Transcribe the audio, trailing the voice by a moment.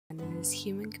and his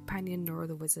human companion Nora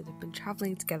the Wizard had been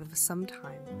travelling together for some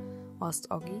time, whilst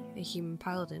Oggy, a human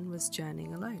paladin, was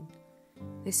journeying alone.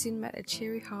 They soon met a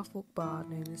cheery half-orc bard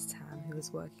known as Tam, who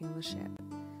was working on the ship.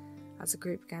 As the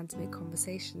group began to make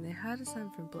conversation, they heard a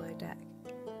sound from below deck,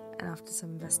 and after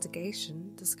some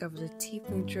investigation, discovered a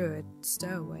tiefling druid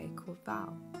stowaway called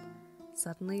Val.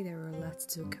 Suddenly, they were alerted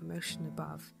to a commotion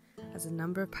above, as a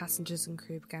number of passengers and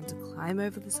crew began to climb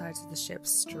over the sides of the ship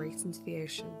straight into the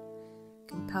ocean,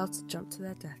 compelled to jump to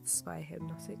their deaths by a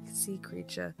hypnotic sea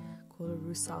creature called a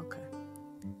rusalka.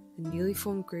 The newly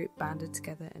formed group banded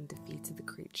together and defeated the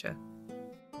creature.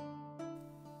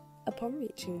 Upon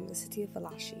reaching the city of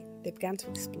Valashi, they began to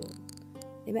explore.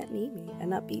 They met Mimi, an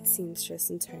upbeat seamstress,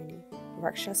 and Tony, a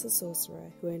Rakshasa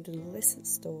sorcerer who owned an illicit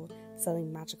store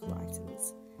selling magical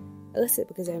items. Illicit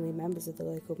because only members of the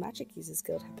local Magic Users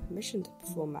Guild had permission to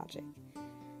perform magic.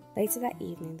 Later that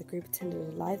evening, the group attended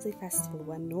a lively festival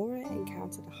where Nora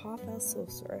encountered a half-elf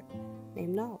sorcerer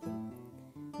named Gnarly.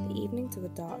 The evening took a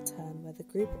dark turn where the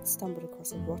group stumbled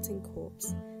across a rotting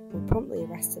corpse and were promptly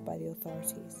arrested by the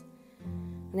authorities.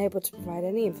 Unable to provide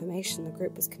any information, the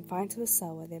group was confined to a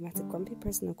cell where they met a grumpy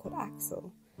prisoner called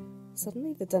Axel.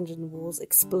 Suddenly, the dungeon walls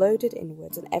exploded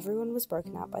inwards and everyone was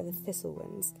broken out by the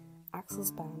Thistlewinds,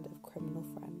 Axel's band of criminal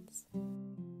friends.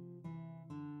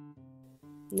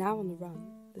 Now on the run,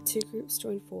 the two groups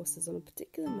joined forces on a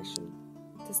particular mission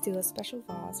to steal a special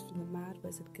vase from the mad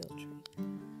wizard Giltree.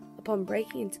 Upon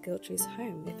breaking into Giltree's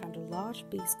home, they found a large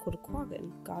beast called a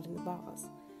quaggan guarding the vase.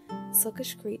 The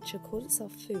sluggish creature called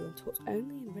itself Fu and talked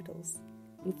only in riddles.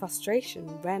 In frustration,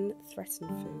 Ren threatened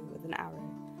Fu with an arrow,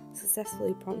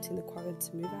 successfully prompting the quaggan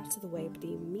to move out of the way, but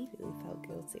he immediately felt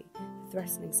guilty for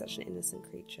threatening such an innocent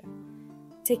creature.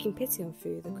 Taking pity on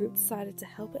Fu, the group decided to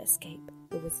help it escape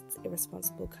the wizard's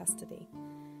irresponsible custody.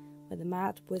 When the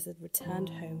mad wizard returned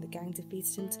home, the gang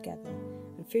defeated him together,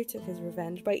 and Fu took his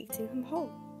revenge by eating him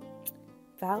whole.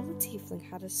 Val the tiefling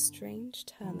had a strange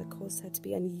turn that caused her to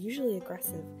be unusually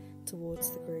aggressive towards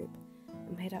the group,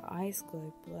 and made her eyes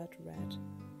glow blood red,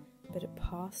 but it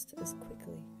passed as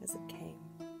quickly as it came.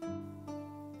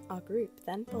 Our group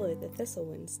then followed the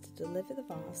Thistlewinds to deliver the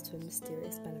vase to a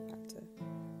mysterious benefactor.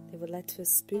 They were led to a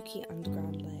spooky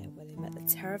underground lair where they met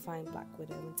the terrifying Black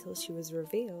Widow until she was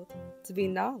revealed to be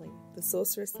Gnarly, the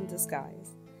sorceress in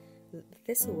disguise. That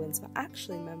the Thistlewinds were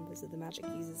actually members of the Magic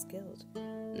Users Guild,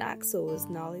 and Axel was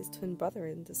Gnarly's twin brother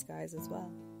in disguise as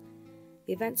well.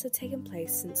 The events had taken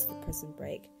place since the prison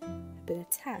break had been a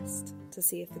test to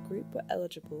see if the group were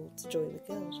eligible to join the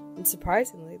guild, and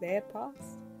surprisingly they had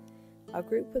passed. Our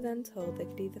group were then told they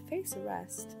could either face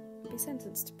arrest and be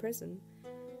sentenced to prison,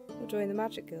 or join the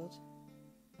Magic Guild,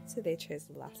 so they chose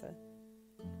the latter.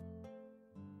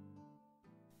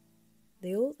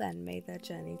 They all then made their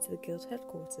journey to the guild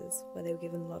headquarters, where they were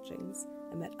given lodgings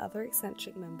and met other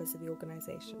eccentric members of the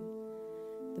organisation.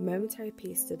 The momentary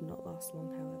peace did not last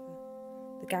long,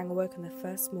 however. The gang awoke on their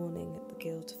first morning at the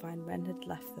guild to find Ren had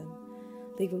left them,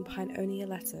 leaving behind only a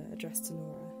letter addressed to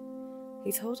Nora.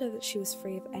 He told her that she was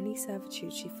free of any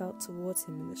servitude she felt towards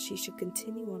him and that she should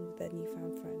continue on with their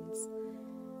newfound friends.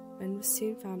 Ren was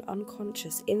soon found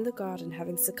unconscious in the garden,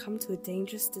 having succumbed to a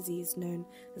dangerous disease known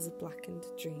as a blackened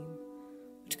dream,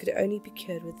 which could only be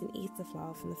cured with an ether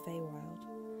flower from the Feywild.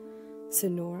 So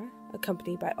Nora,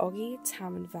 accompanied by Oggy,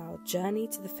 Tam and Val,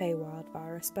 journeyed to the Feywild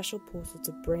via a special portal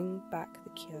to bring back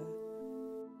the cure.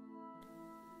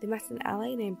 They met an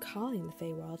ally named Carly in the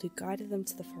Feywild who guided them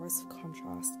to the Forest of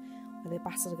Contrast, where they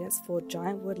battled against 4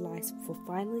 giant wood lice before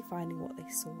finally finding what they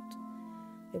sought.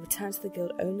 They returned to the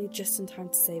guild only just in time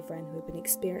to save Ren, who had been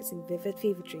experiencing vivid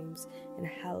fever dreams in a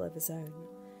hell of his own.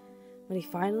 When he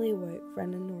finally awoke,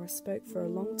 Ren and Nora spoke for a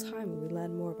long time and we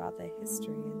learned more about their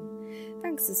history, and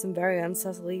thanks to some very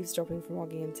unsubtle eavesdropping from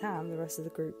Oggy and Tam, the rest of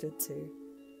the group did too.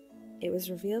 It was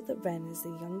revealed that Ren is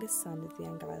the youngest son of the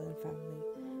Angaillan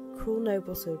family, cruel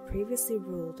nobles who had previously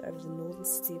ruled over the northern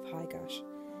city of Highgash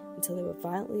until they were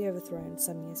violently overthrown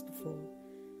some years before.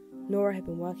 Nora had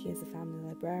been working as the family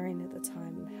librarian at the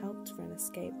time and helped Ren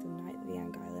escape the night that the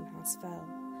Angaillan house fell.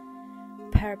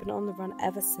 The pair had been on the run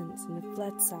ever since and had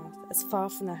fled south, as far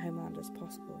from their homeland as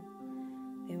possible.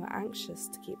 They were anxious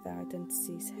to keep their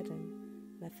identities hidden,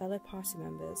 and their fellow party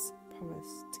members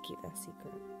promised to keep their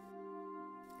secret.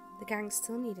 The gang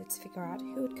still needed to figure out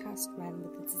who had cursed Ren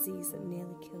with the disease that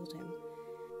nearly killed him.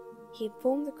 He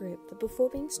informed the group that before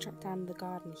being struck down in the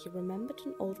garden, he remembered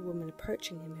an old woman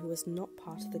approaching him who was not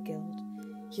part of the guild.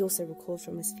 He also recalled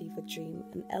from his fevered dream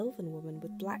an elven woman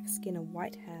with black skin and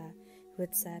white hair who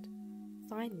had said,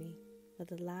 "Find me where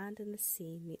the land and the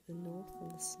sea meet the north and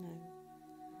the snow."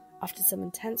 After some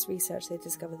intense research, they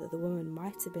discovered that the woman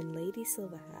might have been Lady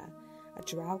Silverhair, a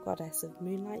drow goddess of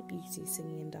moonlight beauty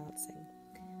singing and dancing.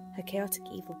 Her chaotic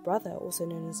evil brother, also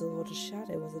known as the Lord of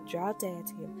Shadow, was a drow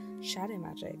deity of shadow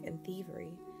magic and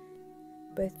thievery.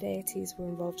 Both deities were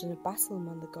involved in a battle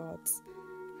among the gods.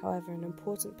 However, an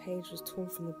important page was torn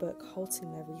from the book,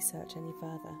 halting their research any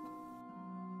further.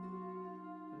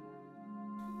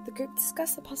 The group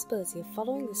discussed the possibility of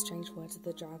following the strange words of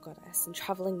the drow goddess and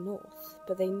travelling north,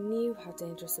 but they knew how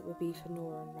dangerous it would be for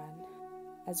Nora and Ren.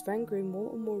 As Ren grew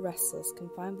more and more restless,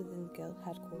 confined within the guild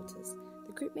headquarters,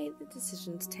 the group made the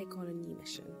decision to take on a new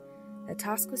mission. Their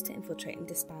task was to infiltrate and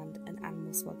disband an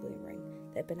animal smuggling ring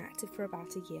that had been active for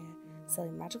about a year,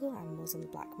 selling magical animals on the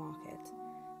black market.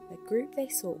 The group they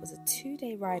sought was a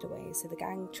 2-day ride away, so the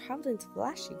gang travelled into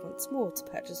Valashi once more to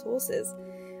purchase horses,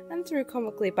 and through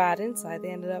comically bad insight they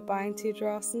ended up buying 2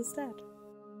 giraffes instead.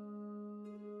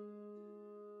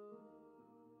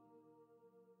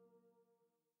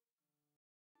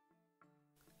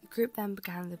 The group then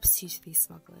began the pursuit of these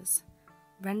smugglers.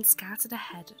 Ren scouted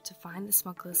ahead to find the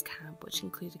smugglers' camp, which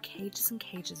included cages and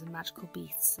cages of magical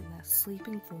beasts in their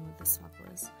sleeping form of the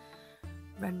smugglers.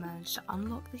 Ren managed to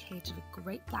unlock the cage of a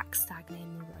great black stag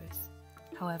named Moroth.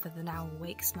 However, the now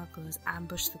awake smugglers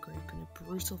ambushed the group and a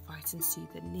brutal fight ensued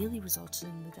that nearly resulted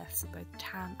in the deaths of both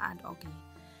Tam and Oggy.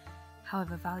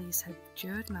 However, Values had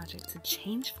abjured magic to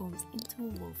change forms into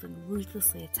a wolf and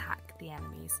ruthlessly attack the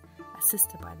enemies,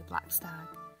 assisted by the black stag.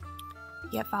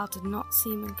 Yet Val did not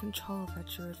seem in control of her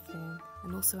druid form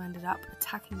and also ended up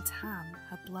attacking Tam,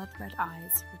 her blood-red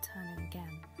eyes returning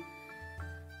again.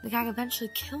 The gang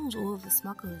eventually killed all of the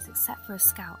smugglers except for a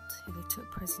scout who they took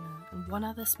prisoner and one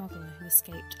other smuggler who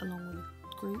escaped along with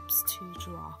the group's 2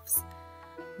 giraffes.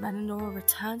 Ren and Nora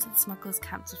returned to the smugglers'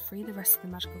 camp to free the rest of the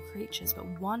magical creatures, but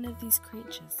one of these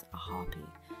creatures, a harpy,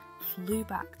 flew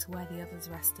back to where the others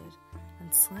rested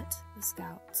and slit the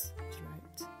scout's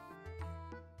throat.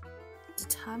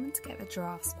 Determined to get the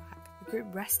giraffes back, the group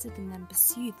rested and then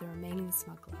pursued the remaining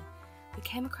smuggler. They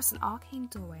came across an arcane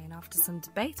doorway, and after some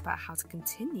debate about how to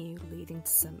continue, leading to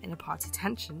some inter-party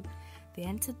tension, they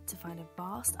entered to find a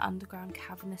vast underground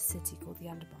cavernous city called the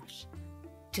Underbrush.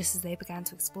 Just as they began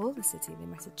to explore the city, they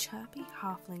met a chirpy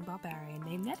halfling barbarian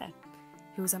named Neda,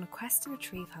 who was on a quest to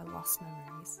retrieve her lost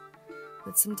memories.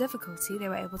 With some difficulty, they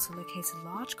were able to locate a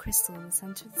large crystal in the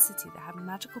centre of the city that had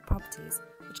magical properties,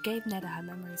 which gave Neda her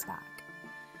memories back.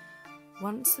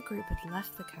 Once the group had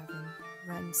left the cavern,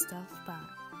 Ren stealthed back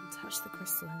and touched the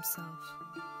crystal himself,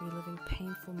 reliving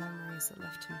painful memories that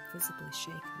left him visibly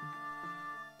shaken.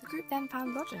 The group then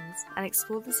found lodgings and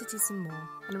explored the city some more,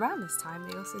 and around this time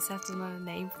they also settled on a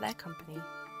name for their company,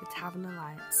 the TAVRN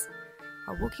Alliance.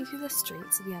 While walking through the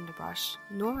streets of the underbrush,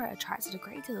 Nora attracted a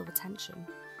great deal of attention.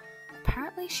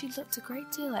 Apparently she looked a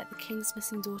great deal like the king's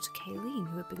missing daughter Kayleen,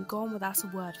 who had been gone without a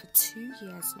word for 2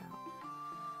 years now.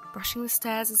 Brushing the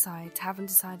stairs aside, TAVRN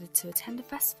decided to attend a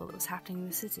festival that was happening in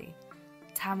the city.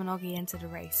 Tam and Oggy entered a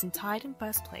race and tied in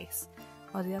first place,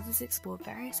 while the others explored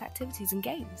various activities and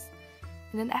games.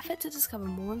 In an effort to discover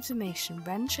more information,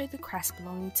 Ren showed the crest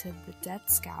belonging to the dead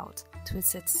scout to a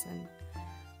citizen.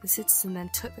 The citizen then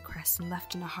took the crest and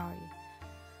left in a hurry.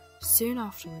 Soon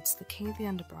afterwards, the king of the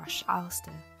underbrush,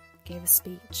 Alistair, gave a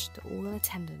speech to all in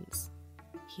attendance.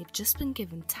 He had just been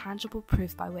given tangible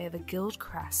proof by way of a guild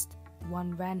crest, the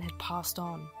one Ren had passed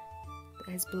on,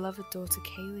 that his beloved daughter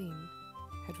Kayleen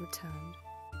had returned.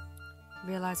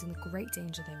 Realising the great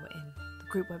danger they were in, the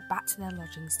group went back to their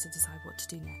lodgings to decide what to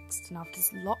do next, and after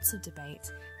lots of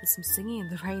debate, with some singing in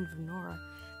the rain from Nora,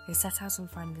 they set out on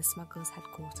finding the smugglers'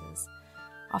 headquarters.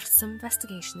 After some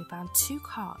investigation, they found 2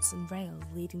 carts and rails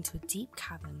leading to a deep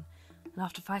cavern, and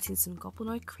after fighting some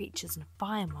goblinoid creatures and a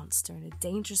fire monster in a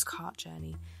dangerous cart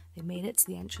journey, they made it to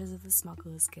the entrance of the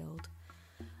Smugglers' Guild.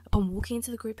 Upon walking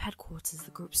into the group headquarters,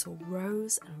 the group saw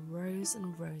rows and rows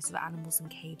and rows of animals in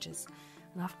cages,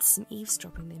 and after some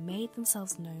eavesdropping, they made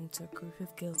themselves known to a group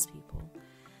of guildspeople.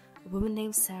 A woman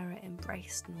named Sarah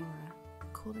embraced Nora,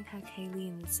 calling her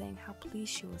Kayleen and saying how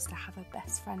pleased she was to have her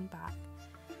best friend back.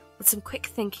 With some quick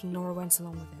thinking, Nora went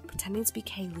along with it, pretending to be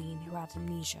Kayleen, who had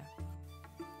amnesia.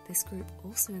 This group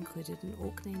also included an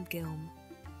orc named Gilm,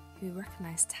 who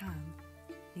recognised Tam,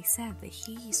 and he said that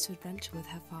he used to adventure with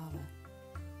her father.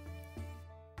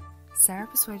 Sarah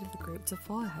persuaded the group to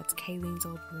follow her to Kayleen's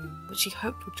old room, which she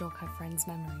hoped would jog her friend's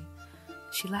memory.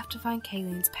 She left to find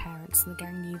Kayleen's parents, and the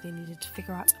gang knew they needed to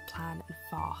figure out a plan and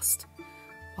fast.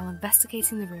 While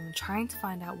investigating the room and trying to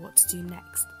find out what to do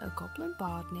next, a goblin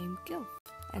bard named Gilf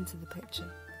entered the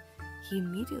picture. He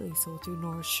immediately saw through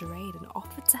Nora's charade and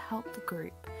offered to help the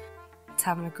group.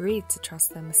 Tam agreed to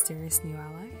trust their mysterious new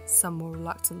ally, some more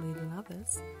reluctantly than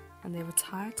others, and they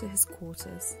retired to his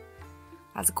quarters.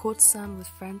 As a courtesan with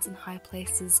friends in high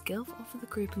places, Gilf offered the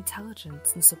group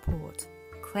intelligence and support,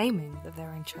 claiming that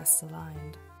their interests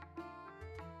aligned.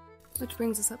 Which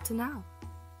brings us up to now.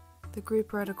 The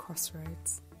group are at a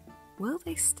crossroads. Will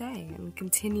they stay and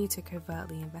continue to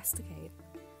covertly investigate?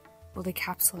 Will they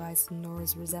capitalise on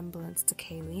Nora's resemblance to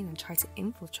Kayleen and try to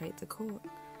infiltrate the court?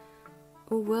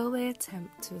 Or will they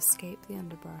attempt to escape the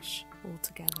underbrush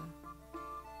altogether?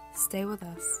 Stay with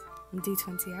us on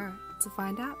D20 Era to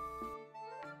find out.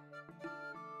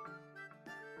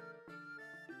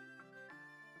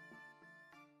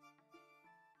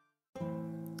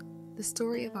 The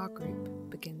story of our group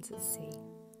begins at sea.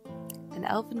 An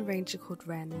elven ranger called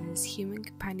Ren and his human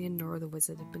companion Nora the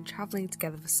Wizard had been travelling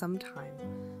together for some time,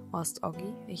 whilst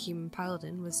Oggy, a human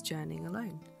paladin, was journeying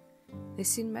alone. They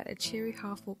soon met a cheery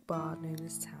half-orc bard known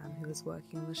as Tam, who was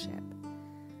working on the ship.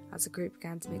 As the group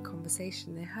began to make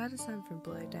conversation, they heard a sound from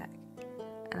below deck,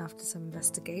 and after some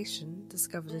investigation,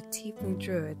 discovered a tiefling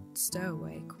druid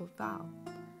stowaway called Val.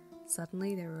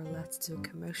 Suddenly, they were alerted to a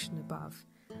commotion above,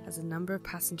 as a number of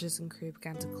passengers and crew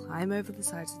began to climb over the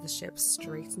sides of the ship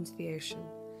straight into the ocean.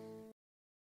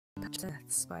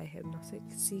 Deaths by a hypnotic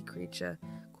sea creature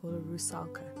called a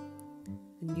Rusalka.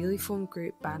 The newly formed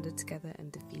group banded together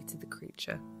and defeated the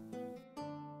creature.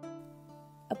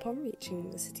 Upon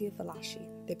reaching the city of Valashi,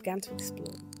 they began to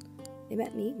explore. They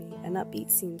met Mimi, an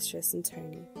upbeat seamstress, and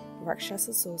Tony, a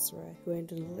Rakshasa sorcerer who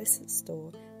owned an illicit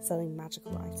store selling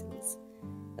magical items.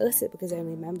 Illicit because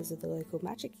only members of the local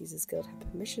Magic Users Guild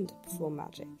had permission to perform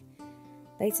magic.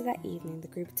 Later that evening, the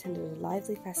group attended a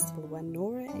lively festival where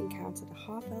Nora encountered a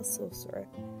half-elf sorcerer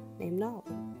named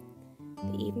Gnarly.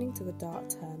 The evening took a dark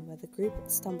turn where the group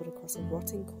stumbled across a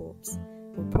rotting corpse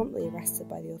and were promptly arrested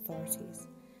by the authorities.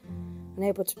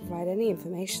 Unable to provide any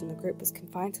information, the group was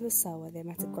confined to a cell where they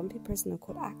met a grumpy prisoner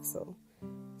called Axel.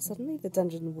 Suddenly, the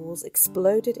dungeon walls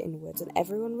exploded inwards and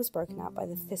everyone was broken out by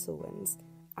the Thistlewinds,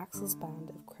 Axel's band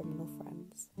of criminal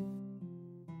friends.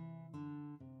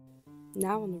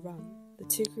 Now on the run, the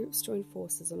two groups joined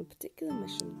forces on a particular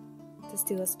mission to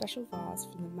steal a special vase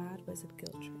from the mad wizard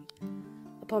Giltree.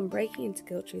 Upon breaking into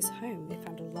Giltree's home, they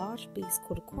found a large beast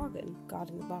called a quaggan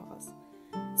guarding the vase.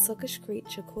 The sluggish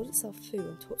creature called itself Fu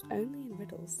and talked only in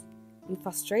riddles. In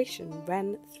frustration,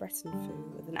 Ren threatened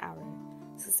Fu with an arrow,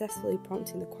 successfully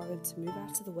prompting the quaggan to move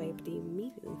out of the way, but he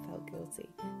immediately felt guilty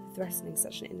for threatening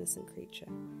such an innocent creature.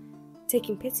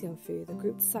 Taking pity on Fu, the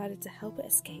group decided to help it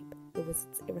escape the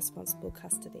wizard's irresponsible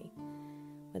custody.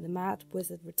 When the mad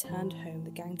wizard returned home,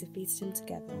 the gang defeated him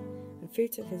together, and Fu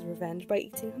took his revenge by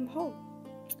eating him whole.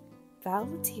 Val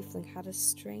the tiefling had a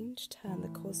strange turn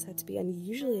that caused her to be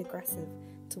unusually aggressive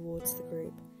towards the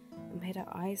group, and made her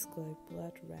eyes glow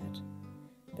blood red,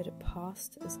 but it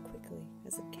passed as quickly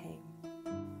as it came.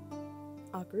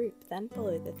 Our group then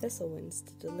followed the Thistlewinds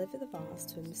to deliver the vase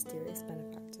to a mysterious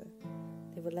benefactor.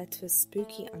 They were led to a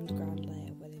spooky underground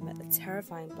lair where they met the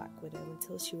terrifying Black Widow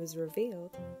until she was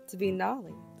revealed to be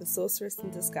Gnarly, the sorceress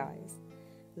in disguise.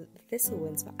 The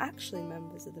Thistlewinds were actually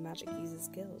members of the Magic Users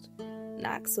Guild, and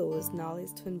Axel was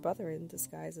Gnarly's twin brother in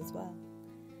disguise as well.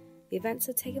 The events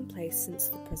had taken place since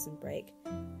the prison break,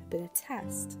 had been a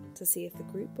test to see if the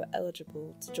group were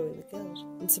eligible to join the guild,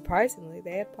 and surprisingly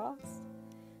they had passed.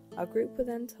 Our group were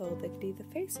then told they could either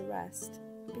face arrest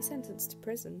and be sentenced to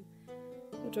prison,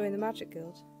 or join the Magic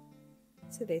Guild,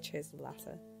 so they chose the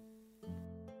latter.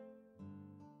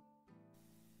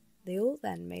 They all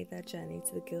then made their journey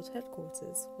to the guild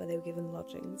headquarters, where they were given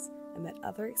lodgings and met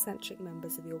other eccentric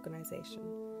members of the organisation.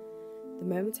 The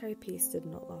momentary peace did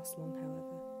not last long,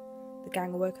 however. The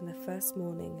gang awoke on their first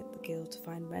morning at the guild to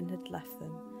find Ren had left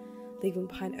them, leaving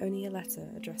behind only a letter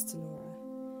addressed to Nora.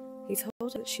 He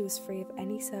told her that she was free of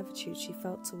any servitude she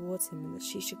felt towards him and that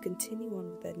she should continue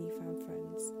on with their newfound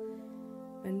friends.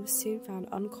 Ren was soon found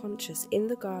unconscious in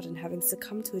the garden, having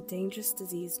succumbed to a dangerous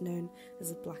disease known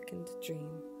as a blackened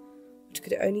dream, which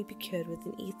could only be cured with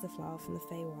an ether flower from the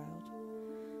Feywild.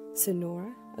 So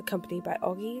Nora, accompanied by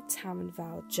Oggy, Tam and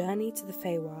Val, journeyed to the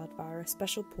Feywild via a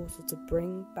special portal to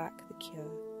bring back the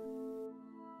cure.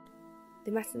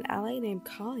 They met an ally named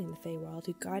Carly in the Feywild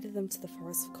who guided them to the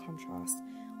Forest of Contrast,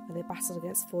 where they battled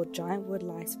against 4 giant wood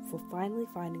lice before finally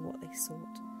finding what they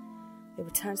sought. They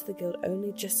returned to the guild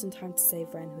only just in time to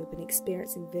save Ren, who had been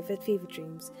experiencing vivid fever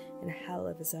dreams in a hell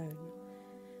of his own.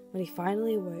 When he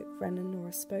finally awoke, Ren and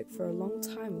Nora spoke for a long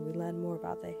time and we learned more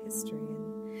about their history,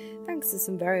 and thanks to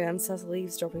some very unsubtle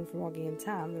eavesdropping from Oggy and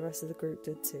Tam, the rest of the group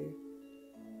did too.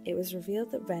 It was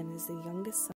revealed that Ren is the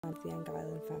youngest son of the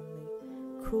Anguillan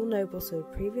family, cruel nobles who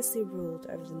had previously ruled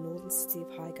over the northern city of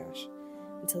Highgash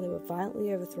until they were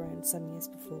violently overthrown some years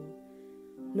before.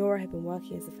 Nora had been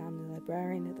working as a family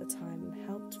librarian at the time and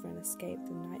helped Wren escape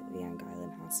the night the Young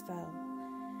Island house fell.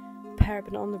 The pair had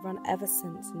been on the run ever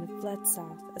since and had fled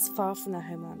south, as far from their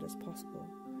homeland as possible.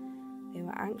 They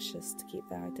were anxious to keep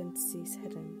their identities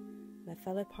hidden, and their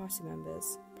fellow party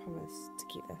members promised to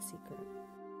keep their secret.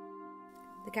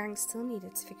 The gang still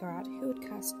needed to figure out who had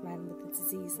cursed Wren with the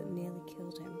disease that nearly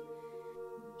killed him.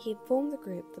 He informed the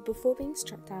group that before being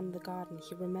struck down in the garden,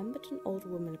 he remembered an old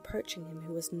woman approaching him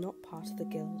who was not part of the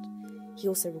guild. He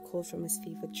also recalled from his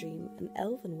fevered dream an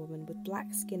elven woman with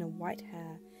black skin and white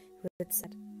hair who had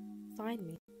said, "Find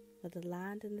me where the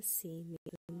land and the sea meet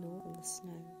the north and the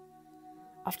snow."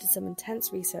 After some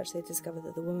intense research, they discovered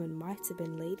that the woman might have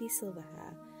been Lady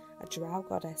Silverhair, a drow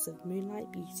goddess of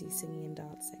moonlight beauty, singing and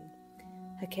dancing.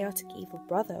 Her chaotic evil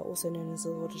brother, also known as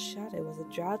the Lord of Shadow, was a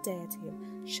drow deity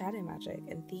of shadow magic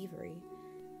and thievery.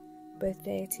 Both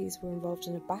deities were involved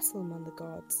in a battle among the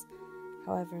gods.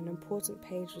 However, an important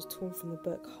page was torn from the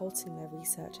book, halting their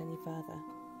research any further.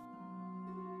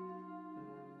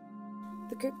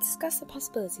 The group discussed the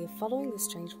possibility of following the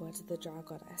strange words of the drow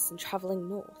goddess and travelling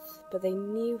north, but they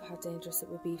knew how dangerous it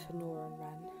would be for Nora and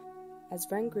Wren. As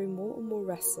Wren grew more and more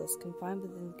restless, confined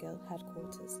within the guild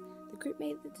headquarters, the group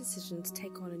made the decision to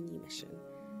take on a new mission.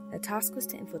 Their task was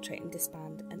to infiltrate and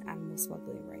disband an animal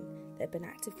smuggling ring that had been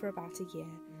active for about a year,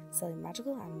 selling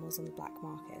magical animals on the black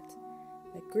market.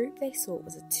 The group they sought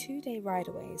was a 2-day ride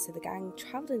away, so the gang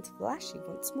travelled into Valashi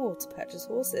once more to purchase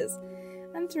horses,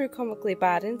 and through comically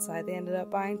bad insight they ended up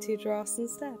buying 2 giraffes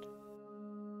instead.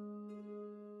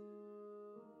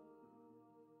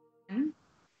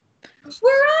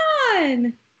 We're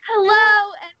on!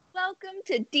 Hello and welcome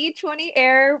to D20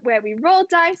 Air, where we roll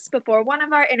dice before one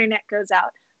of our internet goes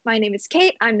out. My name is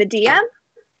Kate, I'm the DM.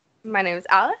 My name is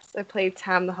Alice, I play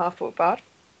Tam the Half-Orc Bard.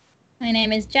 My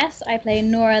name is Jess, I play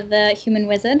Nora the Human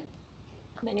Wizard.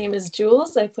 My name is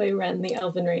Jules, I play Wren the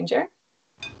Elven Ranger.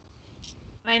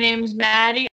 My name is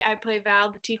Maddie, I play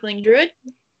Val the Tiefling Druid.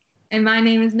 And my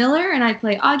name is Miller, and I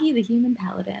play Augie the Human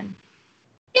Paladin.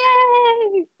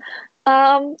 Yay!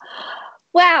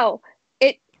 Wow.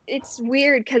 It's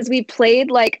weird because we played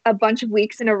like a bunch of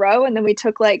weeks in a row and then we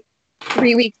took like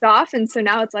 3 weeks off, and so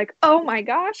now it's like, oh my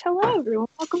gosh, hello everyone,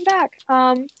 welcome back.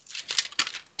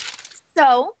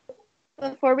 So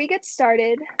before we get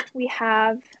started, we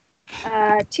have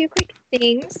 2 quick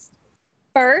things.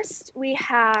 First, we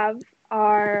have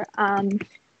our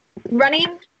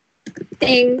running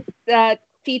thing, that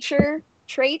feature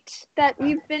trait that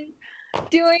we've been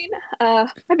doing.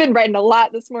 I've been writing a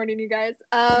lot this morning, you guys.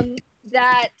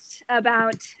 That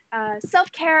about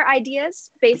self-care ideas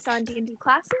based on D&D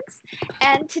classes.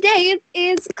 And today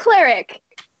is cleric.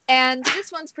 And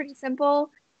this one's pretty simple.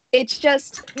 It's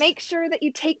just make sure that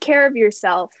you take care of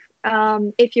yourself.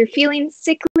 If you're feeling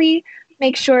sickly,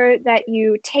 make sure that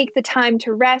you take the time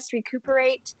to rest,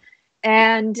 recuperate.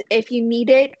 And if you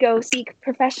need it, go seek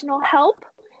professional help.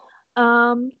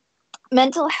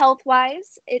 Mental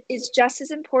health-wise, it is just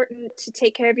as important to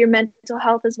take care of your mental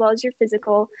health as well as your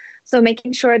physical. So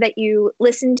making sure that you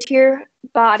listen to your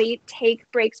body, take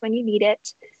breaks when you need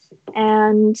it.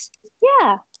 And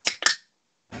yeah,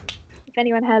 if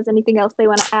anyone has anything else they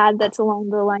want to add that's along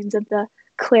the lines of the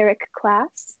cleric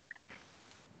class.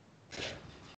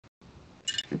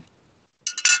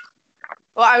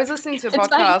 Well, I was listening to a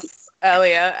podcast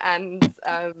earlier, and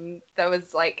there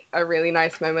was like a really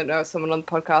nice moment where someone on the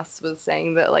podcast was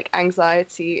saying that like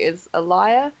anxiety is a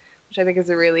liar, which I think is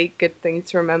a really good thing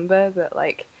to remember, that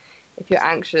like if you're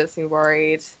anxious and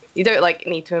worried, you don't like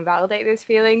need to invalidate those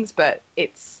feelings, but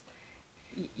it's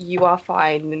you are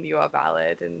fine and you are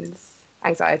valid, and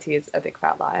anxiety is a big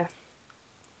fat liar.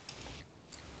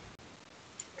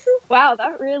 Wow,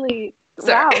 that really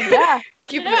Sorry. wow, yeah.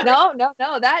 Yeah.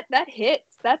 No, that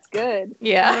hits. That's good.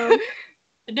 Yeah.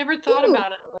 I never thought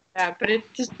about it like that, but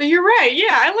but you're right.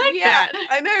 Yeah, I like that.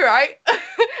 I know, right?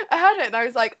 I had it and I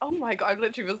was like, oh my god, I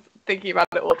literally was thinking about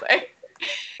it all day.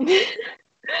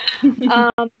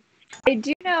 I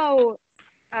do know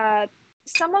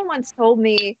someone once told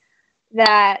me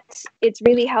that it's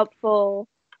really helpful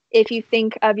if you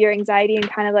think of your anxiety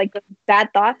and kind of like the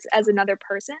bad thoughts as another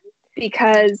person,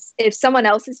 because if someone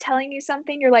else is telling you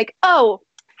something, you're like, oh,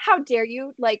 how dare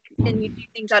you, like, and you do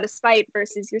things out of spite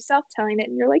versus yourself telling it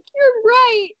and you're like, you're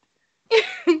right.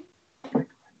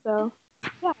 So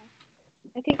yeah,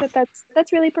 I think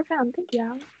that's really profound. Thank you,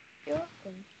 Alan. You're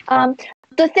welcome.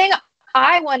 The thing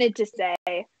I wanted to say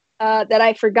that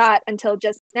I forgot until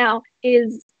just now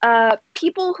is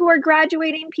people who are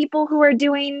graduating, people who are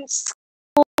doing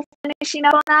school, finishing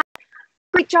up on that,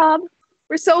 great job.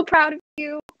 We're so proud of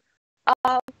you.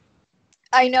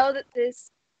 I know that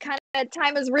this kind of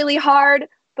time is really hard,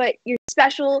 but you're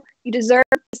special. You deserve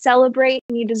to celebrate,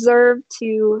 and you deserve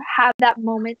to have that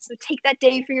moment. So take that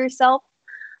day for yourself.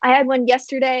 I had one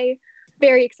yesterday.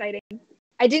 Very exciting.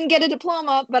 I didn't get a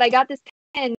diploma, but I got this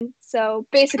pen. So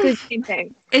basically the same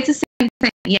thing. It's the same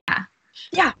thing, yeah.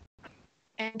 Yeah.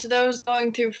 And to those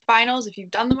going through finals, if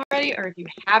you've done them already, or if you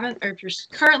haven't, or if you're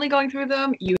currently going through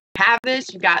them, you have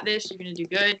this, you got this, you're going to do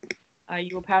good.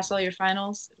 You will pass all your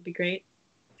finals. It'll be great.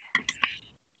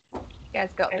 You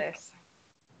guys got this.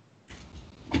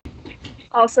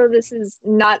 Also, this is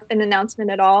not an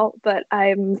announcement at all, but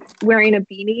I'm wearing a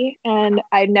beanie, and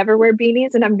I never wear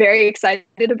beanies, and I'm very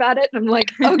excited about it. And I'm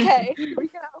like, okay, here we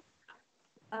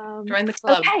go. Join the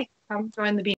club. Okay. Come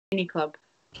join the beanie club.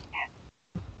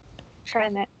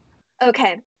 Trying it.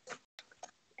 Okay.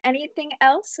 Anything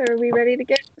else, or are we ready to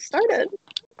get started?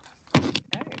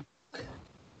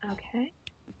 Okay.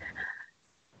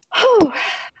 Whew.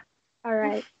 All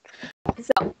right.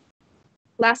 So,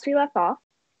 last we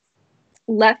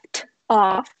left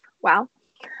off, wow.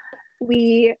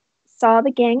 We saw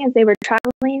the gang as they were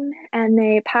traveling, and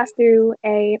they passed through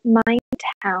a mine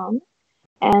town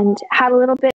and had a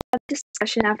little bit of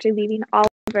discussion after leaving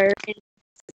Oliver in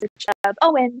search of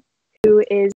Owen, who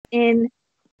is in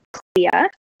Clea.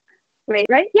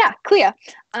 Right? Yeah, Clea.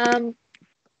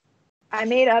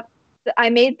 I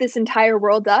made this entire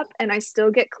world up, and I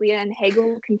still get Clea and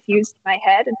Hegel confused in my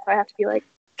head, and so I have to be like,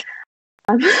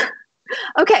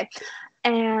 okay.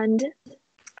 And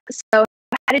so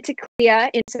I headed to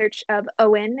Clea in search of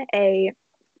Owen, a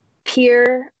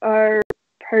peer or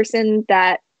person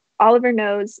that Oliver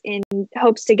knows, in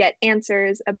hopes to get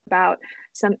answers about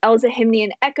some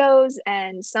Elzahimnian echoes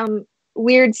and some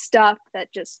weird stuff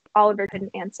that just Oliver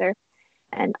couldn't answer.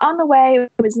 And on the way,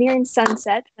 it was nearing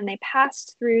sunset when they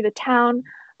passed through the town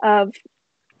of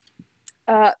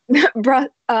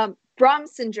Bromsendrift.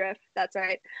 That's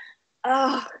right.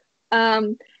 Oh,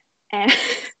 and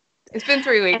It's been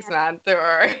 3 weeks, man. Don't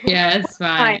worry. Yeah, it's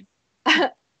fine.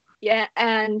 Yeah,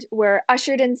 and were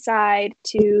ushered inside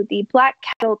to the Black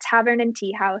Kettle Tavern and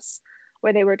Tea House,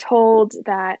 where they were told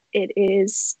that it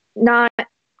is not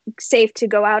safe to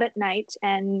go out at night,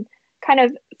 and kind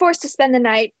of forced to spend the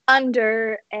night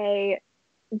under a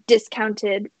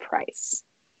discounted price.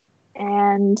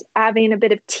 And having a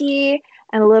bit of tea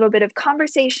and a little bit of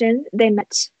conversation, they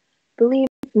met, I believe,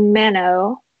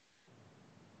 Mano.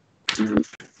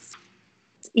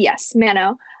 Yes,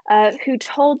 Mano, who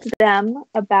told them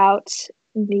about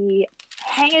the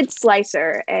Hanged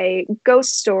Slicer, a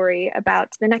ghost story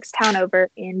about the next town over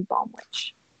in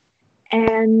Balmwich.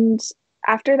 And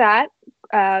after that,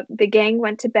 the gang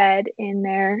went to bed in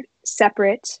their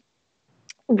separate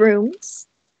rooms,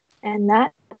 and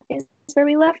that is where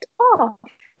we left off.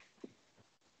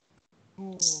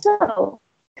 So,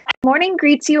 morning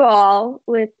greets you all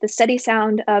with the steady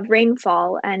sound of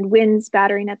rainfall and winds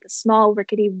battering at the small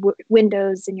rickety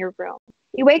windows in your room.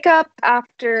 You wake up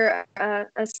after a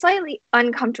slightly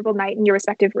uncomfortable night in your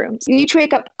respective rooms. You each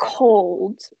wake up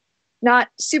cold, not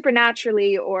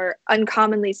supernaturally or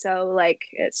uncommonly so, like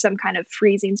some kind of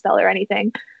freezing spell or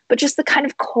anything, but just the kind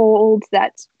of cold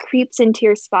that creeps into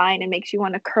your spine and makes you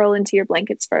want to curl into your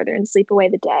blankets further and sleep away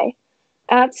the day.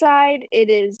 Outside, it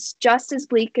is just as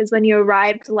bleak as when you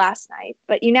arrived last night,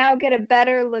 but you now get a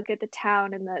better look at the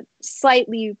town and the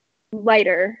slightly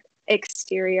lighter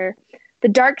exterior. The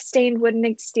dark-stained wooden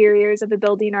exteriors of the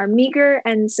building are meager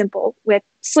and simple, with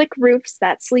slick roofs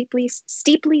that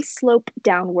steeply slope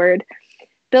downward,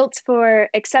 built for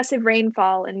excessive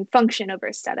rainfall and function over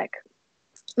aesthetic.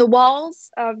 The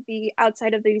walls of the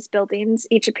outside of these buildings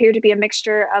each appear to be a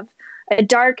mixture of a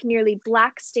dark, nearly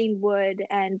black-stained wood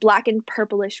and blackened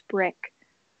purplish brick.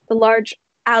 The large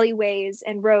alleyways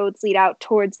and roads lead out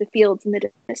towards the fields in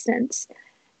the distance.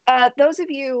 Those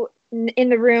of you in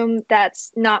the room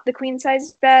that's not the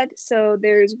queen-size bed, so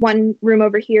there's one room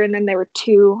over here, and then there were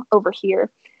two over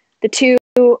here. The two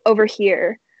over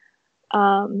here,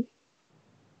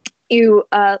 you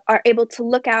are able to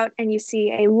look out, and you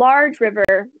see a large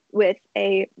river with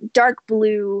a dark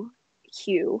blue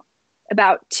hue,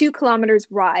 about 2 kilometers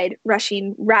wide,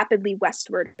 rushing rapidly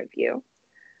westward of you.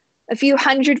 A few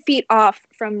hundred feet off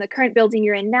from the current building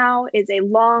you're in now is a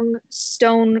long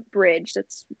stone bridge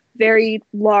that's very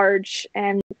large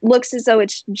and looks as though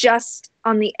it's just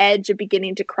on the edge of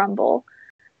beginning to crumble.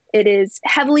 It is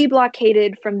heavily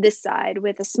blockaded from this side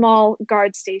with a small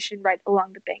guard station right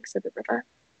along the banks of the river.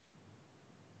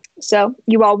 So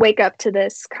you all wake up to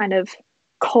this kind of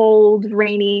cold,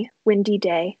 rainy, windy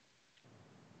day.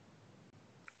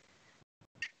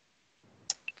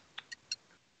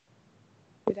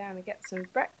 Go down and get some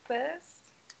breakfast.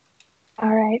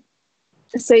 All right.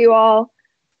 So you all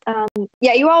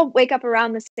Yeah, you all wake up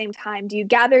around the same time. Do you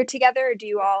gather together or do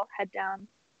you all head down?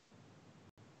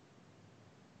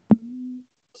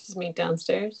 Just meet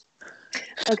downstairs.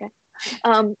 Okay.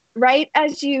 Right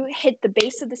as you hit the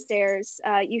base of the stairs,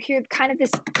 you hear kind of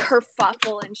this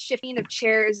kerfuffle and shifting of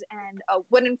chairs and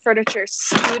wooden furniture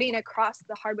scooting across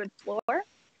the hardwood floor.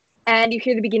 And you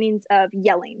hear the beginnings of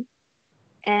yelling.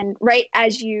 And right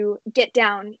as you get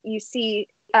down, you see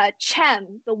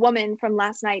Chem, the woman from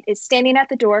last night, is standing at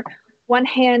the door, one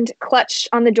hand clutched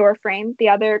on the door frame, the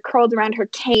other curled around her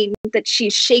cane that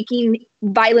she's shaking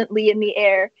violently in the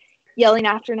air, yelling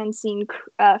after an unseen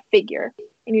figure.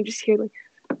 And you just hear like,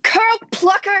 "Curl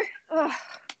Plucker!" Ugh.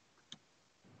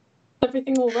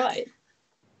 Everything all right?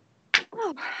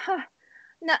 Oh,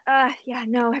 no,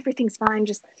 no, everything's fine.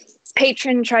 Just his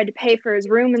patron tried to pay for his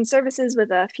room and services with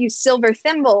a few silver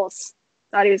thimbles.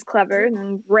 Thought he was clever and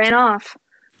then ran off.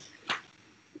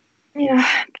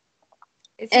 Yeah.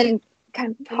 And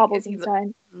kind of hobbles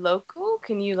inside. Local?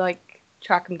 Can you like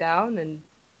track him down and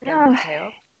get him to pay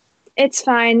off? It's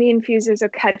fine. The infusers will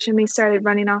catch him. He started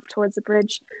running off towards the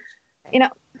bridge. You know,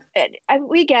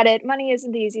 we get it. Money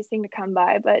isn't the easiest thing to come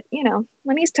by, but you know,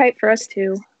 money's tight for us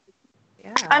too.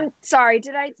 Yeah. I'm sorry.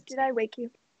 Did I wake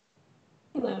you?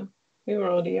 No, we were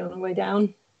already on our way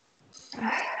down.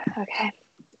 Okay.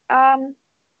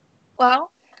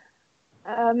 Well,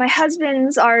 my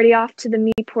husband's already off to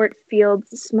the Meaport fields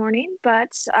this morning,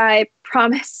 but I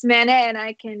promise Mana and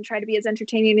I can try to be as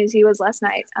entertaining as he was last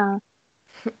night.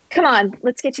 Come on,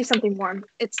 let's get you something warm.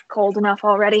 It's cold enough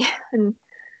already, and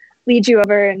lead you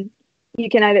over, and you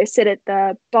can either sit at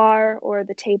the bar or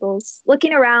the tables.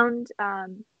 Looking around,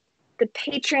 the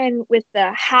patron with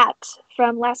the hat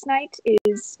from last night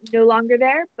is no longer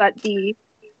there, but the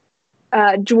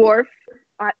dwarf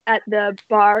at the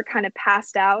bar kind of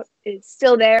passed out is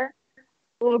still there,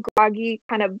 a little groggy,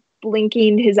 kind of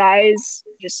blinking his eyes,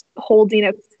 just holding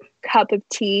a cup of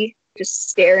tea, just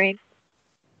staring.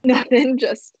 Nothing,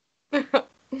 just...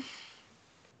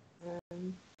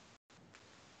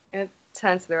 It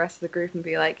turns to the rest of the group and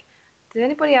be like, did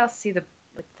anybody else see the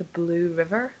blue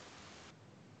river?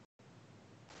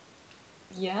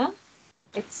 Yeah?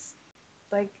 It's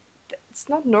like, it's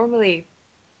not normally,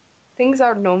 things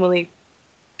aren't normally,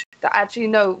 actually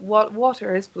no, what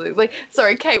water is blue? Like,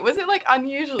 sorry, Kate, was it like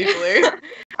unusually blue?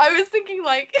 I was thinking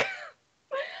like,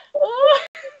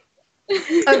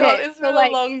 Okay, God, it's so been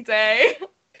a long day.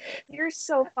 You're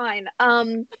so fine.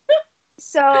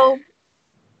 So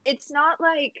it's not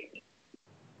like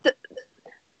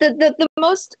the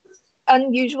most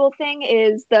unusual thing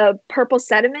is the purple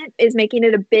sediment is making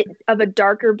it a bit of a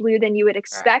darker blue than you would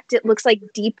expect. It looks like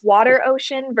deep water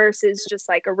ocean versus just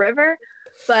like a river.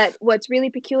 But what's really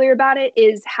peculiar about it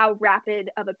is how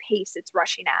rapid of a pace it's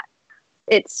rushing at.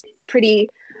 It's pretty,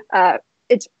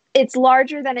 it's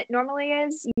larger than it normally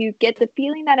is. You get the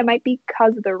feeling that it might be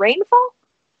because of the rainfall.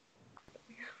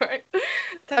 Right.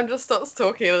 Tam just starts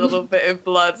talking a little bit in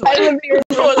blood. I love your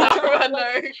pulls out from her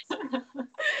notes.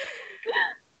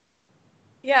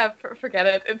 Yeah, forget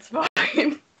it. It's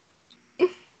fine.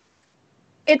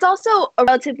 It's also a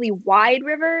relatively wide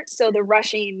river, so the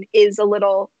rushing is a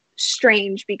little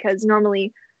strange because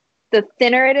normally the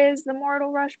thinner it is, the more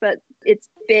it'll rush, but it's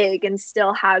big and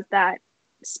still has that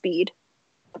speed.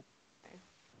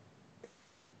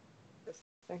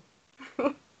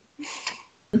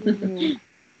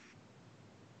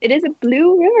 It is a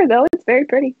blue river, though. It's very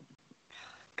pretty.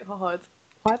 God,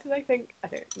 why did I think? I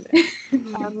don't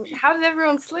know. How did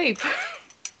everyone sleep?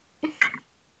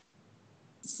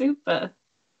 Super.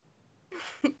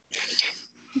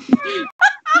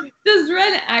 Does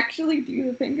Ren actually do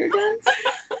the finger guns?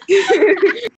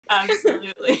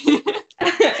 Absolutely.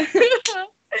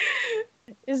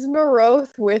 Is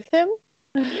Moroth with him?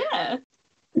 Yeah.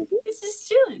 He's just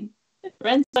chilling.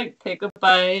 Ren's like, take a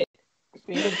bite.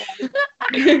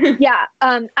 Yeah,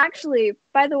 actually,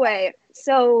 by the way,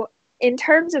 so in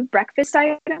terms of breakfast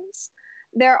items,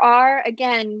 there are,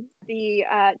 again, the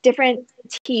different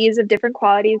teas of different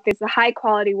qualities. There's the high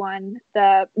quality one,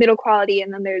 the middle quality,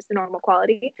 and then there's the normal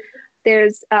quality.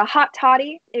 There's a hot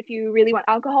toddy if you really want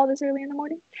alcohol this early in the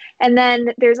morning. And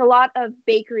then there's a lot of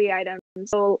bakery items.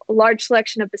 So a large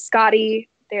selection of biscotti,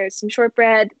 there's some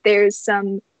shortbread, there's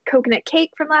some coconut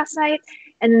cake from last night,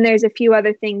 and then there's a few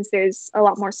other things. There's a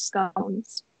lot more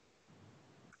scones.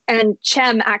 And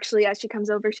Chem, actually, as she comes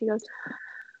over, she goes,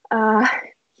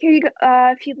 here you go.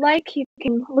 If you'd like, you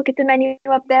can look at the menu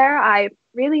up there. I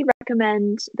really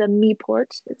recommend the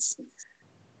Meaport. It's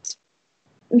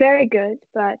very good,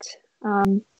 but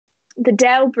the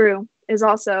Dale Brew is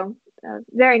also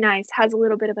very nice. Has a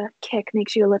little bit of a kick,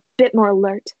 makes you a bit more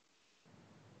alert.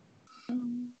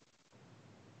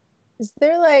 Is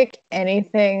there like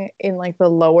anything in like the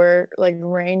lower like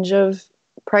range of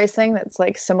pricing that's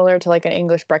like similar to like an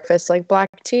English breakfast like black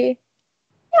tea?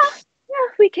 Yeah,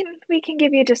 we can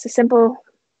give you just a simple.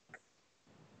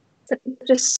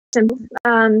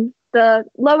 The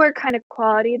lower kind of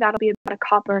quality, that'll be about a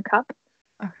copper a cup.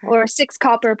 Okay. Or 6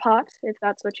 copper pot, if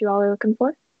that's what you all are looking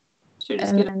for. Should we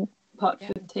just And get a pot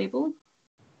for the table?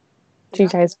 do you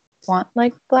guys want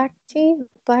like black tea?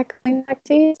 Black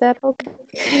tea? Is that okay?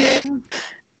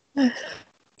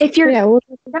 If you're Yeah,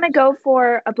 going to go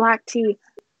for a black tea,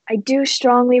 I do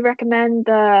strongly recommend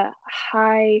the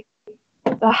higher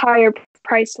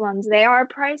priced ones. They are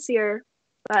pricier,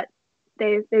 but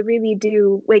they really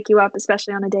do wake you up,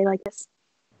 especially on a day like this.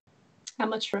 How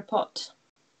much for a pot?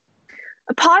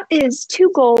 A pot is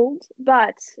 2 gold,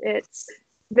 but it's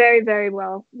very, very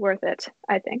well worth it,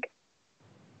 I think.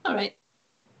 All right.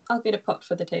 I'll get a pot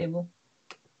for the table.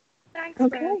 Thanks.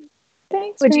 Okay.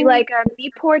 thanks. Would you Fran. like a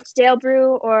Newport, Dale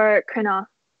Brew, or Crenna?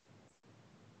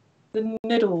 The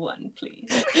middle one, please.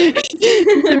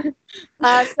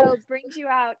 So brings you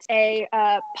out a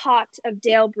pot of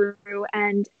Dale Brew,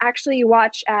 and actually you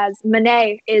watch as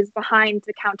Monet is behind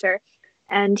the counter,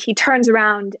 and he turns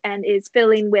around and is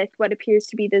filling with what appears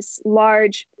to be this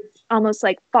large, almost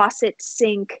like faucet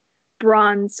sink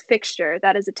bronze fixture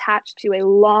that is attached to a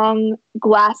long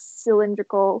glass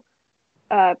cylindrical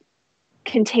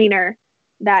container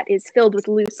that is filled with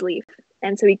loose leaf.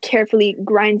 And so he carefully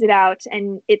grinds it out,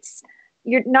 and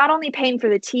you're not only paying for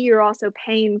the tea, you're also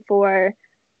paying for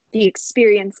the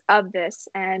experience of this,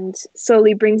 and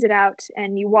slowly brings it out,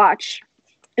 and you watch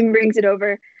and brings it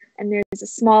over, and there's a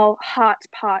small hot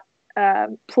pot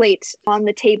plate on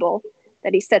the table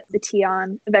that he sets the tea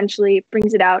on, eventually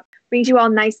brings it out, brings you all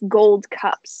nice gold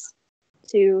cups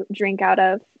to drink out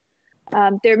of.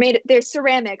 They're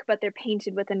ceramic, but they're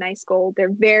painted with a nice gold.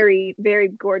 They're very, very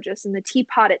gorgeous, and the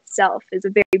teapot itself is a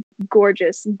very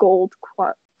gorgeous gold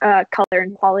color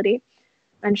and quality.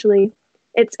 Eventually,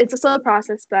 it's a slow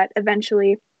process, but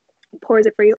eventually pours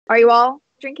it for you. Are you all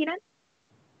drinking it?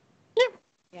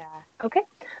 Yeah. Okay,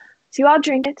 so you all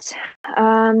drink it,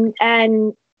 and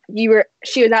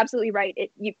she was absolutely right.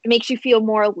 It makes you feel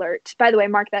more alert. By the way,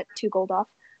 mark that 2 gold off.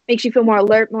 Makes you feel more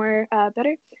alert, more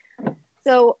better.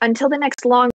 So until the next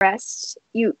long rest,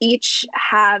 you each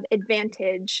have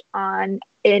advantage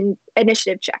in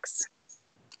initiative checks.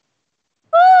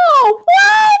 Oh,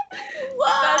 what?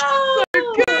 Wow! That's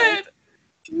so good.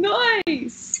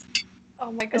 Nice.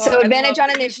 Oh my god. So I advantage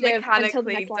love on that you've initiative until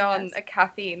the mechanically next long done rest. a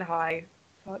caffeine high.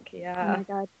 Fuck Oh yeah. my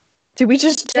god. Did we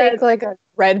just take like a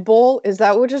Red Bull? Is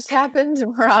that what just happened?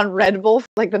 And we're on Red Bull for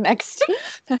like the next.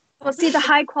 Well, see, the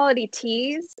high quality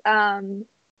teas,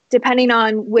 depending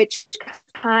on which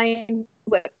kind,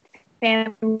 what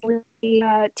family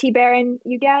TAVRN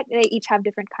you get, they each have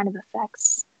different kind of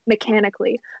effects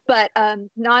mechanically. But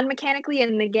non-mechanically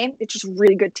in the game, it's just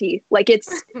really good tea. Like,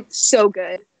 it's so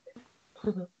good.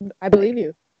 I believe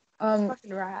you.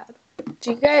 Fucking rad.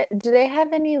 Do they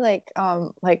have any like I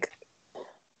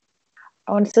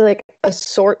want to say like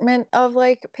assortment of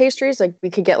like pastries? Like we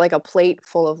could get like a plate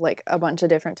full of like a bunch of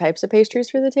different types of pastries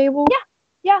for the table.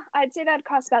 Yeah, I'd say that'd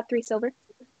cost about 3 silver.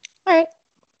 All right.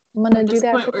 I'm gonna At do this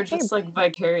that point, for we're the table. just like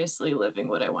vicariously living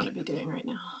what I want to be doing right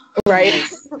now. Right. I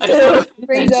just want to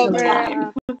Brings spend some over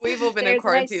time. We've all been in There's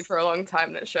quarantine nice- for a long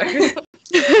time, that shows.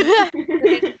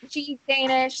 there's cheese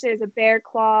Danish, there's a bear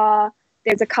claw,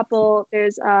 there's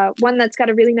one that's got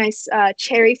a really nice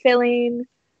cherry filling,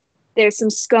 there's some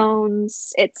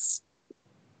scones, it's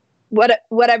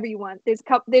whatever you want. There's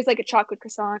like a chocolate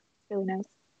croissant, really nice.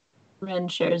 Ren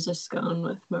shares a scone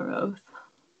with Moroth.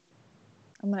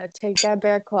 I'm gonna take that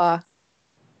bear claw.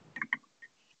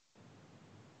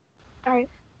 All right.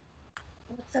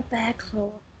 What's a bear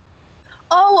claw?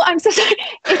 Oh, I'm so sorry.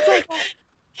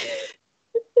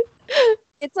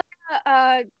 It's like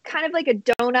a kind of like a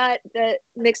donut that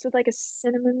mixed with like a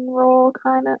cinnamon roll,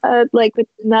 kind of like with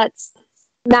nuts.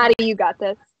 Maddie, you got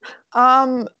this.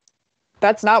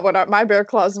 That's not what my bear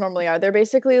claws normally are. They're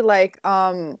basically like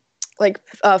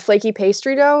flaky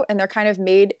pastry dough, and they're kind of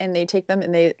made, and they take them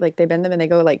and they bend them and they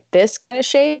go like this kind of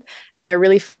shape. They're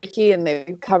really flaky, and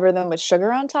they cover them with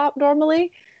sugar on top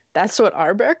normally. That's what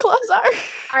our bear claws are.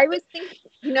 I was thinking,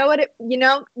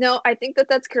 no, I think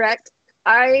that's correct.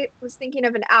 I was thinking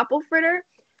of an apple fritter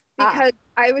because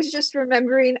I was just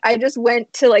remembering, I just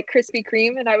went to like Krispy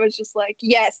Kreme and I was just like,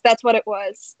 yes, that's what it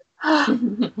was.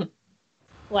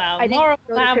 Wow, I didn't Laura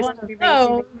go will to have Krispy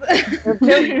one of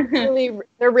those.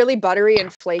 They're really buttery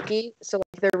and flaky, so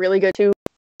like they're really good to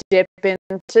dip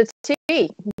into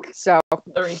tea. So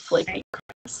Very flaky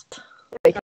crisp.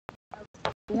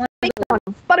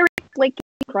 Buttery, flaky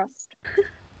crust.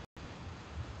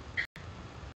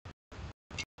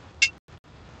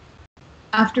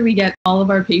 After we get all of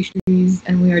our pastries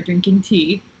and we are drinking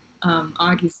tea,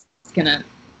 Augie's gonna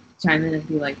chime in and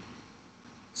be like,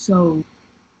 so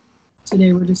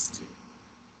today are we just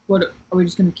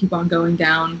gonna keep on going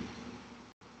down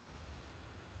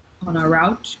on our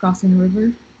route, crossing the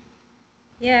river?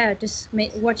 Yeah, just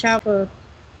watch out for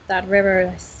that river.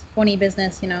 It's funny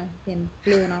business, being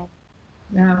blue and all.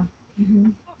 Yeah.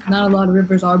 Mm-hmm. Not a lot of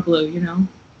rivers are blue,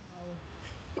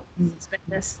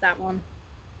 Suspicious, that one.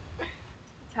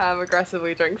 Tam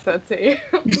aggressively drinks her tea.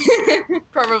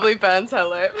 Probably burns her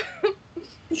lip.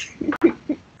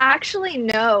 Actually,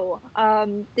 no.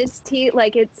 This tea,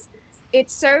 like it's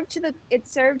served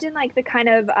in like the kind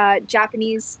of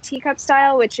Japanese teacup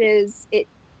style, which is it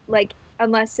like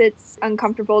unless it's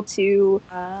uncomfortable to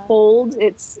hold,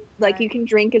 it's like you can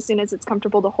drink as soon as it's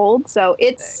comfortable to hold. So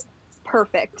it's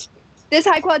perfect. This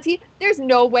high quality, there's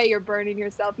no way you're burning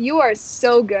yourself. You are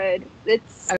so good.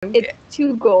 It's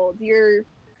 2 gold. You're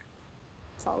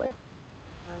solid.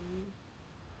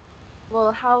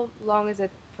 Well, how long is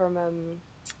it from? Do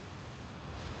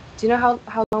you know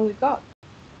how long we've got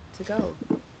to go?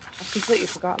 I've completely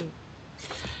forgotten.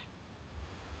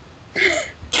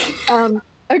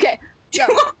 Okay. So,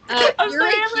 I'm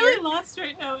sorry, I'm really lost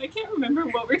right now. I can't remember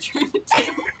what we're trying to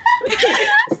do.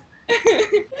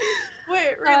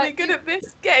 We're really good at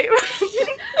this game.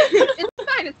 It's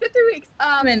fine. It's been 3 weeks.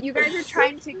 You guys are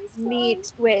trying to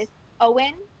meet with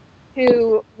Owen,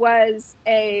 who was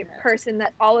a person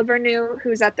that Oliver knew,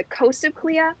 who's at the coast of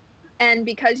Clea. And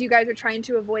because you guys are trying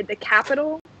to avoid the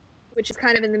capital, which is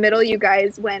kind of in the middle, you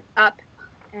guys went up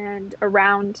and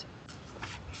around.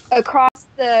 Across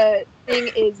the thing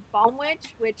is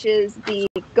Balmwich, which is the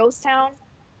ghost town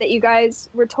that you guys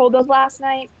were told of last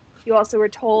night. You also were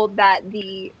told that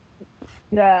the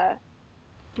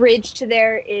bridge to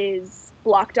there is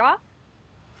blocked off.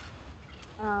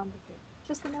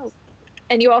 Just a note.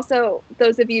 And you also,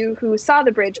 those of you who saw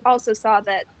the bridge, also saw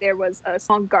that there was a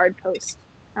small guard post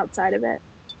outside of it.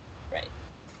 Right.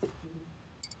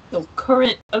 So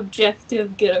current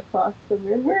objective, get across the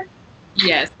river?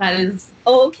 Yes, that is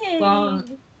Okay.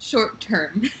 long, short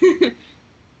term.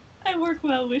 I work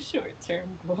well with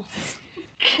short-term goals.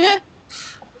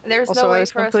 There's Also, no way I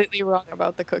was for us. completely wrong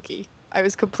about the cookie. I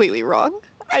was completely wrong.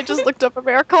 I just looked up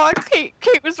America.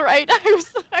 Kate was right. I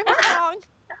was wrong.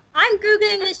 I'm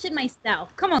Googling this shit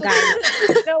myself. Come on, guys.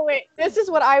 No, wait. This is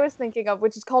what I was thinking of,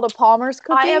 which is called a Palmer's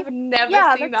cookie. I have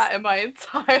never seen that in my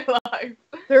entire life.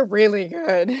 They're really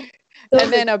good.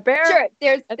 And then a bear. Sure,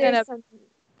 there's And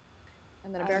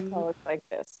then a bear claw looks like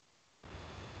this.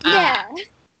 yeah.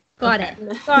 Got it.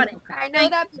 I know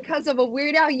that because of a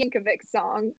Weird Al Yankovic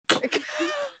song.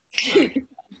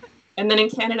 And then in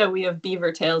Canada, we have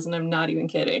beaver tails, and I'm not even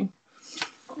kidding.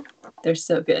 They're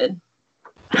so good.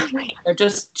 Oh my God. They're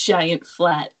just giant,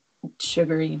 flat,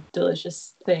 sugary,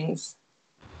 delicious things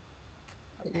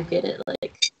that you get at,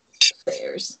 like,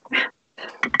 fairs.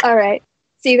 All right.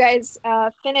 So you guys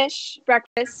finish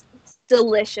breakfast. It's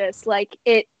delicious. Like,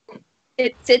 it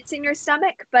sits in your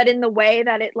stomach, but in the way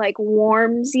that it, like,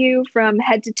 warms you from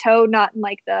head to toe, not in,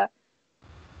 like, the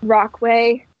rock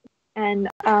way. And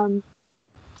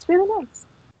it's really nice.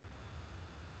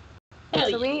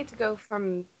 So we need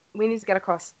to get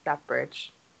across that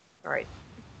bridge. Alright.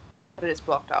 But it's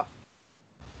blocked off.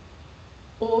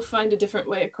 Or find a different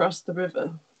way across the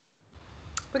river.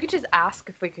 We could just ask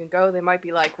if we can go. They might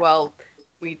be like, well,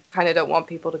 we kind of don't want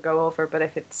people to go over, but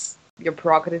if it's your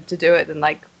prerogative to do it, then,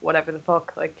 like, whatever the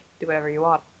fuck, like, do whatever you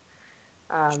want.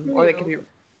 Or they could be,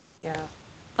 yeah.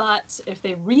 But if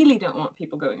they really don't want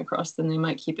people going across, then they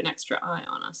might keep an extra eye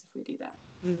on us if we do that.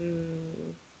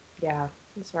 Yeah,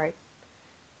 that's right.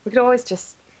 We could always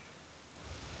just,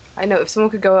 I know, if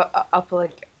someone could go up,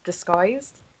 like,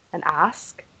 disguised and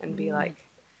ask and be like,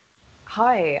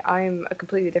 hi, I'm a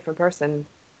completely different person.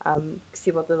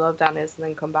 See what the lowdown is and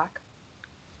then come back.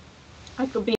 I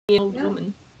could be an old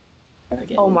woman.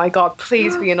 Again. Oh my god,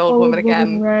 please be an old woman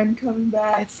again. Ren coming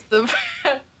back. It's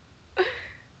the...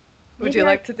 Would you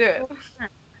like to do it?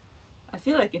 I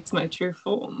feel like it's my true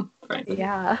form, frankly.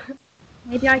 Yeah.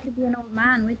 Maybe I could be an old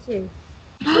man with you.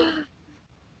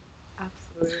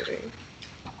 Absolutely.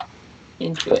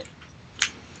 Into it.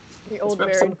 The Let's old rub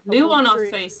bear. some glue on our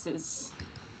faces.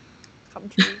 Come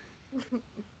true.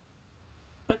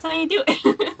 That's how you do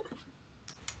it.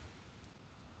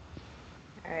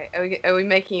 Alright, are we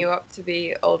making you up to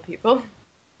be old people?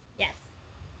 Yes.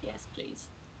 Yes, please.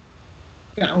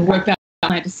 Gonna whip out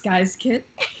my disguise kit.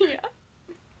 Yeah.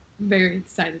 Very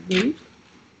excitedly.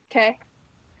 Okay.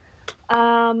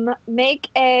 Make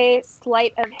a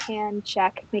sleight of hand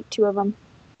check. Make 2 of them.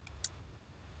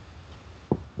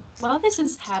 While this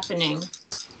is happening,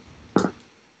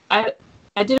 I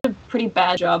did a pretty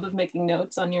bad job of making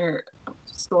notes on your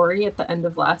story at the end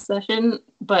of last session,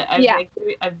 but I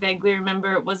vaguely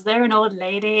remember, was there an old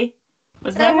lady?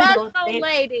 There was an old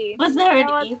lady. Was there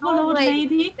an evil old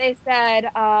lady? They said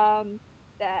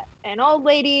that an old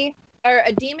lady, or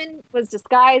a demon was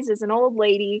disguised as an old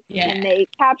lady, and they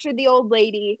captured the old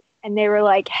lady, and they were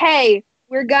like, hey,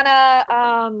 we're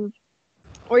gonna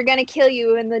kill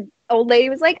you, and the old lady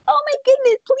was like, oh my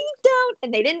goodness, please don't,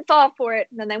 and they didn't fall for it,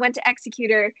 and then they went to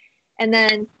execute her, and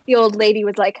then the old lady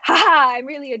was like, haha, I'm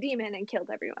really a demon, and killed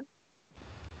everyone.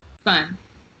 Fun.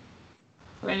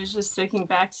 I was just thinking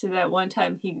back to that one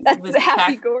time he That's was the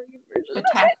happy-go-lucky version.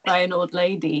 attacked by an old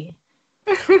lady.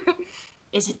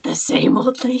 Is it the same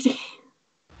old lady?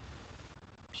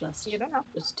 You don't know.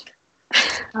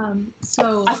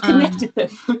 So I've connected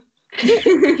them.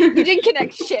 You didn't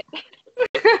connect shit.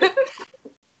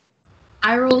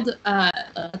 I rolled 2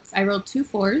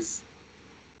 4s.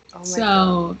 Oh my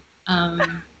So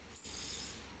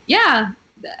yeah,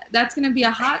 that's gonna be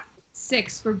a hot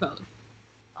 6 for both.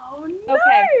 Oh no!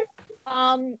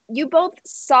 Okay. You both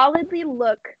solidly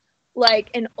look like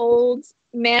an old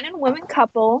man and woman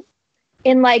couple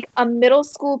in like a middle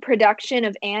school production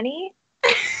of Annie.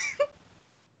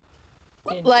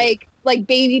 like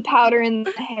baby powder in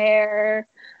the hair,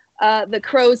 the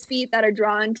crow's feet that are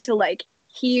drawn to like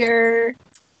here.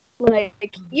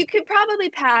 Like you could probably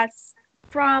pass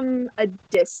from a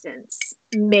distance,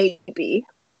 maybe.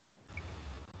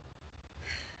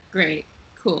 Great.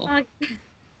 Cool.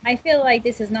 I feel like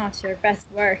this is not your best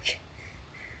work.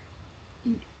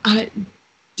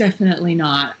 Definitely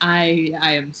not. I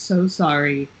am so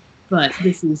sorry, but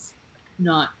this is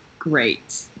not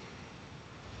great.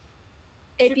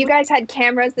 If you guys had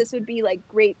cameras, this would be like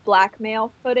great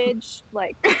blackmail footage,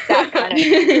 like that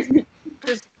kind of.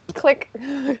 Just click.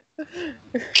 Can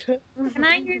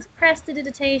I use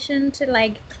prestidigitation to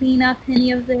like clean up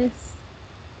any of this?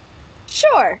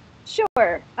 Sure.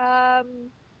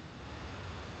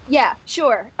 Yeah,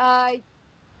 sure.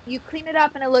 You clean it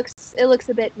up and it looks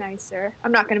a bit nicer.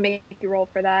 I'm not gonna make you roll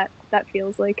for that. That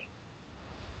feels like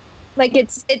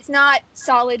it's not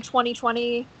solid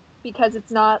 2020 because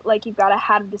it's not like you've got a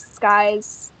hat of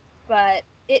disguise, but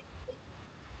it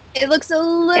looks a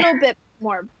little bit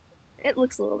more. It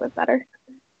looks a little bit better.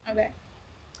 Okay.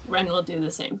 Ren will do the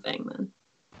same thing then.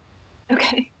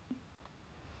 Okay.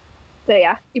 So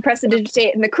yeah, you press the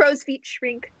digitate and the crow's feet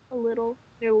shrink a little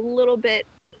bit.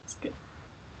 That's good.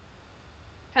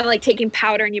 Kind of like taking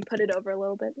powder and you put it over a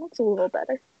little bit. It looks a little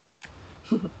better.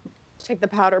 Take the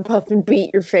powder puff and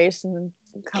beat your face and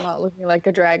then come out looking like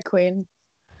a drag queen.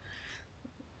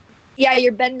 Yeah,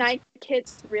 your Ben Nye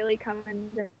kit's really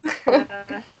coming to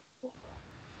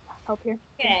help here.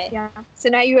 Okay. Yeah. So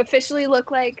now you officially look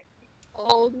like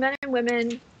old men and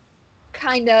women,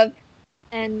 kind of.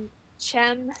 And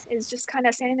Chem is just kind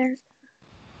of standing there.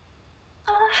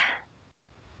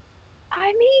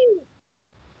 I mean,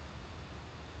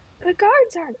 the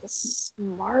guards aren't the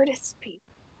smartest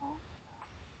people.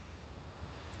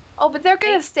 Oh, but they're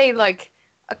gonna stay like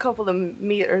a couple of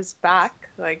meters back,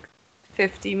 like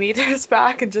 50 meters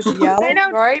back, and just yell, I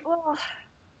know, right? Well,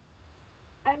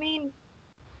 I mean,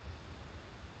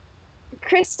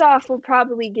 Kristoff will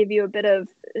probably give you a bit of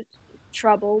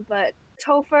trouble, but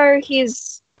Topher,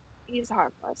 he's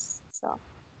harmless. So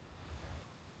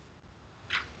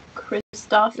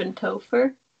Kristoff and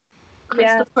Topher.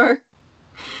 Yeah. Christopher.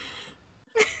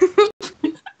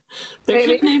 Their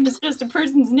Maybe. name is just a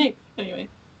person's name. Anyway,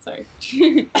 sorry.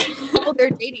 oh, they're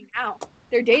dating now.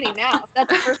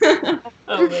 That's perfect.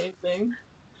 Amazing.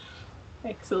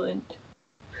 Excellent.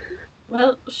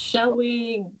 Well, shall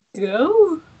we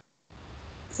go?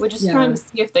 We're just trying to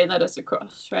see if they let us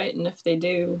across, right? And if they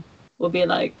do, we'll be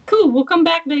like, cool, we'll come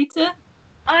back later.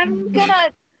 I'm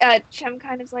gonna, Chem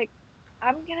kind of like,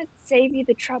 I'm gonna save you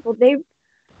the trouble.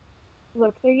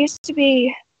 Look, there used to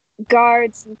be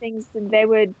guards and things, and they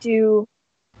would do.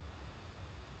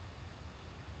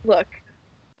 Look,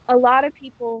 a lot of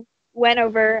people went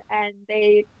over and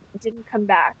they didn't come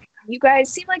back. You guys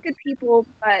seem like good people,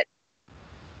 but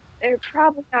they're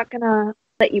probably not gonna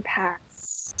let you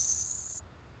pass.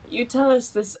 You tell us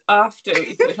this after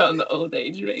we put on the old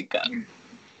age makeup.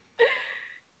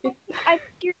 I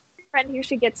think your friend here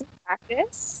should get some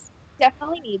practice.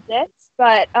 Definitely needs it,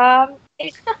 but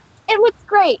it looks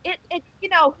great. It who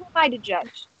am I to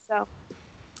judge? So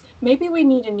maybe we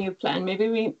need a new plan.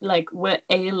 Maybe we're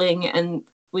ailing and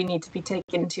we need to be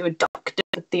taken to a doctor,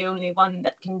 but the only one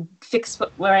that can fix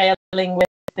what we're ailing with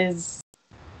is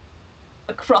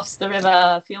across the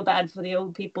river. Feel bad for the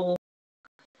old people.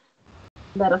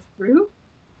 Let us through.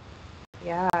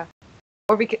 Yeah.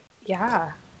 Or we could,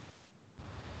 yeah.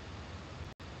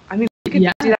 I mean, we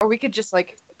could do that, or we could just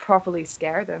like properly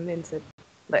scare them into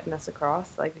letting us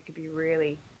across. Like, it could be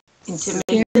really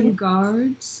Intimidating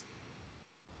guards.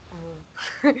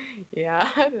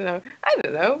 Yeah, I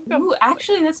don't know. Ooh,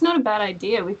 actually, that's not a bad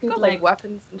idea. We could Got like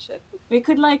weapons and shit. we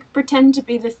could like pretend to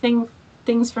be the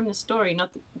things from the story.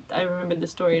 Not that I remember the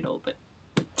story at all, but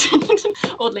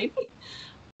old lady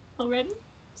already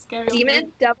scary.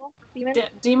 Demon, devil,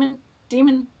 demon.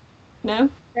 Demon. No.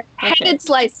 Headed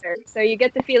slicer. So you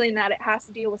get the feeling that it has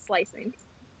to deal with slicing.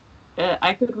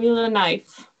 I could wield a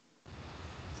knife.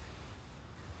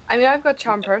 I mean, I've got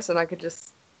charm person. I could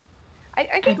just. I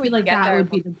think I feel like get that there.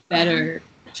 would be the better.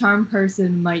 Charm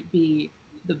person might be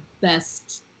the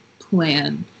best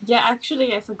plan. Yeah,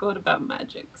 actually, I forgot about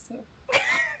magic. So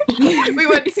we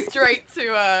went straight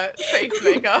to face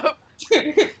makeup.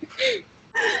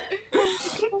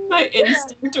 My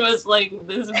instinct was like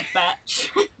this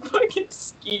batch fucking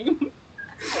scheme.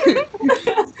 I'm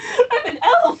an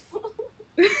elf.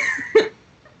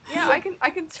 Yeah, I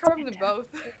can charm them both.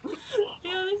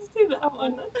 Yeah, let's do that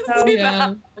one.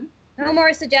 Yeah. No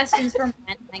more suggestions from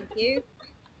men, thank you.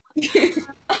 He's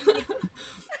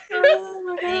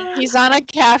on a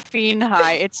caffeine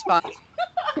high. It's fine.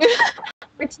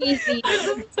 We're teasing.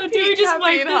 So do we just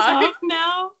wipe this off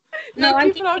now? No,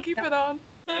 I'm I'll keep it on.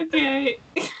 Okay.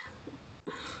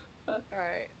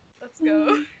 Alright, let's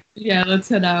go. Yeah, let's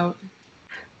head out.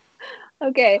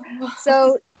 Okay,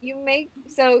 so you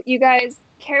guys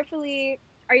carefully.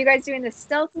 Are you guys doing this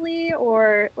stealthily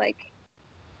or like?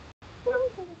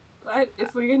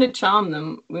 If we're gonna charm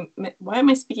them, why am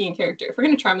I speaking in character? If we're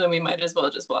gonna charm them, we might as well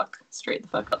just walk straight the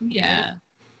fuck up. Yeah.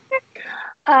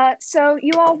 So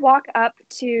you all walk up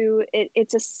to it.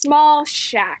 It's a small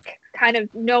shack, kind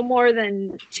of no more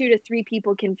than 2 to 3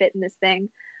 people can fit in this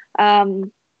thing,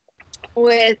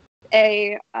 with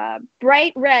a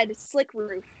bright red slick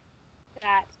roof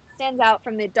that stands out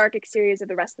from the dark exteriors of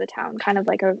the rest of the town, kind of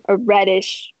like a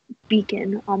reddish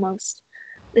beacon almost.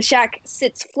 The shack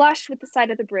sits flush with the side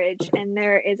of the bridge, and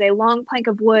there is a long plank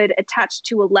of wood attached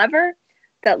to a lever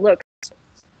that looks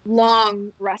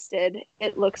long rusted.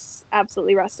 It looks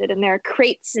absolutely rusted, and there are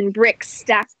crates and bricks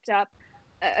stacked up.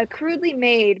 A crudely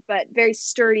made but very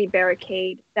sturdy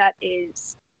barricade that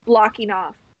is blocking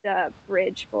off the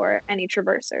bridge for any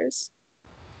traversers.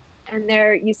 And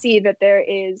there you see that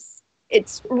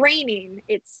it's raining.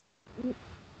 It's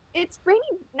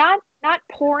raining, not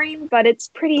pouring, but it's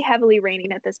pretty heavily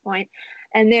raining at this point.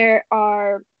 And there's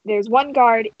one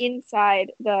guard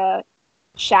inside the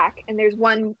shack, and there's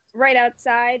one right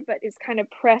outside, but is kind of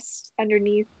pressed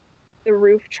underneath the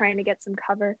roof trying to get some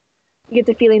cover. You get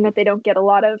the feeling that they don't get a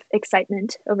lot of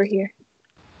excitement over here.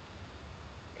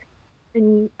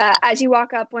 And as you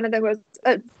walk up, one of them goes,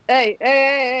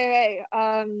 hey,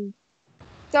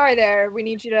 sorry there, we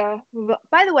need you to move up.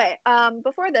 By the way,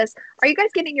 before this, are you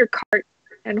guys getting your cart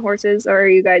and horses, or are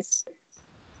you guys...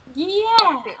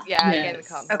 Yeah, getting the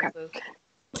cart.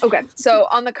 Okay, so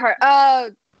on the cart,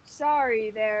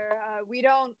 sorry there, we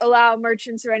don't allow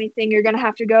merchants or anything. You're gonna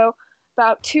have to go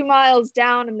about 2 miles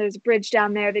down, and there's a bridge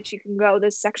down there that you can go.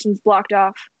 This section's blocked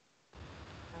off.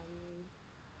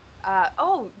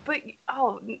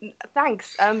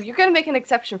 Thanks. You're gonna make an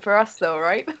exception for us, though,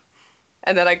 right?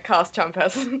 And then I cast charm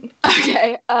person.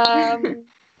 Okay.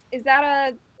 Is that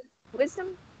a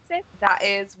wisdom save? That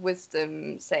is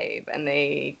wisdom save, and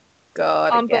they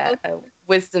gotta get both? a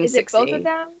wisdom Is 16. it both of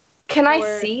them? Can I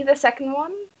Or- see the second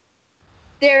one?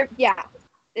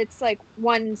 It's like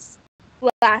one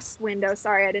glass window.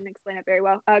 Sorry, I didn't explain it very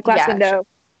well. Glass Yeah, window. sure.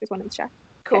 There's one in the shack.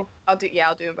 Cool. Okay.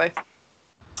 I'll do them both.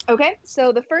 Okay,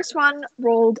 so the first one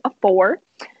rolled a 4.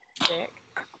 Sick.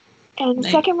 And the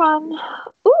Nice. second one,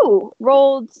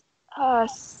 rolled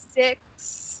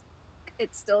 6.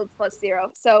 It's still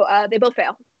 +0. So they both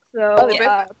fail. So they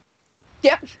both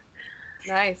yep.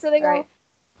 Nice. So they go, Alright.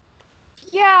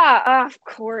 yeah, of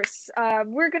course.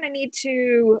 We're gonna need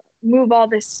to move all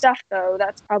this stuff, though.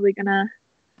 That's probably gonna.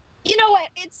 You know what?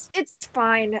 It's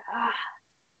fine.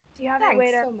 Do you have any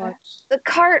way Thanks to? so much. The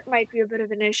cart might be a bit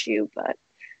of an issue, but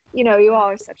you know, you all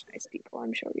are such nice people.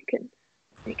 I'm sure we can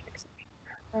make an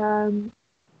exception.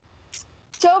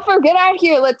 So if we're good out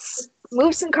here, let's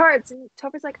move some carts. And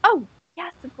Topher's like, oh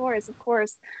yes, of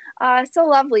course. So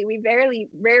lovely. We rarely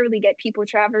get people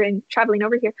traveling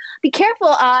over here. Be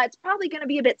careful. It's probably going to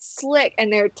be a bit slick.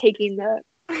 And they're taking the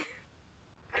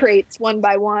crates one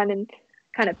by one and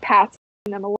kind of passing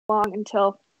them along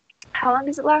until. How long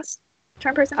does it last?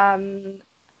 Charm person?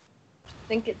 I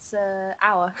think it's an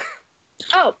hour.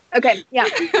 Oh, okay, yeah.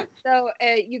 So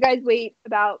you guys wait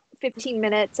about 15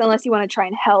 minutes, unless you want to try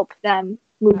and help them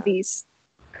move these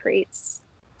crates.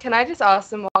 Can I just ask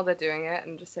them while they're doing it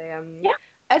and just say, Yeah.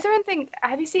 Is there anything?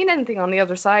 Have you seen anything on the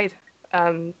other side,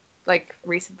 like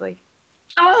recently?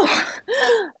 Oh,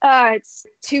 it's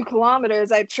 2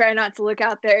 kilometers. I try not to look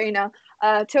out there,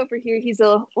 Topher here, he's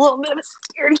a little bit of a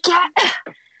scaredy cat.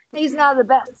 He's not the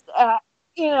best,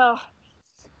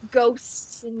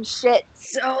 ghosts and shit,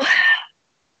 so,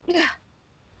 yeah.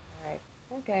 Alright,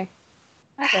 okay.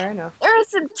 Fair enough. There are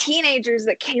some teenagers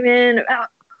that came in about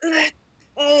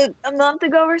a month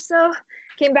ago or so.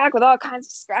 Came back with all kinds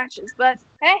of scratches, but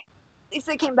hey, at least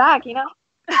they came back,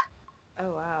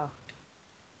 Oh, wow.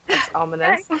 That's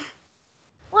ominous.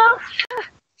 Well,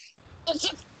 it's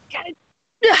just kind of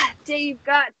day you've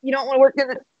got. You don't want to work in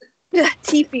the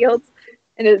tea fields,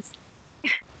 and it's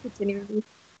continuing.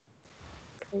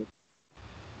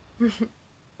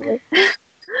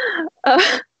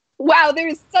 Wow,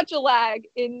 there's such a lag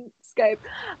in Skype.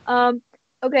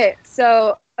 Okay,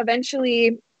 so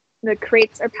eventually the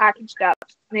crates are packaged up,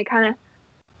 and they kind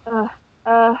of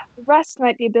the rest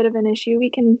might be a bit of an issue. We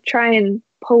can try and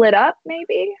pull it up,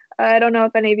 maybe. I don't know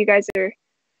if any of you guys are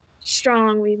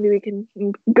strong. Maybe we can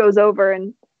goes over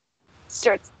and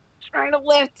starts trying to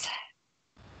lift.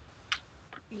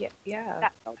 Yeah.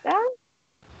 That fell down.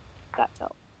 That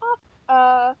fell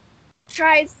off.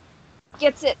 Tries,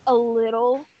 gets it a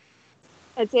little.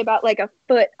 I'd say about like a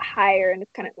foot higher, and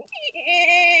it's kind of,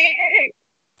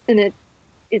 and it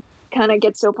kind of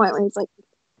gets to a point where he's like,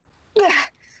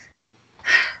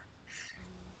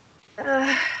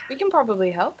 we can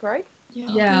probably help, right?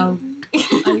 Yeah.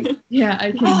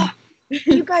 I can.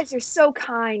 You guys are so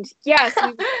kind. Yes,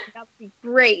 that would be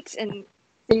great. And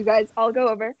so you guys all go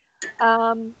over.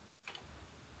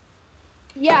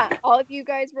 Yeah, all of you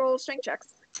guys roll strength checks.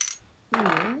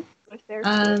 If there's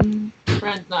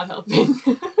Friend's not helping.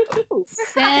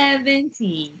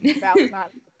 17. Val's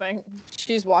not helping.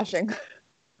 She's watching.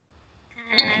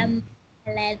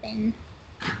 11.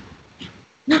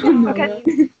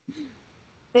 Okay.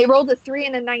 They rolled a 3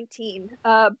 and a 19,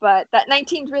 but that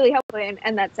 19 is really helpful,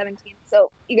 and that 17.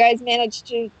 So you guys managed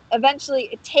to eventually.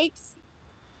 It takes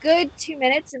good 2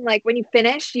 minutes, and like when you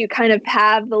finish, you kind of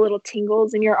have the little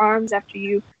tingles in your arms after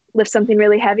you lift something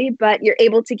really heavy. But you're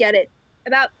able to get it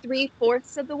about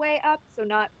 3/4 of the way up, so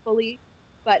not fully,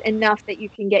 but enough that you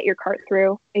can get your cart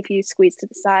through if you squeeze to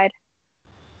the side.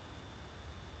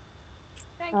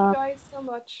 Thank you guys so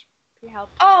much for your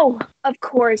help. Oh, of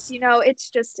course.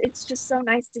 It's just so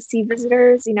nice to see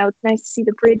visitors. It's nice to see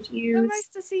the bridge used. So nice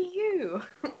to see you.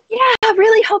 Yeah, I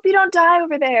really hope you don't die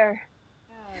over there.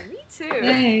 Yeah, me too.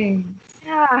 Hey.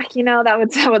 Yeah, that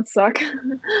would suck.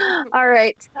 All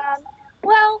right.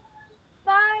 Well,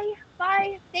 bye.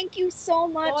 Thank you so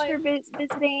much for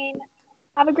visiting.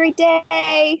 Have a great day.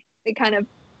 They kind of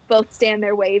both stand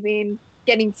there waving,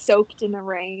 getting soaked in the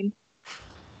rain.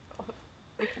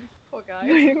 Poor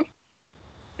guy.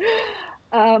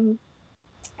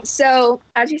 So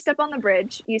as you step on the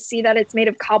bridge, you see that it's made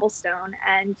of cobblestone,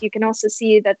 and you can also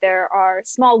see that there are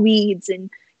small weeds and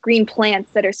green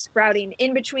plants that are sprouting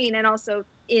in between, and also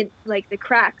in like the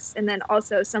cracks, and then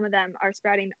also some of them are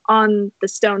sprouting on the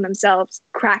stone themselves,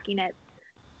 cracking it.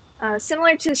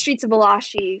 Similar to the streets of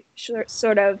Valashi,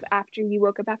 sort of after you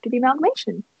woke up after the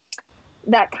amalgamation.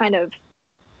 That kind of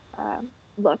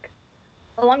look.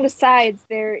 Along the sides,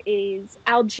 there is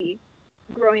algae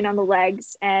growing on the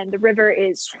legs, and the river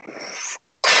is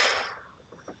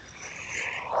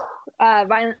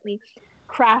violently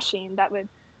crashing. That would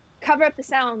cover up the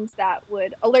sounds that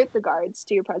would alert the guards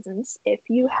to your presence if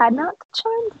you had not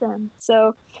chimed them.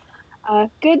 So,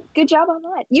 good job on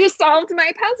that. You solved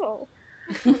my puzzle.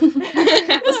 Solved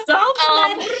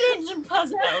my bridge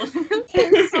puzzle.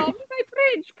 Solved my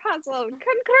bridge puzzle.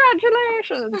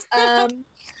 Congratulations.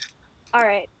 All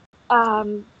right.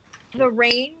 The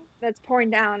rain that's pouring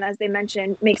down, as they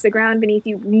mentioned, makes the ground beneath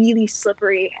you really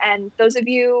slippery. And those of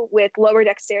you with lower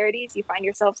dexterities, you find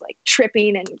yourselves like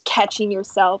tripping and catching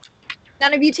yourself.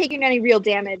 None of you taking any real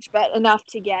damage, but enough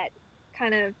to get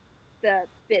kind of the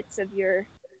bits of your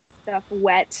stuff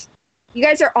wet. You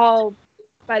guys are all,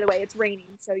 by the way, it's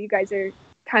raining, so you guys are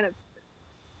kind of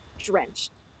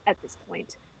drenched at this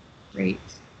point. Great.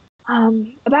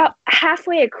 About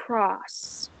halfway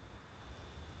across,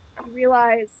 you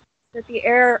realize that the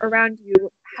air around you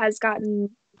has gotten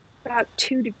about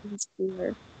 2 degrees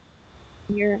cooler.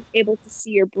 You're able to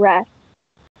see your breath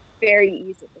very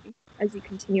easily as you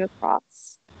continue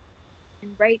across.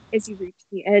 And right as you reach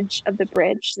the edge of the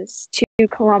bridge, this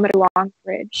 2-kilometer long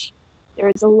bridge,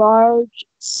 There is a large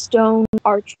stone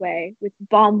archway with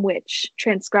Balmwich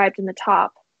transcribed in the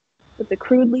top, with a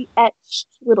crudely etched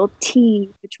little T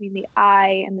between the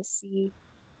I and the C.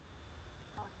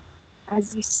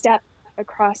 As you step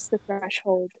across the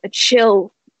threshold, a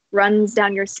chill runs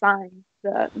down your spine,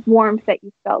 the warmth that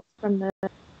you felt from the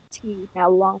T now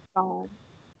long gone.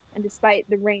 And despite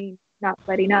the rain not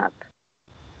letting up,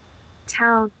 the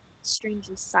town is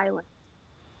strangely silent.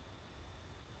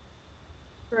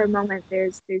 For a moment,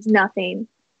 there's nothing.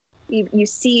 You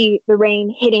see the rain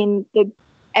hitting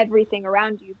everything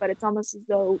around you, but it's almost as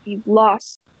though you've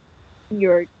lost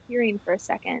your hearing for a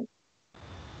second.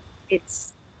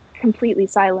 It's completely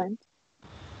silent.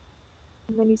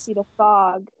 And then you see the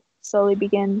fog slowly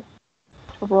begin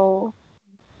to roll.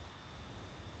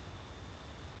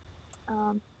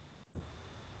 Then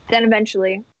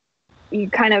eventually, you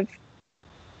kind of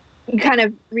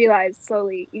realize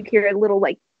slowly. You hear a little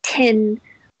tin,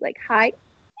 hi,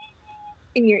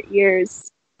 in your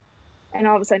ears, and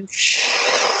all of a sudden,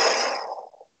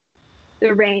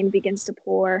 the rain begins to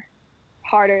pour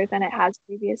harder than it has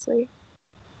previously.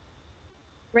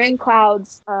 Rain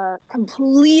clouds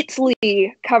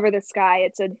completely cover the sky.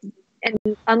 And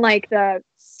unlike the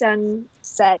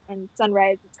sunset and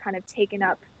sunrise, it's kind of taken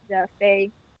up the Fey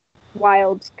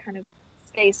wild kind of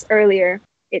space earlier.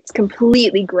 It's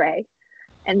completely gray,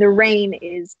 and the rain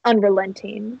is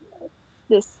unrelenting.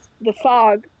 The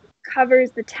fog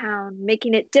covers the town,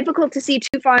 making it difficult to see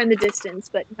too far in the distance,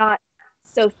 but not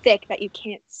so thick that you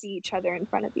can't see each other in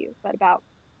front of you. But about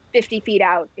 50 feet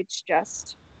out, it's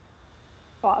just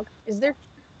fog. Is there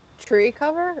tree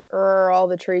cover, or are all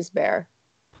the trees bare?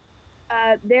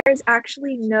 There's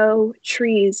actually no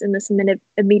trees in this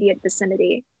immediate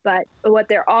vicinity, but what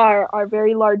there are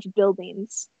very large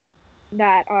buildings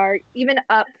that are even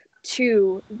up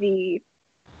to the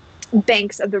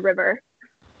banks of the river.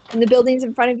 And the buildings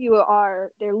in front of you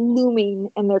they're looming,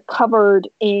 and they're covered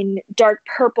in dark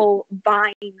purple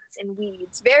vines and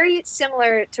weeds. Very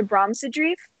similar to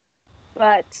Bromsidreef,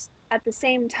 but at the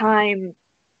same time,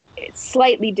 it's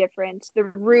slightly different. The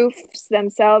roofs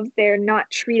themselves, they're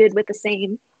not treated with the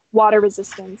same water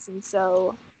resistance, and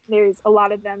so there's a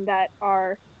lot of them that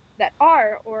are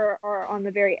or are on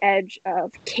the very edge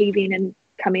of caving and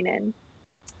coming in.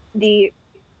 The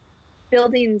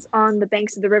buildings on the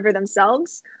banks of the river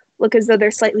themselves look as though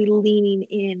they're slightly leaning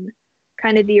in,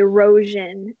 kind of the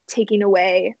erosion taking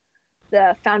away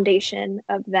the foundation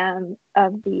of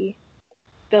the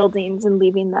buildings and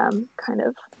leaving them kind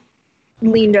of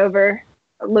leaned over.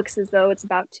 It looks as though it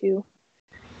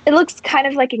looks kind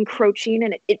of like encroaching,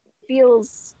 and it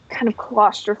feels kind of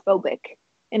claustrophobic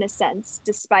in a sense,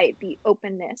 despite the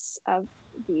openness of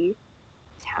the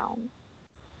town.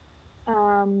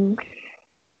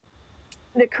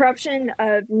 The corruption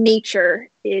of nature,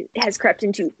 it has crept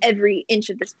into every inch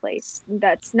of this place.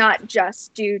 That's not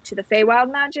just due to the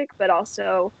Feywild magic, but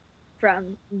also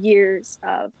from years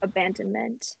of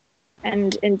abandonment.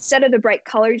 And instead of the bright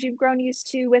colors you've grown used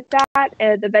to with that,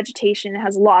 the vegetation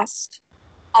has lost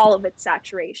all of its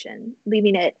saturation,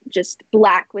 leaving it just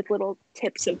black with little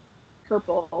tips of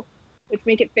purple, which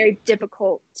make it very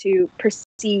difficult to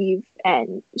perceive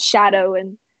and shadow.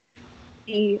 And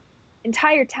the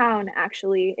entire town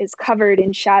actually is covered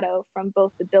in shadow from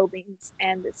both the buildings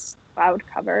and this cloud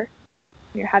cover.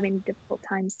 You're having a difficult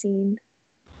time seeing.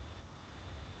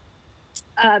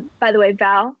 By the way,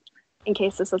 Val, in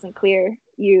case this wasn't clear,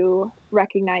 you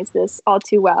recognize this all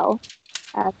too well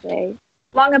as a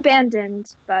long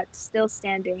abandoned but still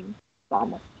standing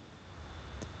Balmwich.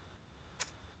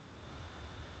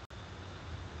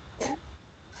 Did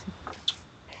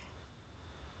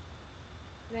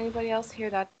anybody else hear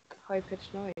that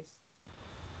high-pitched noise?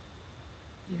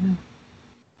 Yeah.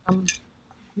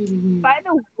 Really weird. By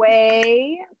the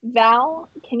way, Val,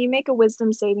 can you make a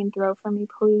wisdom saving throw for me,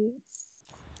 please?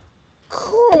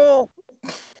 Cool.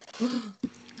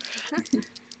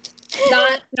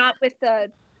 Not with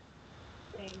the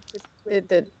thing. Just with,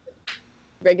 The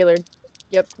regular.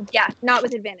 Yep. yeah, not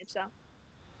with advantage though.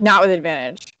 Not with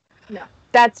advantage. No.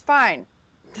 That's fine.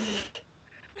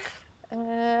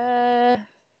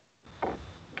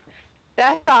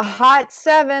 That's a hot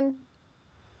 7.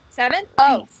 7?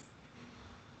 Oh.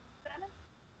 7?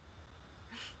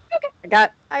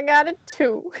 I got a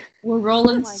 2. We're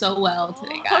rolling Oh my so well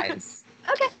today, guys.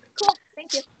 Okay, cool.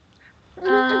 Thank you.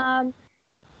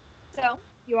 So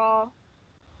you all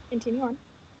continue on.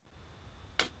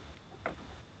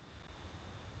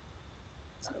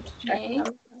 Okay.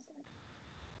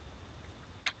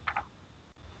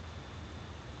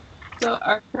 So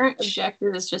our current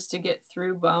objective is just to get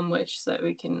through Balmwich so that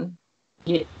we can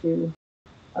get to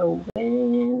A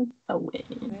win. A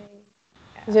win.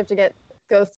 Because you have to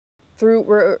go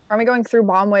through. Are we going through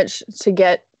Balmwich to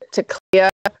get to Clea,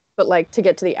 but like to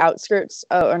get to the outskirts?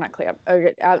 Or not Clea,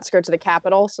 outskirts of the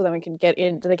capital, so then we can get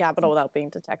into the capital without being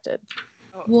detected.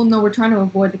 Oh. Well, no, we're trying to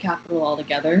avoid the capital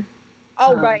altogether.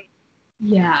 Oh, right.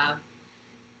 Yeah.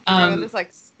 On this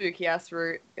like spooky ass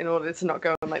route in order to not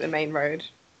go on like the main road.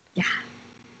 Yeah.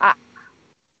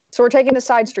 So we're taking the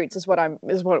side streets is what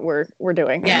we're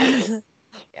doing. Yes.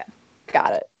 Yeah.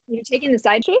 Got it. You're taking the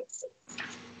side streets?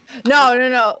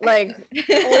 No. Like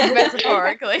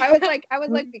metaphorically. I was like,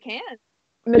 we can.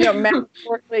 No,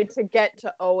 metaphorically to get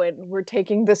to Owen, we're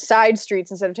taking the side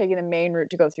streets instead of taking the main route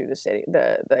to go through the city,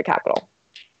 the capital.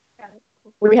 Got it.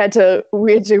 Cool. We had to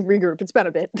regroup. It's been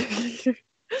a bit.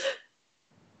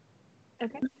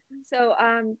 Okay.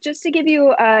 So just to give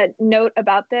you a note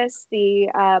about this, the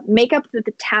makeup of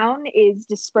the town is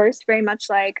dispersed very much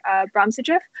like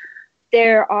Bromsey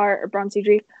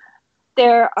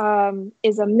There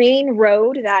is a main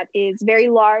road that is very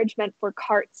large, meant for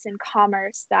carts and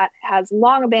commerce, that has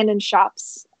long abandoned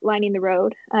shops lining the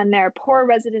road. And there are poor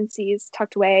residencies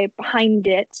tucked away behind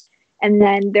it. And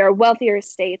then there are wealthier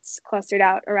estates clustered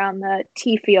out around the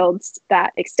tea fields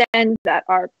that extend, that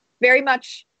are very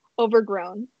much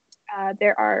overgrown.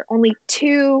 There are only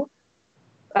 2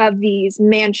 of these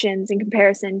mansions in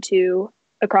comparison to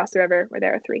across the river, where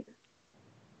there are 3.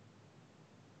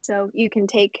 So you can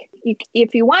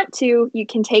if you want to, you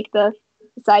can take the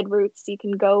side routes. You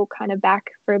can go kind of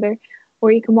back further,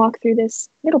 or you can walk through this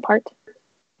middle part.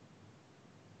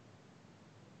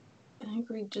 I think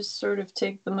we just sort of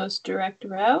take the most direct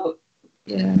route.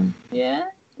 Yeah. Yeah?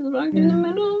 Just walk in the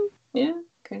middle? Yeah?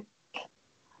 Okay.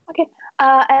 Okay.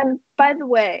 And by the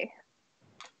way,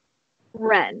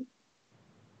 Ren,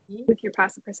 with your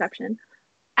passive perception,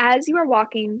 as you are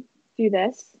walking through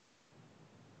this,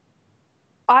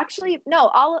 actually, no,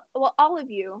 all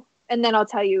of you, and then I'll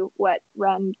tell you what,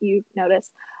 Ren, you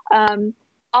notice.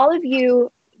 All of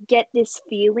you get this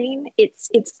feeling. It's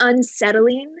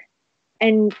unsettling,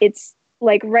 and it's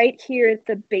like right here at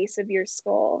the base of your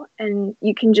skull, and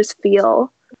you can just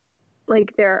feel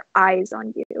like there are eyes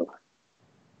on you,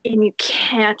 and you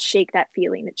can't shake that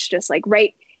feeling. It's just like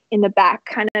right in the back,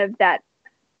 kind of that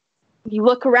you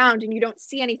look around and you don't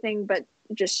see anything but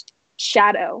just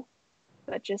shadow,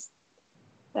 but just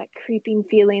that creeping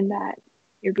feeling that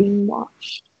you're being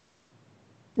watched.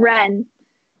 Ren,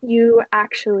 you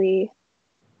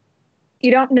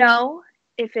don't know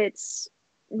if it's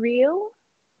real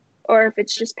or if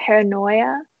it's just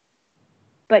paranoia,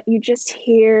 but you just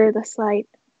hear the slight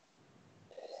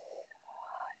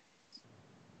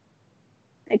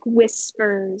like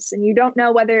whispers, and you don't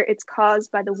know whether it's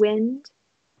caused by the wind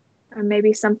or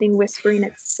maybe something whispering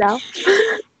itself.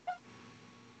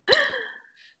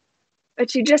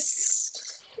 But you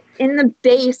just, in the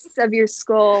base of your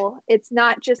skull, it's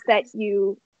not just that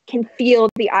you can feel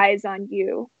the eyes on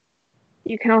you.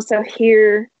 You can also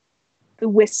hear the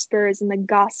whispers and the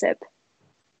gossip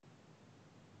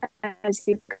as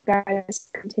you guys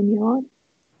continue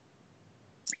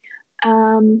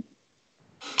on.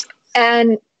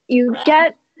 And you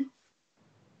get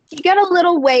a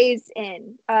little ways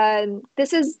in.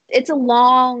 It's a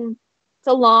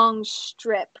long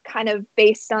strip, kind of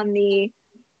based on the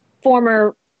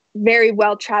former very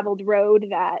well-traveled road,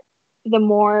 that the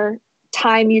more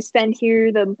time you spend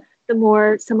here, the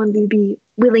more someone will be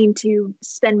willing to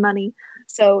spend money.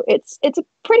 So it's a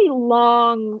pretty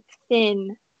long,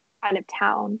 thin kind of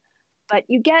town. But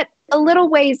you get a little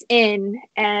ways in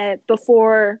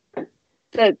before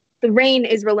the rain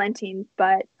is relenting,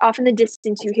 but off in the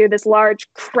distance you hear this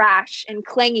large crash and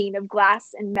clanging of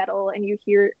glass and metal, and you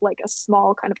hear like a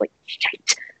small kind of like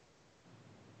shite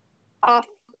off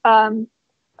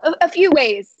a few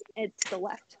ways to the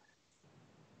left.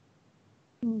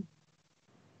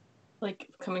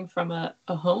 Like coming from a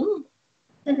home?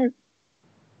 Mm-hmm.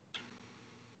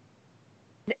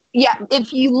 Yeah,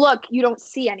 if you look, you don't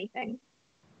see anything,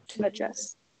 but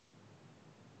just...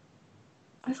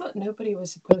 I thought nobody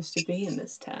was supposed to be in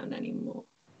this town anymore.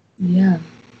 Yeah.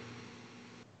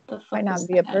 Might not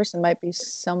be a person, might be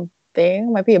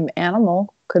something, might be an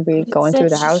animal, could be going through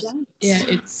the house. Yeah,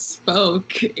 it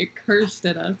spoke. It cursed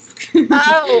at us.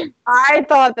 Oh, I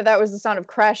thought that was the sound of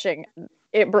crashing.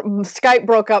 Skype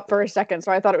broke up for a second,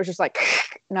 so I thought it was just like,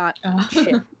 not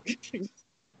shit.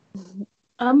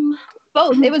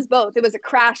 Both. It was both. It was a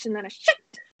crash and then a shit.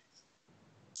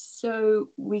 So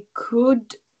we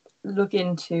could look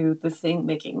into the thing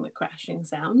making the crashing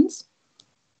sounds,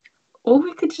 or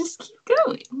we could just keep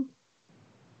going.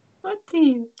 What do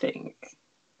you think?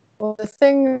 Well, the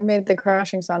thing that made the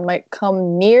crashing sound might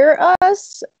come near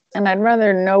us, and I'd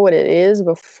rather know what it is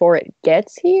before it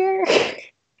gets here.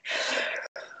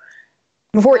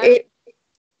 before it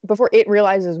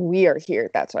realizes we are here.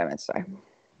 That's what I meant to say.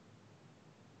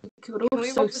 Could we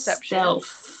also roll perception?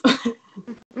 stealth.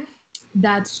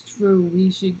 That's true.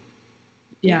 We should.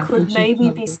 Yeah, Could we should maybe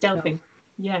probably be stealthing.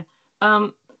 Yeah.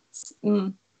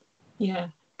 Yeah.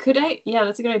 Could I? Yeah,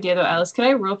 that's a good idea though, Alice. Could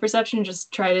I roll perception and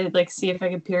just try to like see if I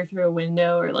could peer through a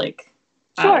window or like?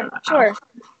 Sure.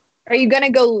 Are you gonna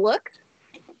go look?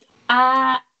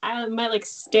 I might like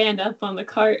stand up on the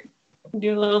cart, and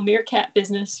do a little meerkat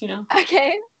business, you know.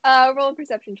 Okay. Roll a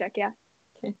perception check. Yeah.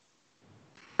 Okay.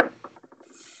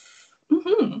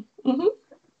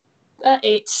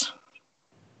 8.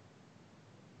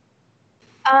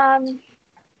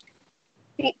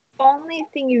 The only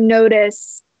thing you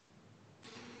notice.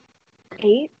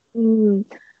 8.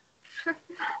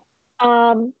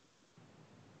 My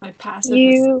passive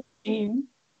You. is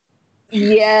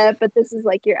Yeah, but this is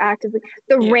like you're actively.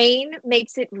 The rain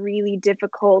makes it really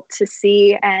difficult to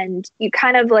see, and you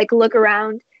kind of like look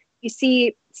around. You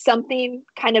see something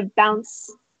kind of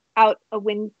bounce out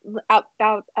an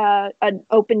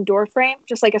open door frame,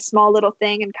 just like a small little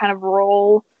thing, and kind of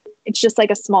roll. It's just like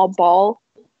a small ball,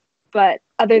 but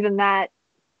other than that,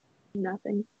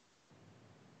 nothing.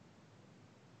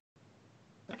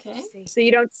 Okay. So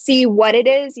you don't see what it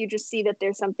is. You just see that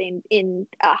there's something in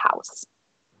a house.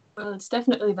 Well, it's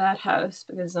definitely that house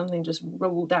because something just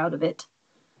rolled out of it.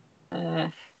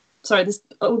 Sorry, this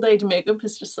old age makeup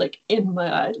is just like in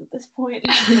my eyes at this point.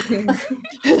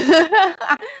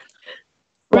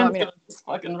 Well, I'm gonna just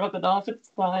fucking rub it off. It's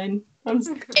fine. I'm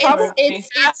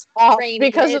It's off rain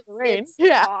because of the rain. It's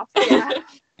Yeah. off, yeah.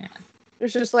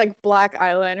 There's just like black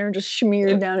eyeliner just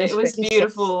smeared down his It was face.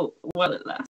 beautiful while it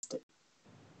lasted.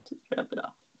 Just rub it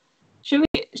off. Should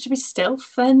we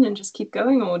stealth then and just keep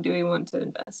going, or do we want to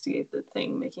investigate the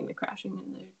thing making the crashing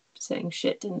and they're saying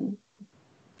shit and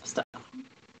stuff?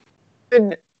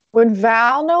 Would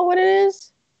Val know what it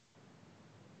is?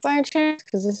 By any chance?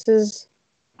 Because this is...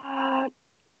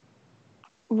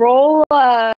 Roll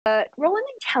an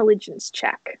intelligence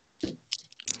check.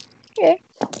 Okay.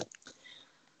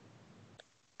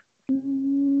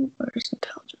 Where's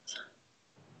intelligence?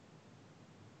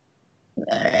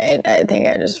 Alright, I think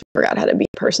I just forgot how to be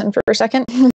a person for a second.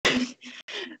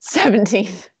 17.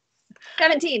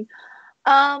 17.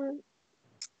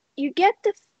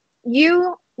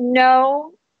 You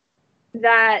know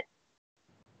that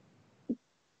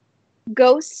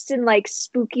ghosts and like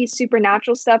spooky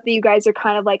supernatural stuff that you guys are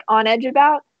kind of like on edge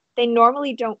about, they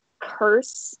normally don't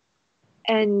curse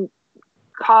and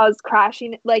cause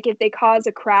crashing. Like if they cause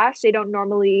a crash, they don't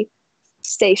normally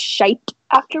say shite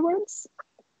afterwards.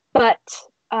 But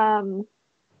with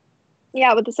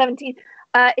the 17,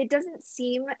 it doesn't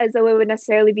seem as though it would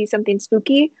necessarily be something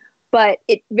spooky, but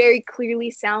it very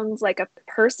clearly sounds like a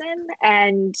person,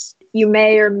 and you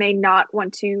may or may not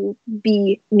want to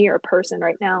be near a person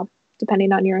right now,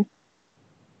 depending on your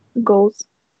goals.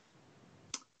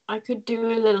 I could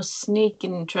do a little sneak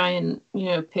and try and,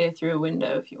 peer through a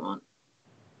window if you want.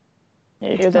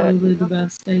 It's probably the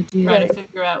best idea. Try to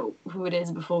figure out who it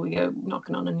is before we go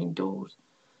knocking on any doors.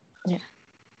 Yeah.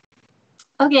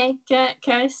 Okay, can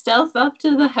I stealth up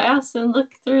to the house and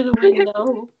look through the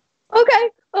window? Okay,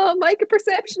 make a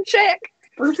perception check.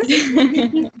 Do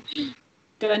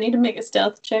I need to make a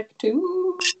stealth check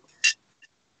too?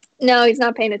 No, he's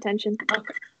not paying attention.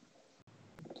 Okay.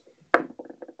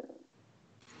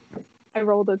 I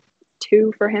rolled a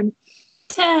 2 for him.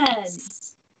 10.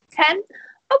 10?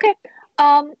 Okay.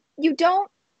 You don't,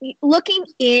 looking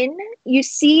in, you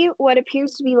see what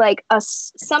appears to be like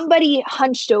somebody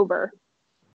hunched over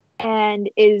and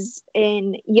is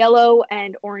in yellow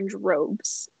and orange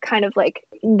robes, kind of like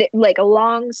a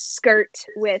long skirt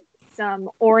with some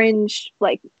orange,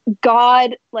 like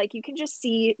god, like you can just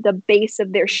see the base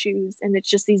of their shoes, and it's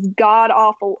just these god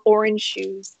awful orange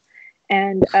shoes,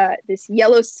 and this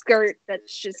yellow skirt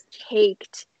that's just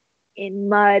caked in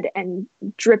mud and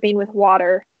dripping with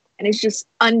water, and it's just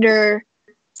under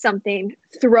something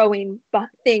throwing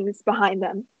things behind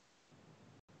them.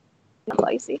 That's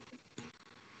all you see.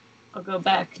 I'll go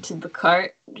back to the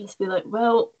cart, just be like,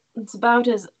 well, it's about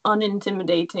as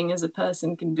unintimidating as a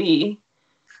person can be.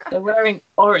 They're wearing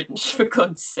orange, for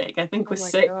God's sake. I think we're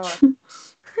safe.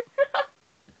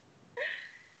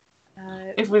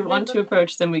 If we want to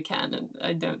approach them, we can, and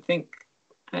I don't think,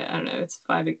 I don't know, it's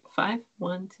 5?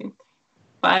 1, 2, 3.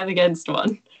 5 against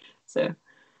 1. So,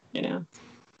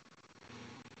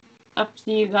 up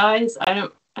to you guys. I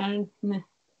don't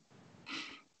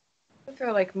If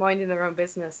they're like minding their own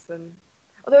business, then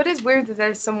Although it is weird that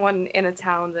there's someone in a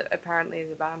town that apparently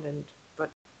is abandoned,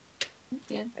 but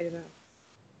Yeah. I don't know.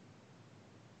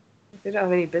 If they don't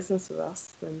have any business with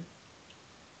us, then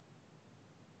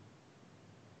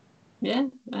Yeah,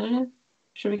 I don't know.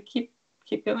 Should we keep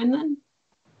going then?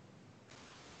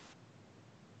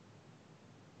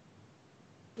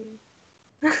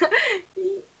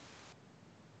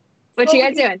 What you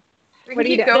guys doing? we What can are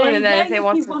you keep doing? going, and then if they you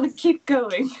want want to keep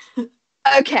going.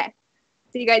 Okay.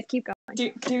 So you guys keep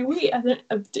going. Do we?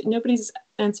 Nobody's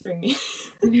answering me.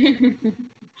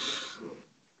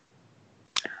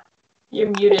 You're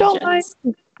muted, Jens.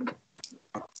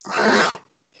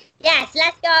 Yes,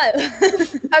 let's go.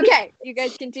 Okay, you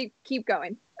guys can keep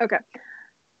going. Okay.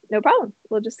 No problem.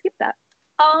 We'll just skip that.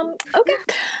 Okay.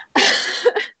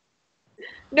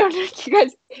 No,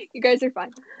 you guys are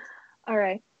fine. All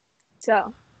right.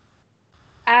 So,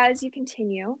 as you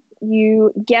continue,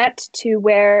 you get to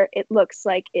where it looks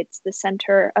like it's the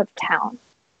center of town.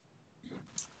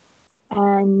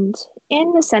 And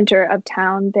in the center of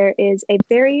town, there is a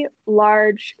very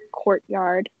large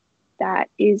courtyard that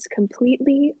is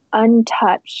completely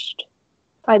untouched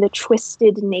by the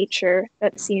twisted nature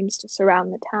that seems to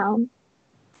surround the town.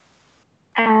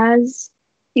 As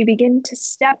you begin to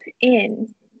step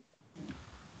in,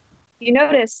 you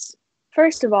notice,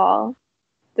 first of all,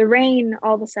 the rain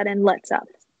all of a sudden lets up.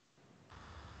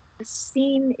 The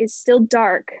scene is still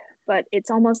dark, but it's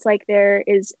almost like there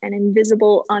is an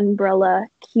invisible umbrella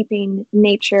keeping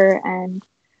nature and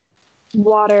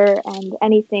water and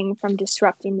anything from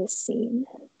disrupting this scene.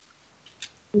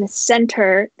 In the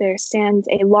center, there stands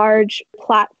a large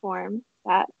platform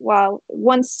that, while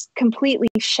once completely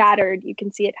shattered, you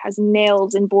can see it has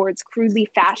nails and boards crudely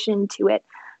fashioned to it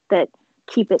that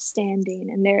keep it standing.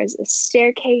 And there is a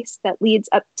staircase that leads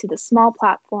up to the small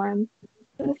platform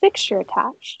with a fixture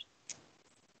attached.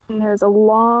 And there's a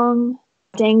long,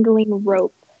 dangling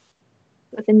rope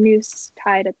with a noose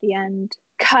tied at the end,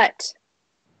 cut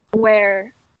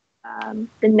where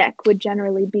the neck would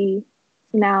generally be.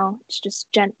 Now it's just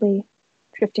gently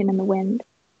drifting in the wind.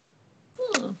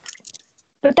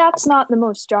 But that's not the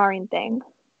most jarring thing.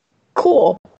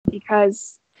 Cool.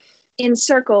 Because in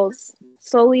circles,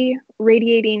 slowly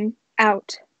radiating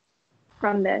out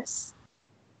from this,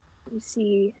 you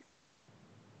see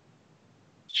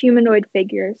humanoid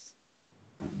figures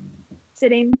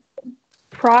sitting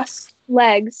crossed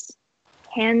legs,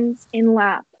 hands in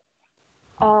lap,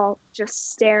 all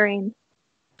just staring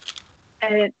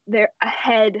at their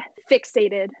head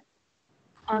fixated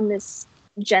on this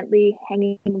gently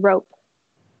hanging rope.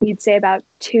 You'd say about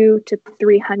 200 to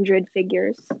 300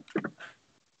 figures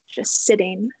just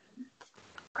sitting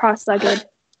cross-legged,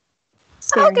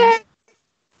 staring. Okay.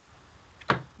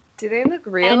 Do they look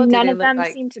real? And or none do of they them look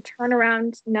like... seem to turn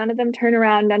around. None of them turn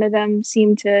around. None of them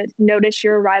seem to notice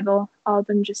your arrival. All of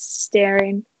them just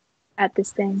staring at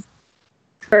this thing.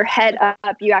 Or head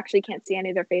up. You actually can't see any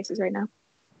of their faces right now.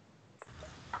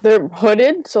 They're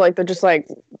hooded, so like they're just like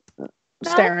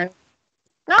staring.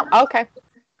 No, okay.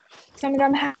 Some of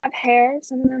them have hair.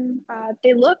 Some of them,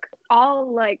 they look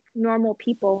all like normal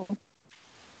people.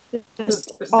 Is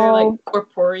there like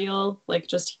corporeal, like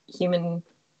just human?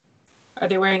 Are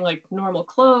they wearing like normal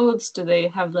clothes? Do they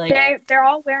have like? They're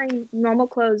all wearing normal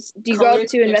clothes. Do you go up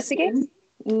to investigate?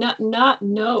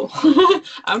 No.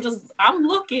 I'm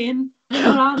looking, but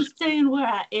I'm staying where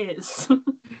I is.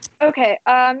 Okay,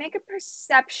 make a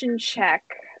perception check.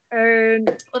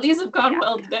 Well, these have gone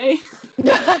well today.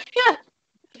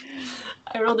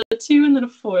 I rolled a 2 and then a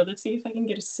 4. Let's see if I can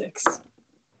get a 6.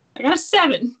 I got a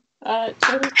 7.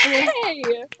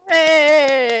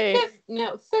 Hey!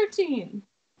 No, 13.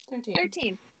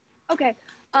 13. Okay.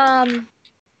 Kind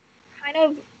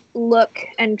of look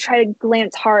and try to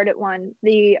glance hard at one.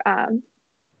 The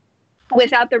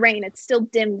without the rain, it's still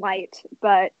dim light,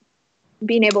 but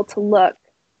being able to look,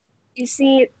 you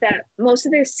see that most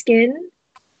of their skin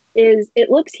it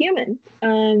looks human,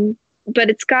 but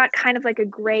it's got kind of like a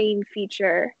graying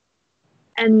feature.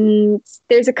 And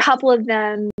there's a couple of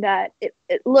them that it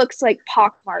looks like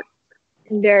pockmarked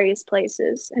in various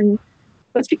places. And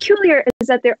what's peculiar is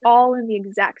that they're all in the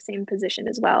exact same position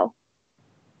as well.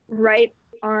 Right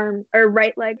arm or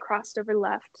right leg crossed over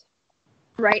left,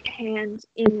 right hand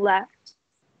in left,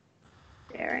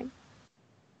 staring.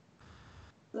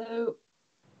 So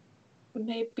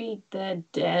maybe they're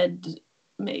dead.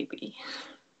 Maybe.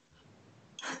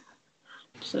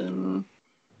 So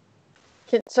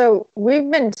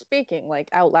we've been speaking like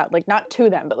out loud, like not to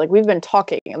them, but like we've been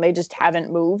talking, and they just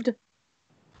haven't moved.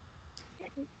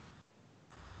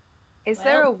 Is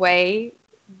there a way,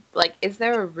 like, is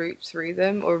there a route through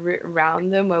them or route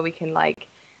around them where we can like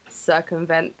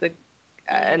circumvent the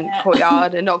and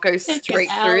courtyard and not go straight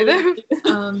through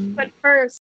them. But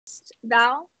first,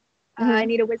 Val, I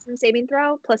need a wisdom saving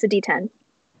throw plus a d10.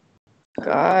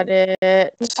 Got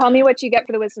it. Tell me what you get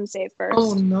for the wisdom save first.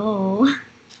 Oh no.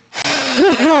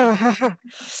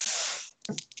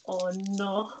 Oh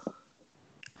no.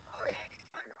 Okay.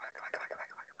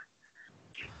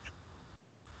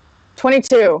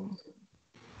 22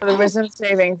 for the wisdom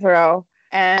saving throw.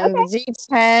 And the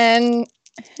D10.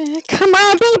 Come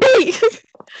on, baby!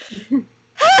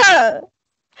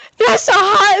 That's a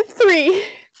hot 3.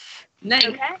 Nice.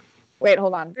 Okay. Wait,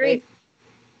 hold on. 3. Wait.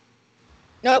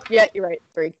 Nope, yeah, you're right.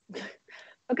 3.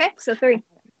 Okay, so 3.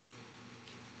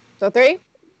 So 3?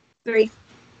 3.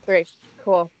 3.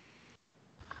 Cool.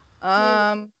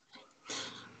 I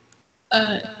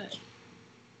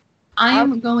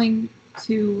am going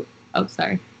to. Oh,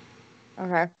 sorry.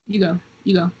 Okay. You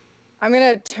go. I'm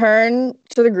gonna turn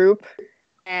to the group,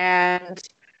 and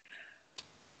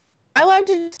am I allowed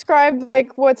to describe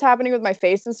like what's happening with my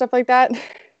face and stuff like that?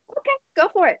 Okay, go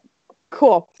for it.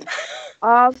 Cool.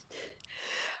 I'm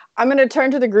gonna turn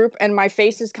to the group, and my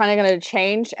face is kind of gonna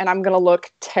change, and I'm gonna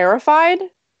look terrified,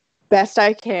 best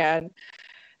I can,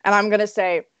 and I'm gonna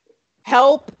say,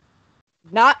 "Help,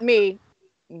 not me."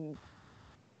 Then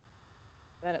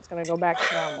it's gonna go back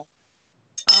to normal.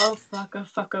 Oh, fuck.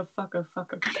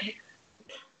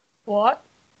 What?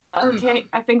 Okay,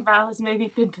 I think Val has maybe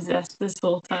been possessed this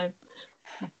whole time.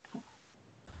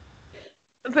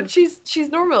 But she's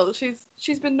normal.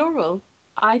 She's been normal.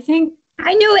 I think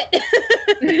I knew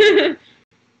it.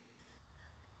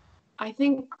 I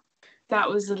think that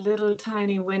was a little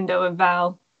tiny window of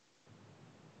Val.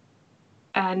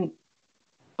 And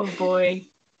oh boy.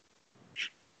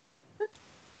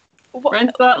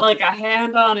 Brent's got like a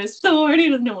hand on his sword. He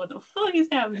doesn't know what the fuck is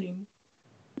happening.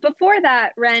 Before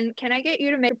that, Ren, can I get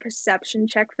you to make a perception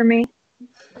check for me?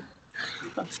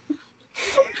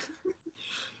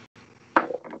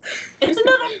 It's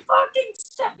another fucking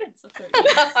 7. So 30.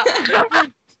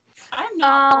 I'm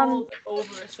not old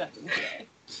over a 7 today.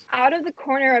 Out of the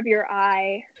corner of your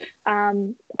eye,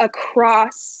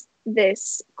 across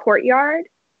this courtyard,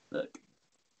 Look.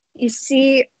 you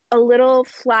see a little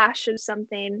flash of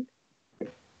something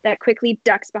that quickly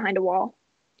ducks behind a wall.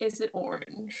 Is it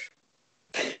orange?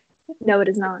 No, it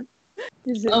is not.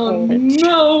 Oh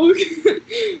no.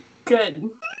 Good.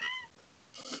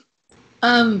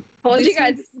 Told you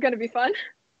guys this is gonna be fun.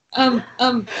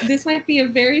 This might be a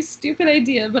very stupid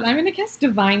idea, but I'm gonna cast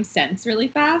Divine Sense really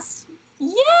fast.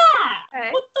 Yeah!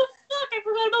 Okay. What the fuck? I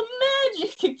forgot about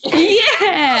magic again.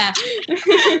 Yeah.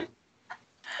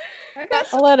 Okay.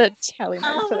 I'll let a tally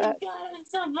mark Oh for my that. god,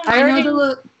 it's so funny. I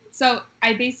know so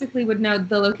I basically would know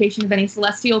the location of any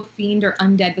celestial, fiend, or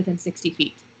undead within 60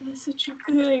 feet. That's such a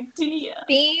good idea.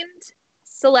 Fiend,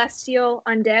 celestial,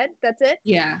 undead. That's it.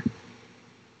 Yeah.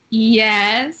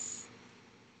 Yes.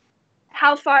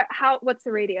 How far? What's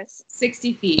the radius?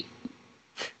 60 feet.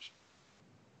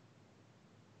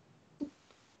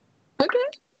 Okay.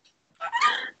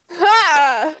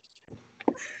 Ha!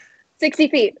 60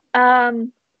 feet.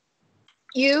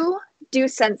 You do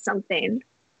sense something.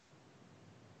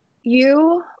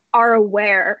 You are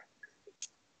aware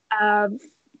of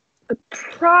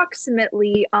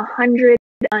approximately 100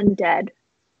 undead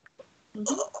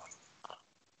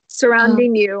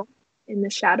surrounding you in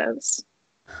the shadows.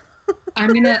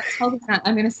 I'm gonna tell them that.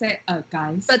 I'm gonna say,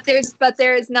 guys. But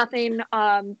there's nothing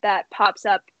that pops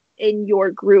up in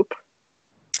your group.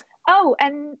 Oh,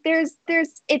 and there's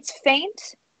it's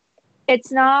faint.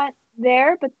 It's not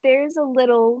there, but there's a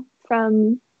little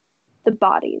from the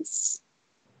bodies.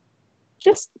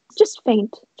 Just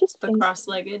faint. Just The faint.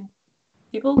 cross-legged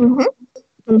people?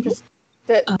 Mm-hmm.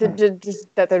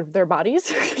 That their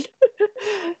bodies?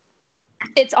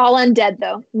 It's all undead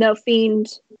though. No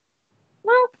fiend.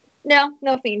 Well,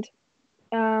 no fiend.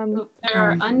 There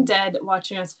are undead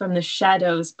watching us from the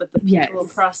shadows, but the people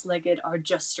cross-legged are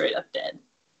just straight up dead.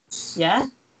 Yeah?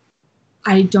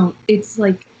 It's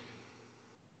like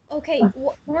Okay,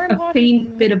 more a important.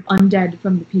 faint bit of undead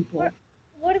from the people.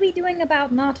 What are we doing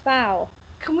about not Val?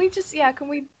 Can we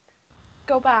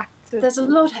go back to... There's a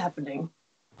lot happening.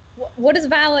 What does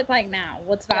Val look like now?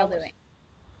 What's Val doing?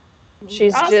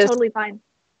 She's Val's just totally fine.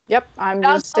 Yep, I'm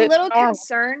I was just a little normal.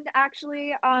 concerned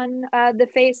actually on the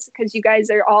face because you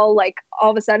guys are all like all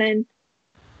of a sudden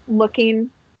looking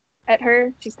at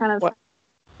her. She's kind of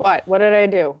What did I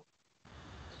do?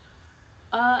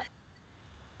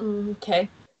 Okay.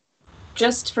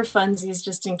 Just for funsies,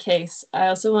 just in case, I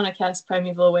also want to cast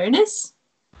Primeval Awareness.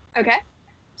 okay.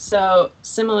 So,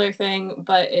 similar thing,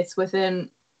 but it's within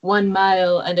 1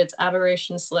 mile, and it's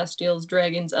aberrations, celestials,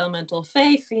 dragons, elemental,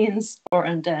 fae, fiends, or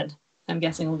undead. I'm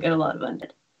guessing we'll get a lot of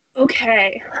undead.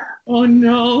 Okay. Oh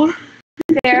no.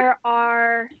 There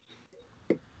are.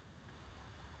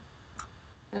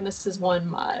 And this is 1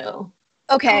 mile.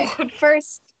 Okay.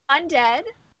 First, undead.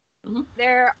 Mhm.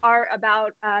 There are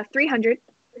about 300.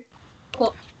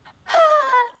 Cool.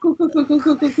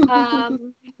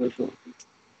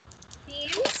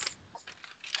 Thieves.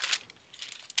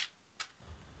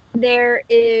 There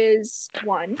is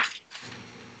 1.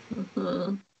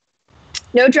 Mm-hmm.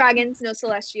 No dragons, no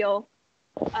celestial.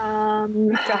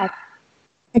 God,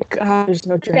 there's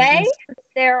no Fae, dragons.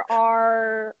 there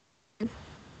are.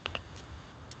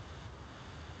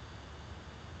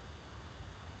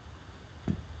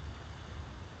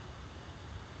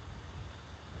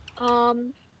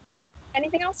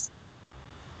 Anything else?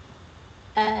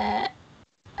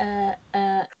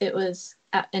 It was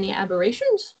any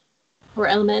aberrations? Or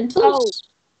elementals?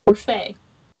 Or fae?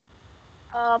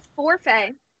 4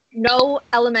 fae. No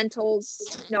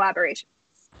elementals, no aberration.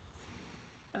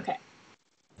 Okay.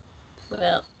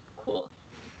 Well, cool.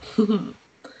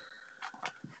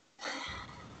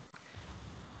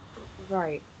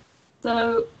 Right.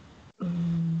 So,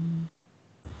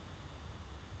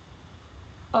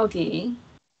 Oggy,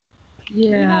 do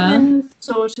you have Yeah. any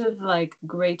sort of like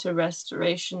greater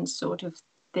restoration sort of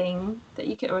thing that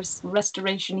you can, or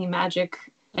restoration-y magic?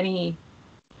 Any?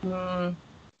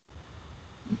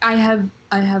 I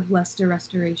have Lesser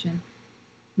Restoration.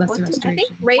 Lesser What does- I think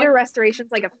Restoration. Greater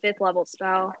Restoration's like a 5th level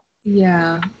spell.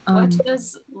 Yeah. What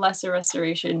does lesser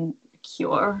restoration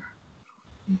cure?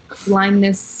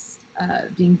 Blindness,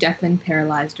 being deafened,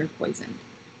 paralyzed, or poisoned.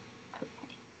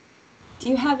 Do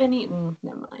you have any?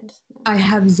 Never mind. I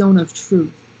have Zone of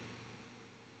Truth.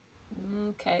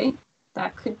 Okay,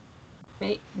 that could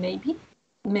maybe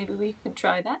we could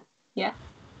try that. Yeah.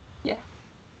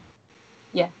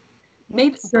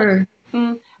 Maybe. Sure.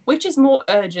 But, which is more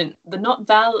urgent, the not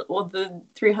Val or the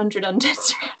 300 undead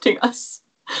surrounding us?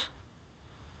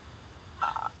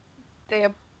 They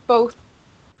are both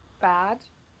bad.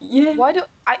 Yeah. Why do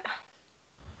I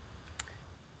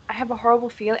have a horrible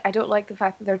feeling. I don't like the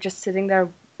fact that they're just sitting there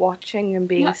watching and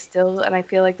being still, and I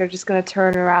feel like they're just gonna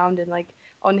turn around and like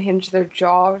unhinge their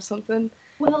jaw or something.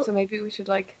 Well, so maybe we should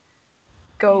like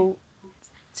go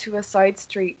to a side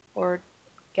street or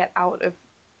get out of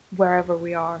wherever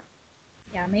we are.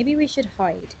 Yeah, maybe we should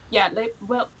hide. Yeah,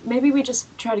 well, maybe we just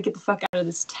try to get the fuck out of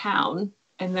this town,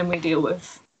 and then we deal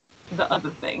with the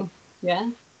other thing.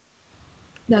 Yeah?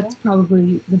 That's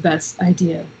probably the best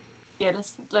idea. Yeah,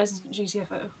 let's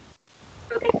GTFO.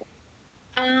 Okay.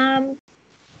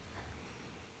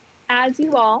 As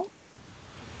you all,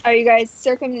 are you guys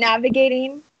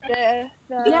circumnavigating the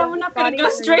Yeah, we're not gonna body go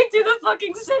straight through the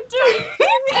fucking center.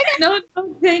 No,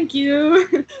 thank you.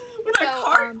 With a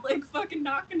cart, like fucking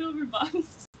knocking over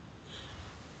bums.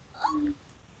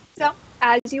 So,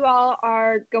 as you all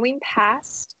are going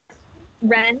past,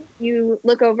 Ren, you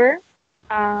look over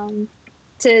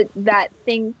to that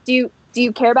thing. Do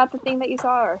you care about the thing that you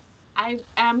saw? Or? I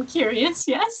am curious,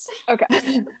 yes.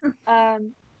 Okay.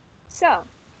 So,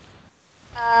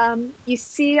 you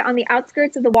see on the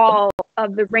outskirts of the wall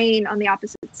of the rain on the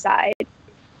opposite side,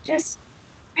 just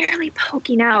barely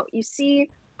poking out, you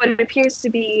see what appears to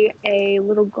be a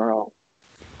little girl.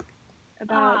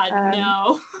 About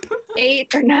no.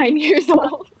 8 or 9 years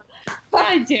old.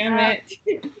 God damn it.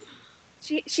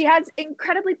 She has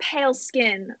incredibly pale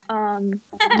skin,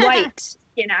 white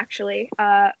skin actually,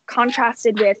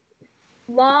 contrasted with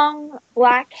long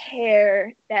black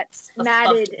hair that's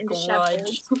matted and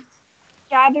disheveled,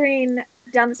 gathering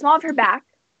down the small of her back,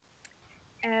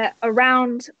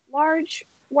 around large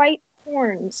white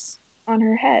horns on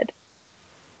her head.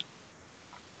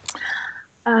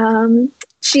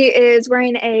 She is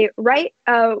wearing a red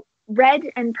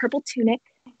and purple tunic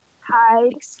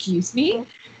tied. Excuse me?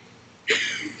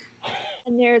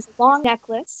 And there's a long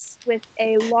necklace with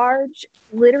a large,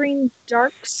 glittering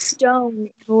dark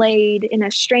stone laid in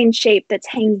a strange shape that's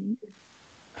hanging.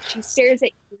 She stares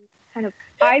at you, kind of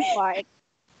eyes wide.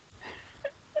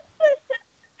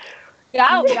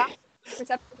 Yeah.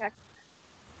 Perception check.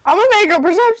 I'm gonna make a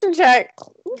perception check.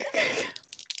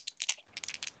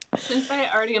 Since I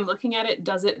already am looking at it,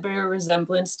 does it bear a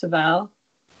resemblance to Val?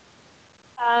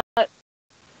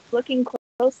 Looking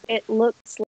close, it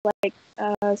looks like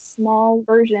a small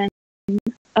version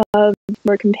of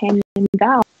your companion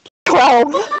Val.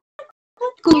 12.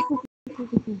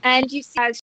 And you see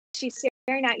as she's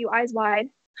staring at you, eyes wide.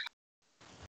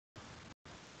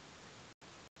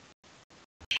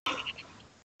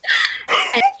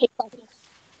 And takes off.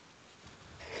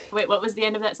 Wait, what was the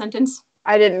end of that sentence?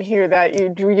 I didn't hear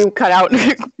that. You cut out.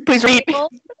 Please read.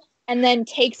 And then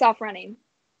takes off running.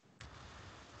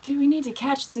 Do we need to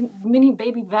catch the mini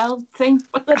baby Val thing?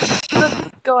 Let's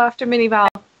go after Mini Val.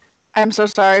 I'm so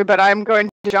sorry, but I'm going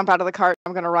to jump out of the cart.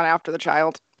 I'm going to run after the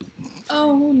child.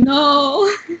 Oh no.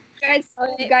 You guys,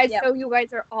 so you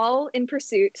guys are all in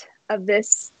pursuit of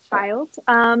this child.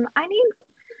 I need,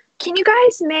 can you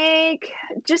guys make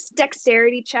just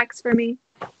dexterity checks for me?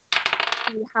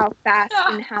 See how fast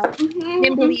and how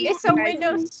nimbly It's you a guys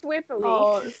window move. swiftly.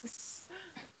 Oh, this is...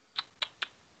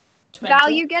 20. Val,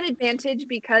 you get advantage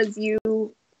because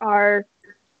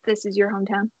this is your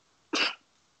hometown.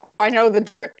 I know the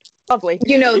lovely.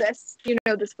 You know this. You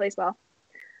know this place well.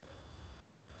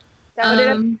 That would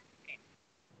have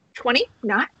 20?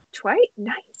 Not quite.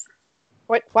 Nice.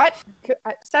 What?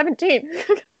 17.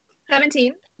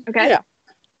 17. Okay. Yeah.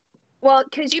 Well,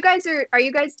 because you guys are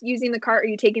you guys using the cart? Are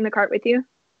you taking the cart with you?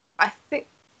 I think...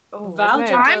 Oh, Val no.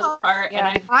 jumped on the cart, Yeah,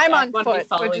 and I'm on want to be foot.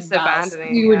 following We're just Val's.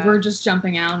 abandoning. We're just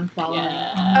jumping out and following.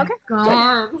 Yeah. Okay.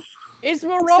 God. Is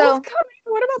Morose So- coming?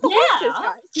 What about the Yeah. horses,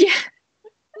 guys? Yeah.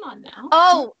 Come on now.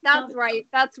 Oh, that's right.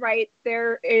 That's right.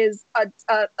 There is a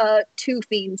two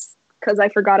fiends because I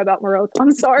forgot about Morose.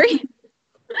 I'm sorry.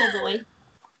 Oh boy.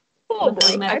 Oh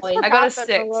boy. My boy. I got a That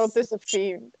 6. Morose is a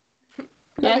fiend.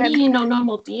 Yeah, he ain't no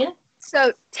normal deer.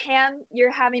 So Tam, you're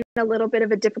having a little bit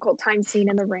of a difficult time seeing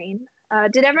in the rain.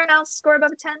 Did everyone else score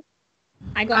above a 10?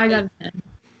 I got I eight. got 10.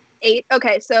 8.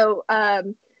 Okay, so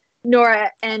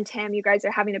Nora and Tam, you guys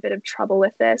are having a bit of trouble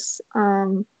with this.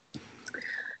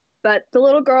 But the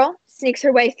little girl sneaks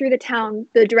her way through the town,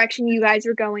 the direction you guys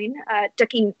are going,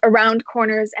 ducking around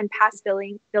corners and past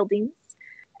buildings.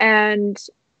 And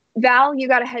Val, you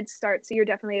got a head start, so you're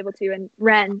definitely able to. And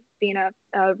Ren, being a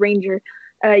ranger,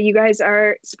 you guys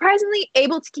are surprisingly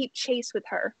able to keep chase with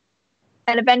her.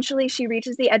 And eventually she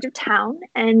reaches the edge of town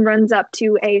and runs up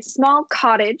to a small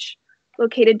cottage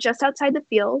located just outside the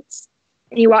fields.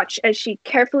 And you watch as she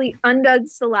carefully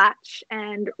undoes the latch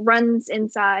and runs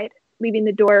inside, leaving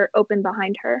the door open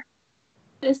behind her.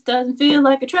 This doesn't feel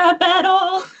like a trap at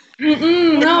all.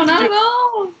 No, not at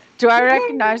all. Do I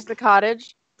recognize the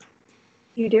cottage?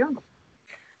 You do.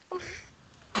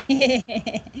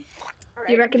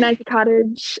 You recognize the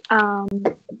cottage.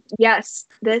 Yes,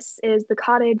 this is the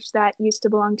cottage that used to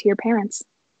belong to your parents.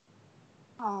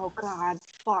 Oh God,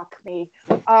 fuck me.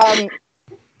 I'm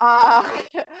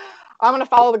gonna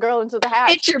follow the girl into the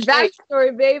hatch. It's your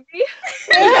backstory, baby.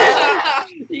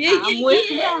 I'm with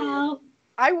Val.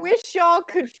 I wish y'all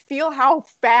could feel how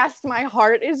fast my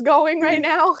heart is going right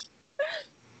now.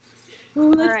 Oh,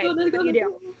 let's All right, go, let's go. what do you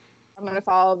let's do? go. I'm gonna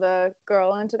follow the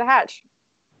girl into the hatch.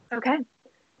 Okay.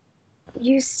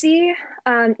 You see,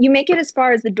 you make it as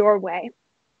far as the doorway,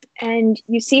 and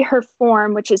you see her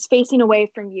form, which is facing away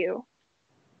from you,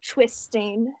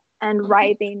 twisting and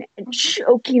writhing and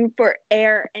choking for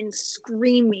air and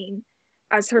screaming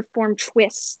as her form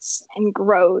twists and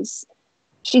grows.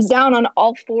 She's down on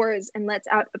all fours and lets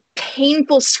out a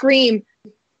painful scream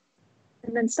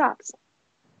and then stops.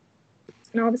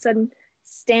 And all of a sudden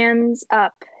stands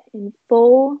up in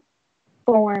full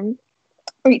form,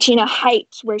 reaching a height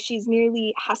where she's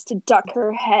nearly has to duck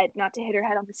her head not to hit her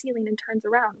head on the ceiling, and turns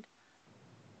around.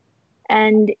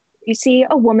 And you see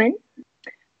a woman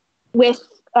with,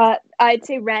 I'd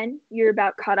say Ren, you're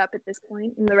about caught up at this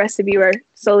point, and the rest of you are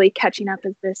slowly catching up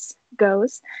as this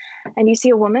goes. And you see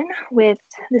a woman with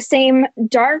the same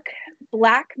dark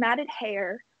black matted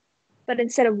hair, but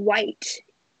instead of white,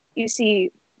 you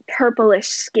see purplish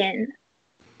skin,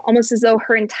 almost as though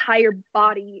her entire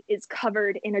body is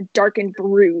covered in a darkened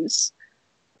bruise.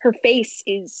 Her face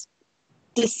is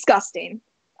disgusting.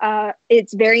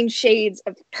 It's varying shades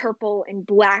of purple and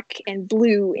black and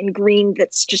blue and green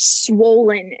that's just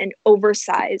swollen and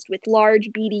oversized, with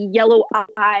large, beady yellow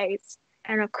eyes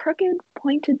and a crooked,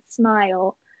 pointed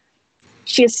smile.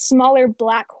 She has smaller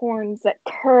black horns that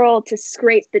curl to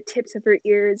scrape the tips of her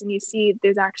ears, and you see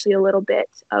there's actually a little bit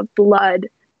of blood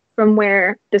from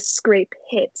where the scrape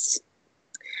hits.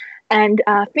 And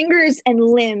fingers and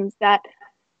limbs that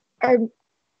are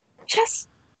just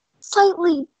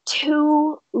slightly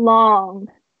too long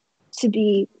to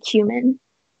be human.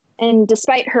 And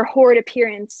despite her horrid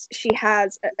appearance, she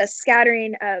has a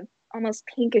scattering of almost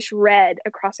pinkish red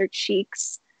across her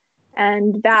cheeks.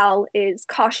 And Val is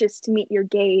cautious to meet your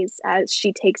gaze as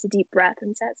she takes a deep breath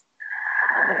and says,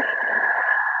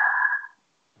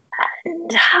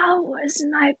 "And how was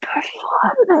my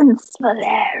performance,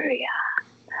 Valeria?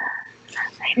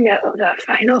 I know the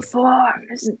final form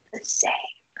isn't the same.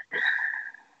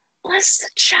 Was the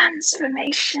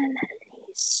transformation at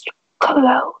least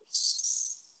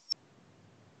close?"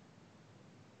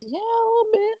 Yeah, a little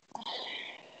bit.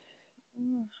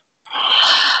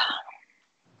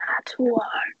 Not one.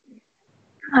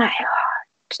 my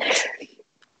heart.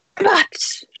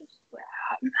 But where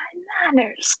are my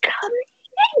manners? Come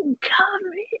in, come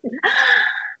in.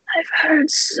 I've heard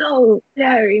so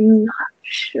very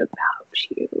much about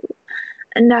you,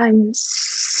 and I'm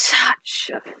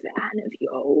such a fan of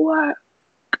your work.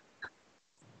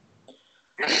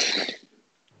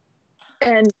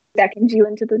 And beckons you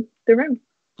into the room.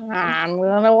 I'm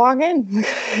gonna walk in.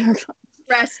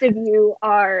 Rest of you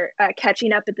are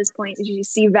catching up at this point as you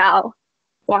see Val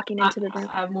walking into the room.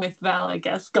 I'm with Val, I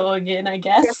guess, going in, I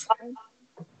guess.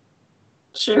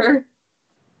 Sure.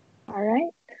 All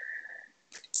right.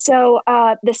 So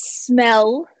the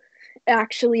smell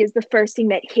actually is the first thing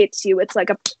that hits you. It's like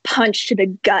a punch to the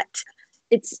gut.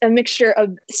 It's a mixture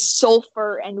of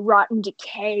sulfur and rotten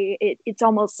decay. It's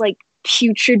almost like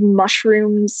putrid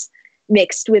mushrooms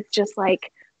mixed with just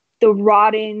like the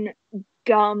rotten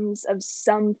gums of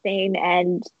something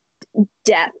and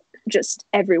death just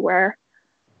everywhere.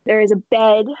 There is a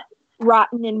bed,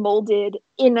 rotten and molded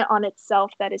in on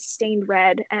itself, that is stained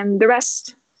red, and the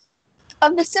rest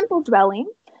of the simple dwelling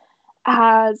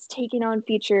has taken on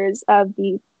features of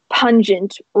the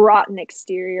pungent, rotten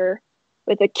exterior,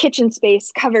 with a kitchen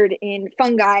space covered in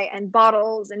fungi and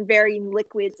bottles and varying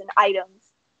liquids and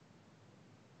items.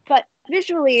 But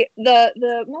visually,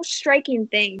 the most striking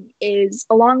thing is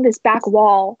along this back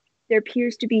wall, there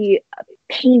appears to be a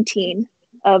painting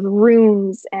of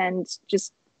runes and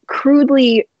just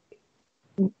crudely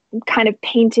kind of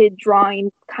painted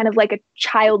drawing, kind of like a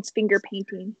child's finger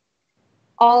painting,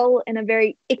 all in a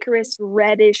very Icarus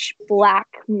reddish black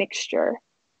mixture.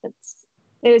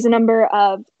 There's a number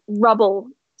of rubble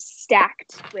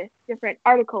stacked with different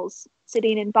articles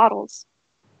sitting in bottles.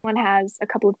 One has a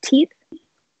couple of teeth.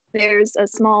 There's a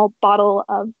small bottle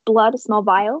of blood, a small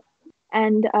vial,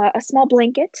 and a small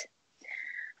blanket,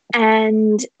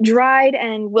 and dried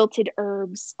and wilted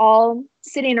herbs, all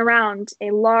sitting around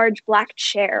a large black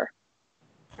chair.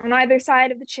 On either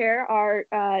side of the chair are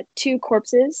two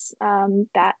corpses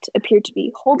that appear to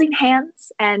be holding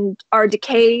hands and are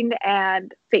decaying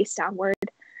and face downward.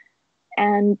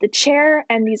 And the chair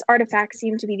and these artifacts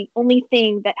seem to be the only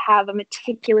thing that have a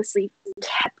meticulously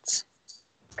kept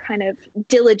kind of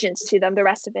diligence to them. The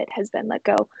rest of it has been let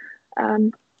go.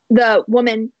 The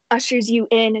woman ushers you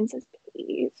in and says,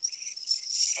 "Please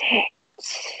sit,"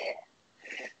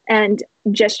 and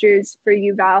gestures for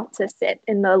you, Val, to sit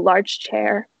in the large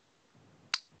chair.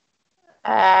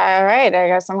 All right, I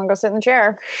guess I'm gonna go sit in the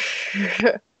chair.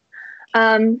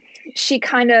 She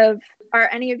kind of, are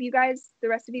any of you guys, the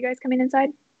rest of you guys coming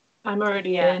inside? I'm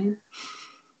already in.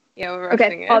 Yeah, we're rushing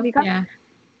Okay, in. all of you come?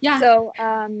 Yeah. So,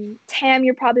 Tam,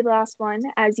 you're probably the last one.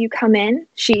 As you come in,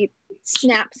 she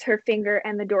snaps her finger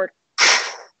and the door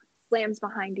slams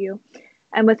behind you.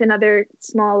 And with another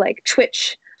small, like,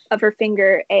 twitch of her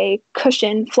finger, a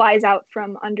cushion flies out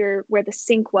from under where the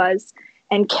sink was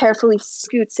and carefully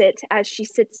scoots it as she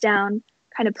sits down,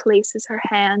 kind of places her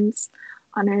hands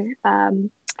on her,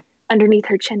 underneath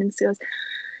her chin and goes,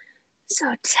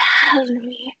 "So tell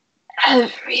me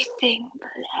everything,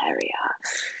 Valeria.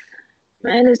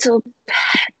 My little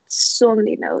pet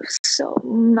only knows so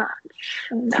much,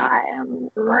 and I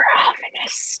am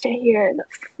ravenous to hear the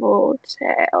full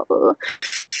tale."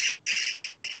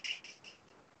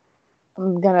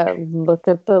 I'm gonna look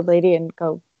at the lady and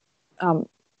go,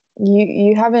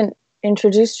 you haven't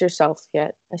introduced yourself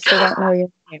yet. I still don't know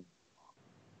your name.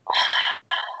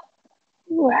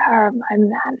 Where are my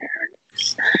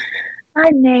manners? My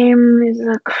name is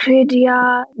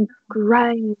Acridia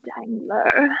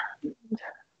Grindangler.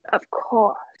 Of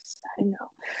course, I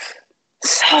know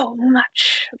so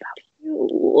much about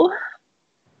you.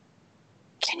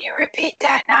 Can you repeat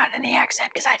that? Not in the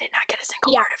accent, because I did not get a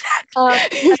single word of that.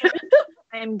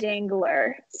 I am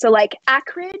Dangler. So like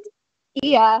acrid,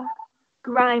 yeah,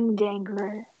 grime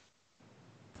dangler.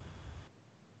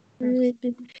 Grand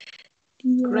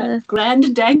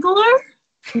Dangler?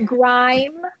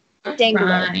 Grime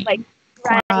dangler. Grime. Like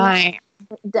grime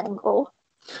dangle.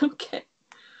 Okay.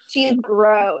 She's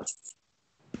gross.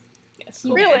 Yes.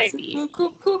 Really?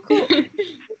 Cool.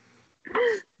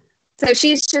 So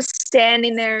she's just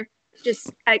standing there,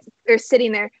 or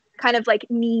sitting there, kind of like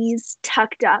knees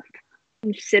tucked up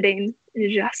and sitting,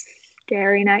 just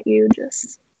staring at you.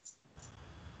 Just,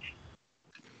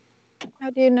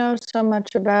 How do you know so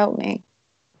much about me?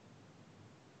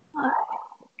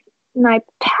 my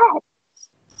pets,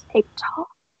 they talk.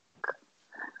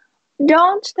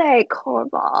 Don't they,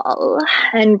 Corval?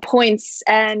 And points,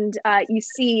 and you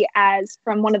see as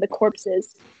from one of the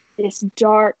corpses, this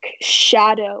dark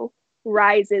shadow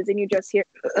rises, and you just hear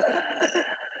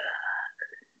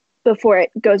before it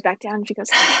goes back down. She goes,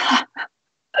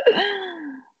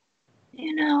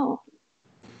 You know,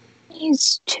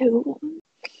 these two,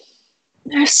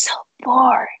 they're so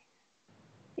boring.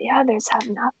 The others have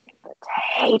nothing but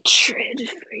hatred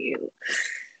for you.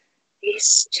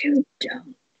 These two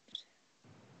don't.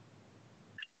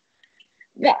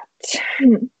 But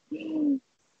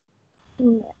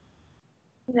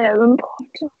they're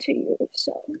important to you,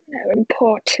 so they're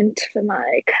important for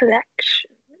my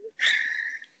collection.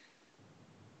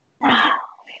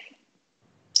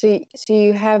 So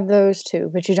you have those two,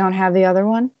 but you don't have the other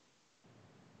one?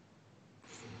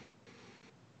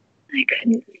 I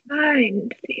couldn't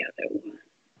find the other one.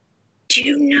 Do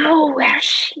you know where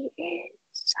she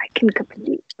is? I can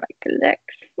complete my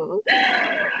collection.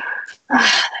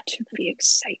 That should be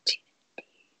exciting.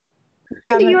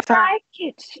 Do you like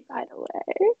it, by the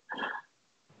way?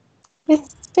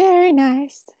 It's very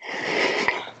nice.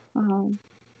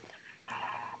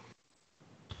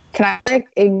 Can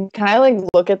I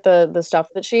look at the stuff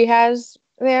that she has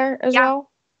there as well?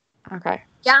 Okay.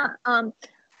 Yeah.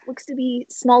 Looks to be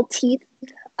small teeth.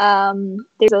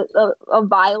 There's a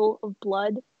vial of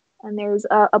blood, and there's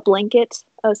a blanket,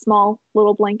 a small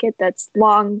little blanket that's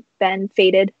long been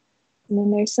faded, and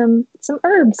then there's some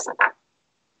herbs.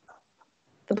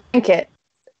 The blanket.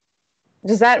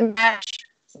 Does that match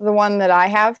the one that I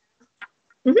have?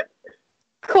 Mm-hmm.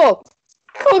 Cool.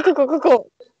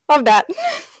 Love that.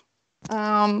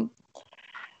 And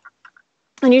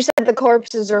you said the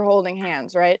corpses are holding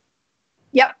hands, right?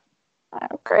 Yep.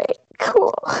 Oh, great.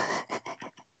 Cool.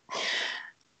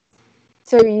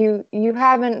 So you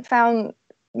haven't found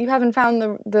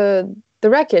the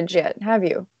wreckage yet, have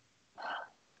you?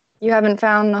 You haven't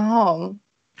found the home.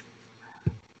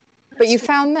 But you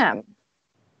found them.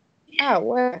 Oh,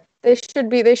 where? They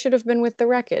should have been with the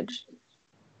wreckage.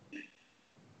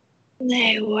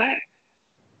 They were.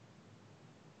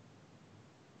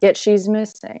 Yet she's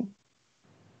missing.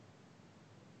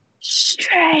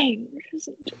 Strange,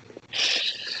 isn't it?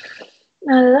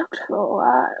 I looked for a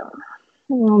while.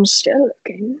 I'm still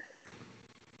looking.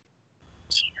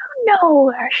 Do you know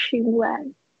where she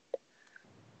went?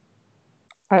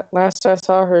 Last I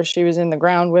saw her, she was in the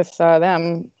ground with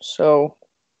them. So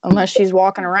unless she's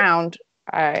walking around,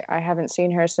 I haven't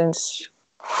seen her since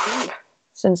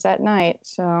that night.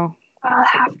 So I'll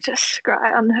have to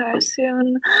scry on her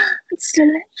soon. It's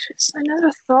delicious. I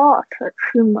never thought that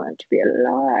she might be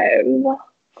alive.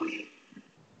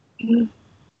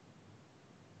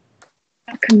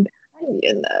 A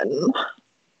companion, then.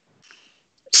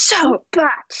 So,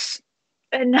 but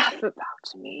enough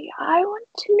about me. I want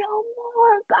to know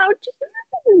more about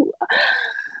you.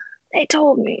 They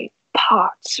told me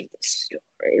parts of the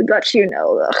story, but you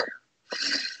know,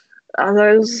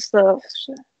 others, the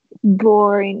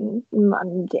boring,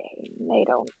 mundane. They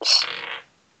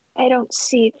don't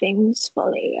see things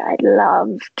fully. I'd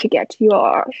love to get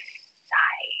your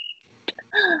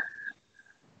side.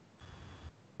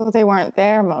 well, they weren't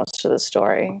there most of the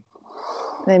story.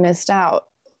 They missed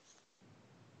out.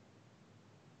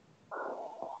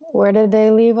 Where did they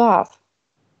leave off?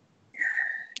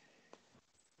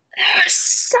 There's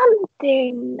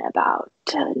something about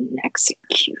an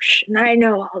execution. I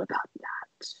know all about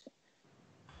that.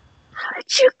 How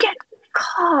did you get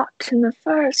caught in the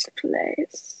first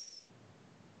place?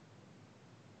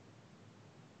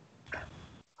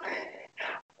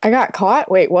 I got caught?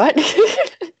 Wait, what?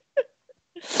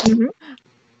 Mm-hmm.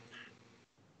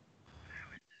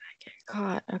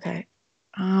 Caught. Okay.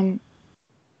 I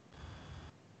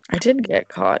did get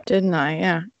caught, didn't I?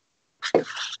 Yeah.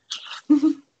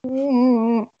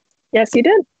 Yes, you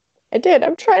did. I did.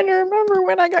 I'm trying to remember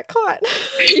when I got caught.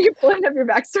 Are you pulling up your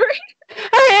backstory?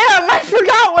 I am. I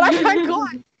forgot when I got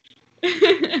caught.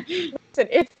 Listen,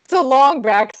 it's a long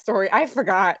backstory. I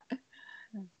forgot.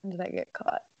 When did I get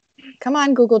caught? Come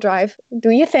on, Google Drive.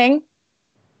 Do your thing.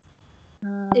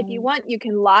 If you want, you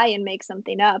can lie and make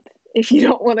something up. If you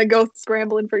don't want to go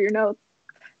scrambling for your notes.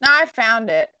 No, I found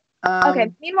it.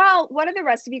 Okay. Meanwhile, what are the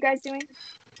rest of you guys doing?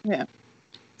 Yeah.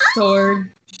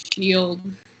 Sword, shield,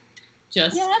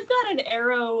 just Yeah, I've got an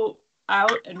arrow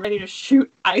out and ready to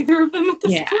shoot either of them at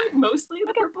this point. Mostly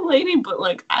the purple lady, but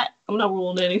like I'm not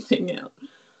ruling anything out.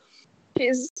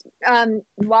 She's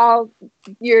while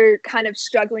you're kind of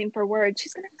struggling for words,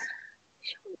 she's gonna.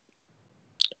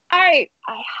 I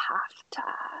have to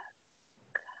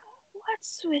ask,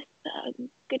 what's with the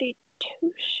goody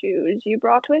two shoes you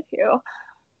brought with you?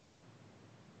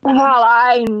 Well,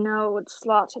 I know what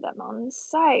slaughtered them on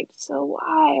site, so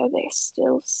why are they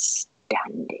still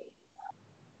standing?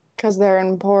 Because they're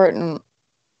important.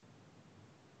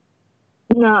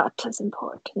 Not as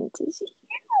important as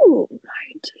you,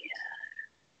 my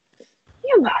dear.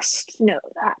 You must know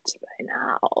that by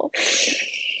now.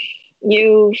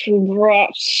 You've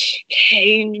brought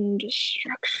pain and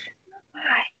destruction.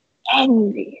 I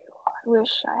envy you. I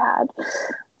wish I had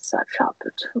such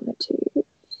opportunity.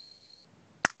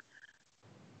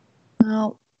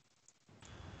 Well,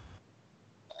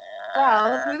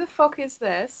 Well, who the fuck is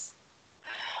this?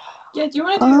 Yeah, do you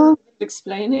want to do a little bit of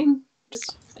explaining?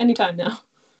 Just anytime now.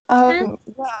 well,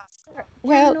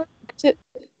 oh,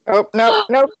 no,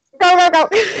 go. No,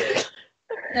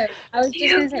 I was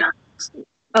just going to say.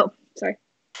 Oh, sorry.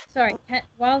 Sorry.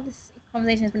 While this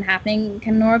conversation has been happening,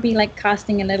 can Nora be like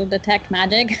casting a little detect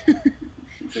magic?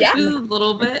 Yeah. Just a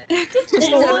little bit.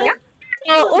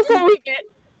 Yeah. Also, we get.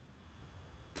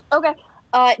 Okay.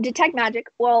 Detect magic.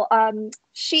 Well,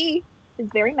 she is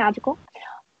very magical.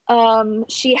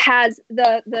 She has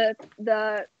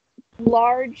the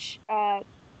large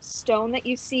stone that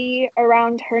you see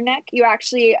around her neck. You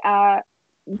actually,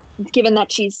 given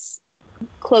that she's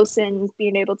close in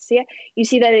being able to see it, you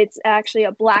see that it's actually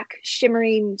a black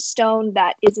shimmering stone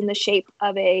that is in the shape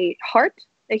of a heart,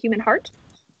 a human heart.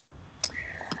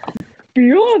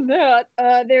 Beyond that,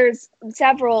 there's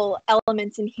several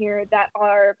elements in here that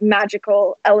are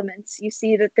magical elements. You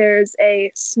see that there's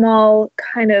a small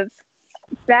kind of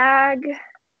bag.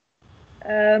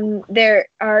 There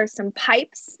are some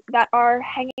pipes that are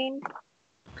hanging.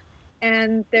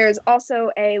 And there's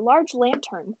also a large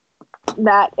lantern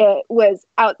that is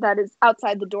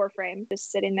outside the door frame,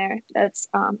 just sitting there. That's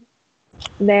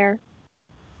there.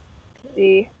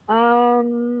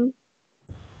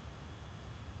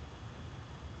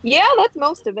 Yeah, that's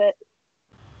most of it.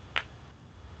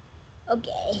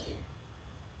 Okay.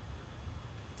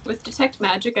 With detect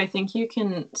magic, I think you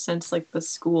can sense like the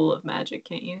school of magic,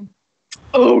 can't you?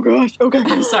 Oh gosh. Okay.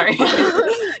 I'm sorry. No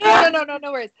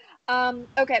worries.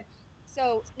 Okay.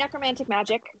 So necromantic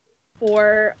magic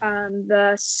for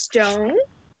the stone.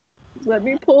 Let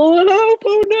me pull it up.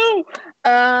 Oh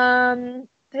no.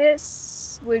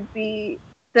 This would be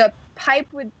the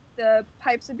pipes would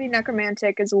be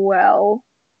necromantic as well.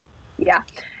 Yeah.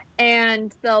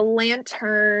 And the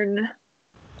lantern.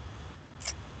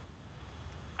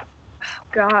 Oh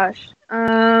gosh.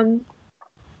 Oh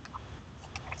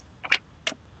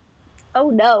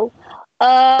no.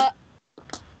 I'll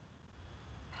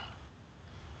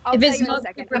If tell it's you in a not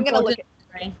second. super I'm gonna look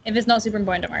important, right? If it's not super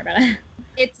important, don't worry about it.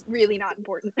 It's really not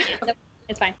important.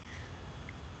 It's fine.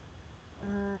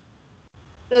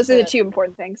 Those are the two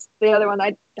important things. The other one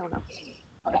I don't know.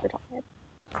 Off the top of my head.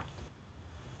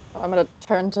 I'm gonna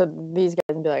turn to these guys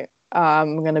and be like,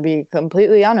 I'm gonna be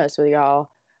completely honest with y'all.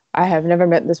 I have never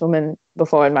met this woman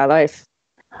before in my life.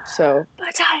 So,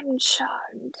 But I'm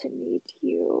charmed to meet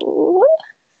you.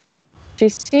 she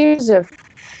seems a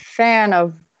fan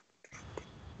of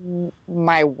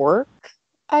my work,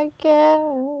 I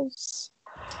guess.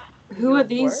 Who are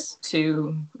these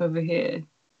two over here?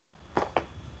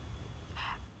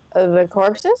 The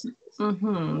corpses?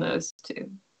 Mm-hmm, those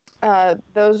two.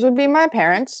 Those would be my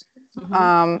parents.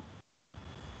 Mm-hmm.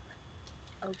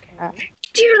 Okay.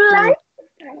 Do you like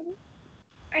them?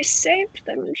 I saved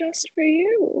them just for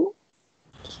you.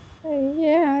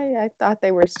 Yeah, I thought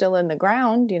they were still in the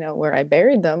ground, where I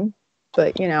buried them.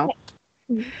 But,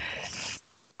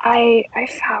 I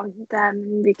found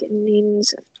them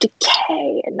beginnings of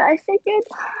decay, and I figured,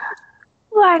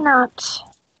 why not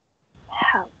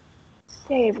help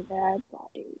save their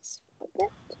bodies for a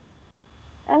bit?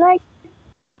 And I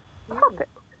pop it.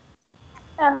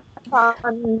 And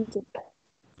fun to play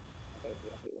with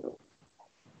you.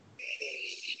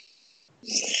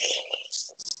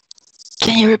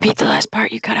 Can you repeat the last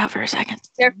part? You cut out for a second.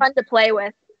 They're fun to play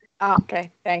with. Oh,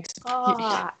 okay, thanks.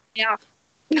 Yeah.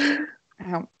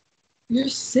 You're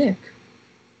sick.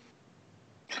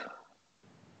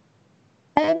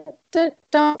 And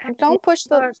don't push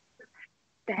the...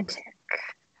 Pathetic.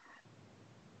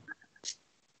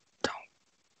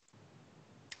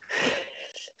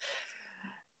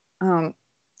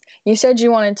 You said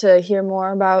you wanted to hear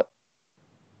more about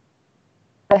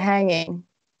the hanging.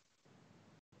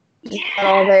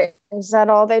 Yeah. Is that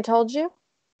all they told you?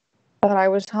 That I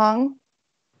was hung?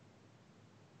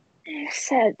 They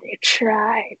said they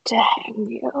tried to hang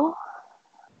you.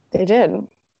 They did.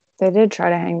 They did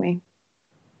try to hang me.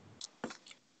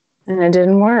 And it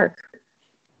didn't work.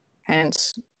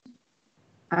 Hence,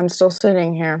 I'm still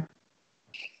sitting here.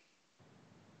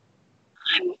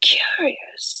 I'm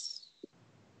curious.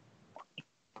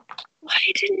 Why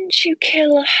didn't you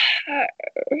kill her?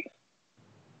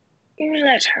 You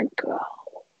let her go.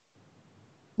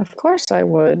 Of course I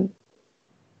would.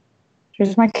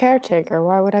 She's my caretaker.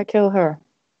 Why would I kill her?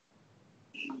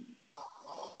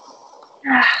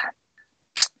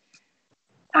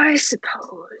 I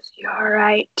suppose you're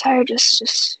right. I just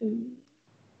assumed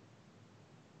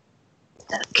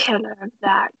the killer of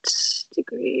that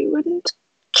degree wouldn't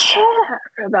care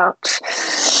about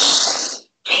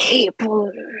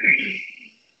people,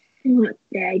 what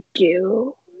they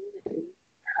do.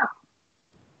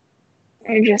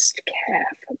 I just care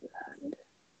for blood.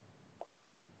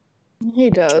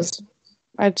 He does.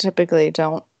 I typically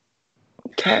don't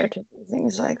care to do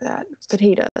things like that, but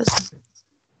he does.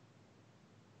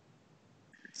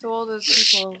 So all those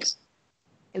people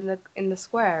in the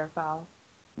square, Val.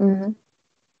 Mm-hmm.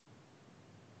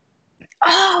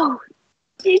 Oh,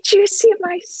 did you see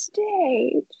my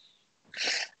stage?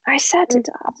 I set it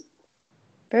up.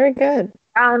 Very good.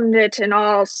 Found it in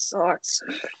all sorts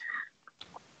of...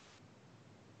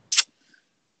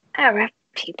 There were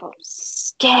people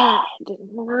scared and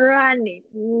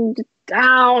running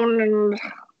down and...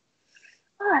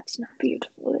 Oh, that's not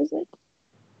beautiful, is it?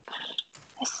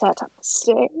 I set up the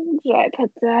stage.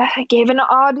 I gave an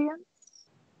audience.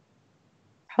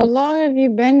 How long have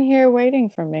you been here waiting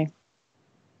for me?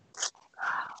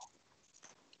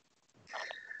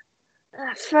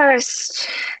 First,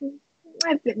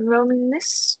 I've been roaming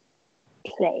this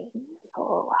plane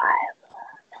for a while.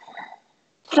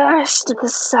 First, the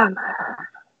summer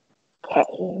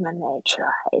came and they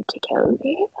tried to kill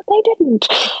me, but they didn't.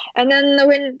 And then the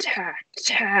winter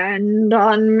turned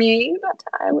on me, but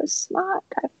I was smart.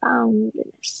 I found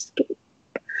an escape.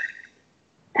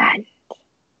 And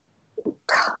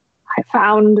I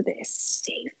found this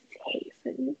safe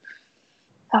haven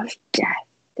of death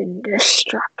and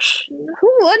destruction.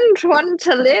 Who wouldn't want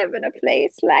to live in a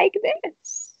place like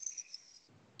this?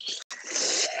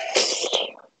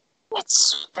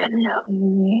 It's been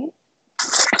lonely.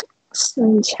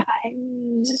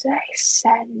 Sometimes I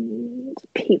send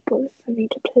people for me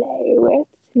to play with,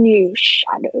 new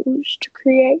shadows to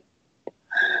create.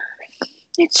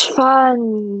 It's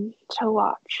fun to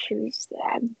watch as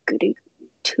their goody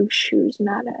two-shoes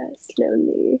manner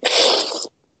slowly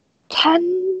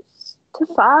tends to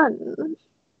fun.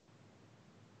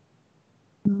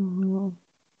 Mm-hmm.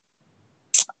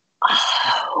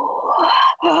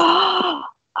 Oh,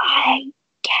 I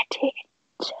get it.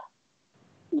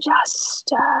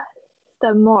 Just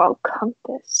the moral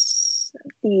compass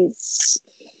of these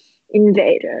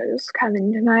invaders come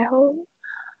into my home.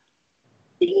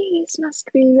 These must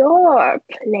be your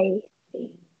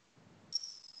playthings.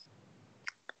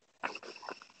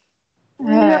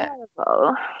 No.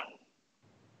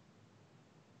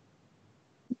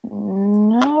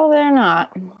 No, they're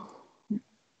not.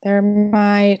 They're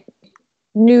my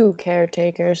new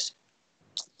caretakers.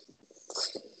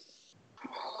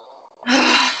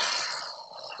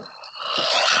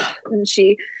 And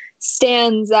she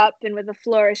stands up and with a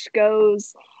flourish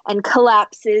goes and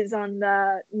collapses on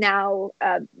the now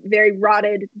very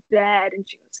rotted bed. And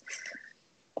she goes,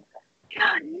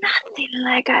 "You're nothing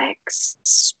like I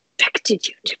expected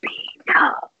you to be.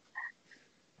 No.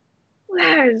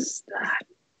 Where's the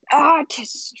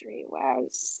artistry?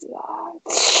 Where's the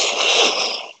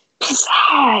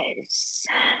pizzazz?"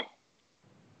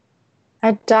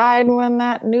 I died when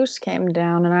that noose came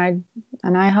down, and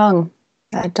I hung.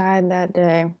 I died that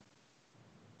day.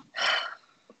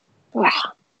 Well,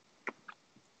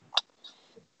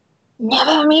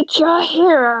 never meet your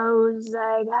heroes,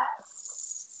 I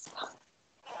guess.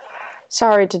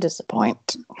 Sorry to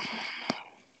disappoint.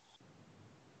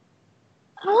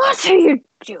 What are you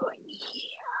doing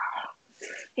here,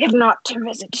 if not to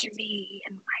visit me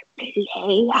in my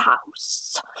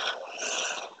playhouse?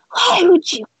 Why would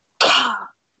you come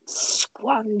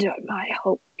squander my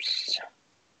hopes?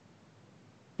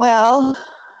 Well,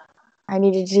 I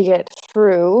needed to get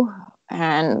through,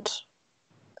 and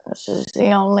this is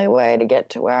the only way to get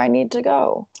to where I need to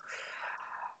go.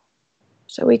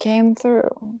 So we came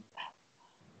through.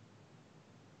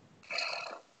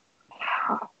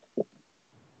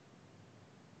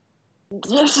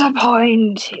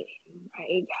 Disappointing,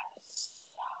 I guess.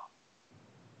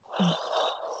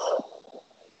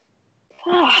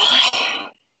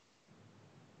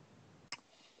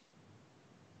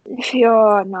 If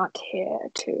you're not here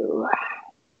to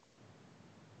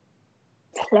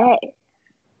play,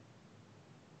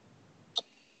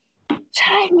 should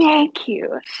I make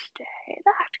you stay?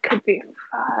 That could be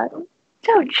fun,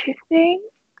 don't you think?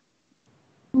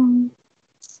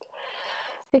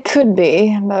 It could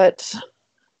be, but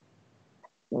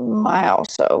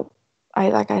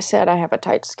like I said, I have a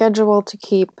tight schedule to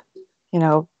keep,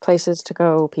 places to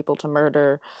go, people to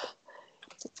murder,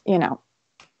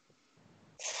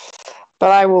 But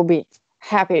I will be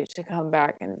happy to come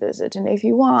back and visit. And if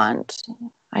you want,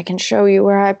 I can show you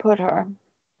where I put her.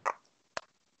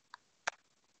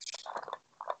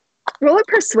 Roll a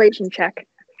persuasion check.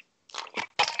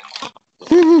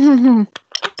 What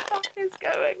is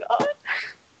going on?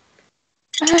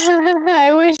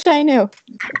 I wish I knew.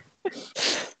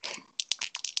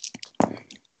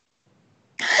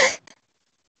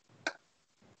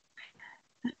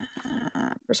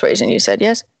 Persuasion, you said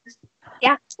yes?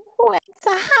 Yeah. Oh, it's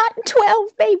a hot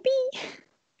 12, baby.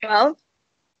 12.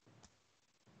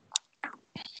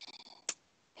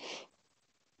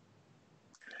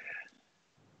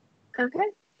 Okay.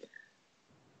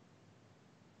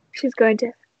 She's going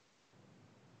to,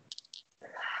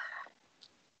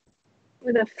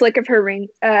 with a flick of her ring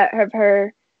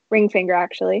finger,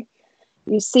 actually,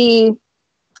 you see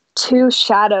two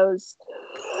shadows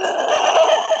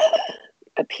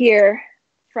appear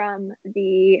from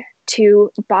the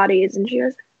two bodies, and she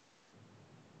goes,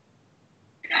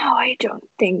 "No, I don't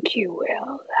think you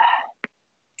will.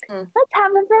 Let's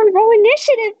have a roll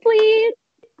initiative, please."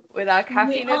 With our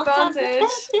caffeine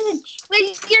advantage.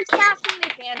 With your caffeine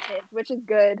advantage, which is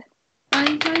good.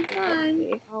 Fine.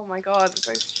 Oh my god, this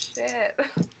is shit.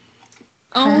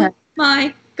 Oh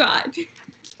my god.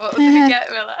 What did we get,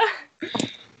 Miller?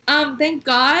 Thank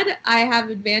God I have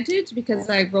advantage because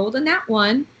I rolled a nat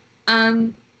 1.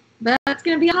 But that's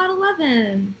gonna be a hot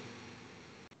 11.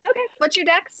 Okay, what's your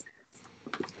dex?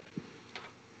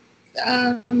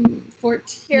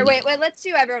 14. Here, wait, let's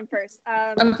do everyone first.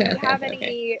 Okay, do you have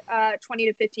okay. any 20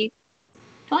 to 15?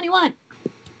 21.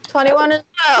 21 as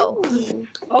well.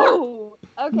 Oh,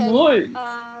 okay.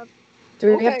 Nice.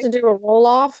 Do we have to do a roll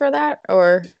off for that,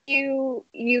 or You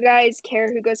guys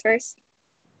care who goes first?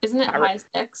 Isn't it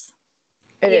highest dex?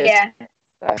 it is? Yeah.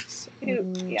 That's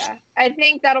Yeah. I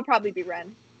think that'll probably be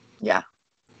Ren. yeah.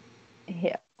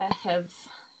 I have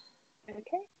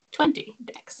Okay. 20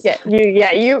 dex. You.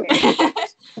 You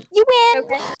win.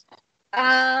 Okay.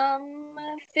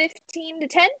 15 to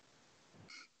 10?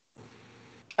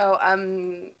 Oh,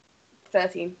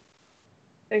 13.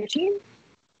 13?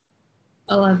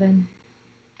 11.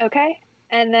 Okay.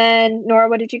 And then, Nora,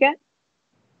 what did you get?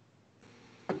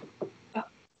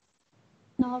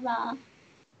 Nora.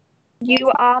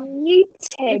 You are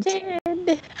muted.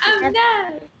 Oh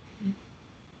no!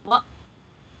 What?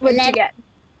 What did you get?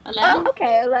 11? Oh,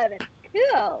 okay, 11.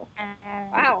 Cool.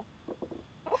 Wow.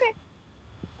 Okay.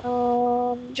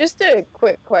 Just a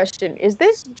quick question: is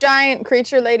this giant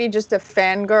creature lady just a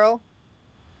fangirl?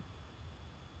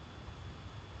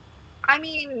 I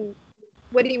mean,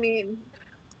 what do you mean?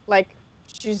 Like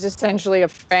she's essentially a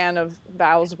fan of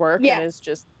Val's work Yeah. and is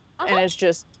just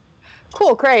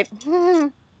cool, great.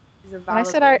 And He's a I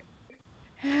said valid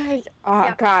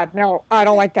Yeah. God, no, I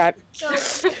don't like that.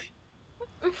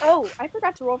 So, I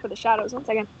forgot to roll for the shadows. 1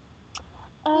 second.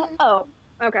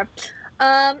 Okay.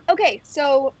 Okay,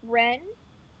 so Ren,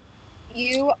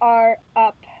 you are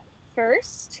up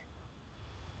first.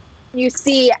 You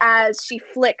see as she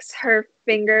flicks her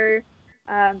finger,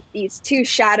 these two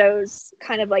shadows,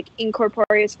 kind of like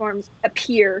incorporeal forms,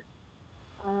 appear.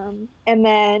 And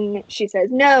then she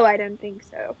says, "No, I don't think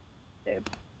so."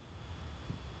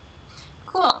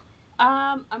 Cool.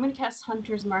 I'm going to cast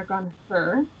Hunter's Mark on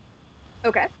her.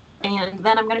 Okay. And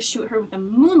then I'm going to shoot her with a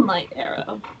moonlight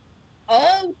arrow.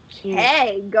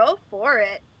 Okay, go for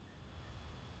it.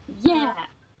 Yeah.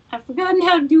 I've forgotten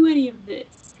how to do any of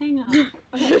this. Hang on.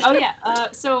 Okay. Oh,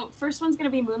 yeah. So first one's going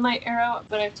to be moonlight arrow,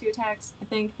 but I have 2 attacks, I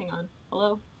think. Hang on.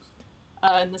 Hello?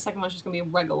 And the second one's just going to be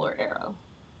a regular arrow.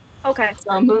 Okay.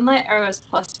 So moonlight arrow is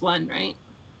 +1, right?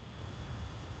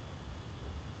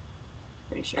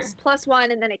 Pretty sure. It's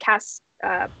 +1, and then it casts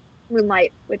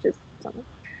moonlight, which is something.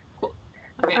 Cool.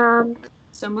 Okay.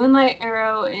 So moonlight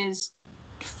arrow is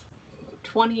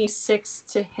 26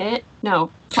 to hit. No,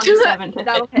 27 to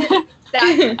That'll hit.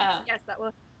 hit. Yes, that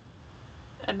will.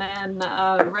 And then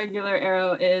regular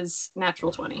arrow is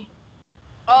natural 20.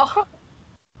 Oh.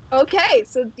 Okay,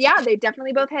 so yeah, they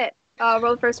definitely both hit.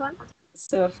 Roll the first one.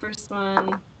 So first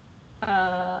one,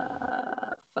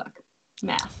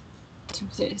 math.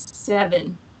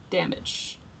 7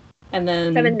 damage. And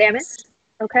then 7 damage.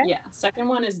 Okay. Yeah, second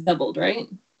one is doubled, right?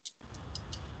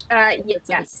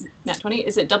 Yes. Nat 20.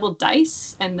 Is it double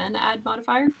dice and then add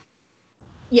modifier?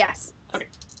 Yes. Okay.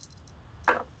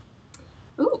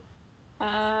 Ooh.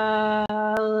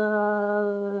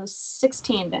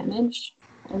 16 damage.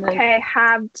 And then Okay,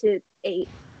 halved to 8.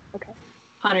 Okay.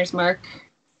 Hunter's Mark.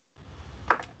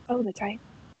 Oh, that's right.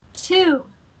 2.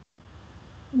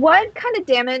 What kind of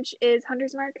damage is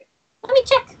Hunter's Mark? Let me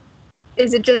check.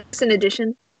 Is it just an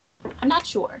addition? I'm not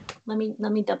sure. Let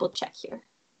me double check here.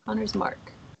 Hunter's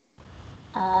Mark.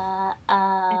 I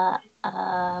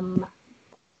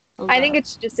think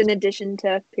it's just an addition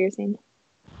to piercing.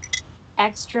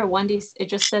 extra 1d. It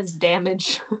just says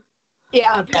damage.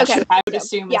 Yeah. Okay. I would So,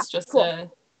 assume yeah, it's just cool. a.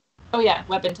 Oh yeah,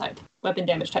 weapon type, weapon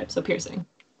damage type. So piercing.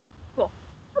 Cool.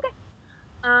 Okay.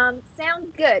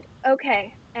 Sounds good.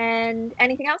 Okay. And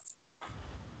anything else?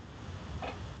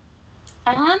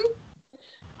 And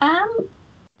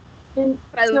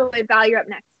By the so way, Val, you're up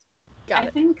next. I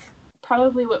think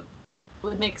probably what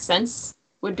would make sense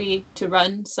would be to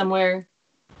run somewhere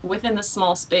within the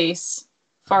small space,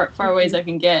 far away as I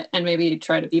can get, and maybe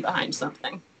try to be behind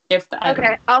something.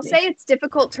 Okay, I'll say it's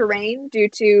difficult terrain due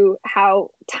to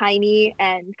how tiny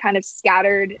and kind of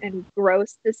scattered and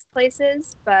gross this place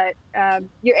is, but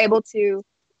you're able to.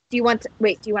 Do you want to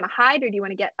hide or do you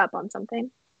want to get up on something?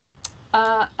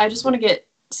 I just want to get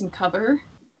some cover,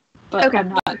 but Okay.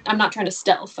 I'm not trying to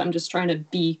stealth. I'm just trying to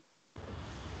be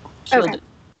shielded.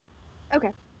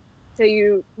 Okay. So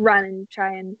you run and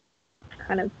try and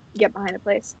kind of get behind a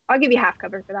place. I'll give you half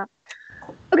cover for that.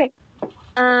 Okay.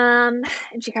 And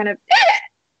she kind of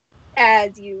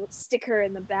as you stick her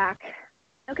in the back.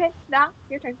 Okay, Val,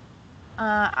 your turn.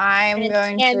 I'm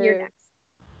going you're to. next.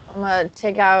 I'm gonna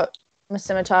take out my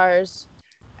scimitars,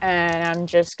 and I'm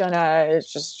just gonna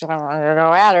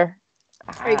go at her.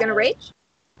 Are you gonna rage?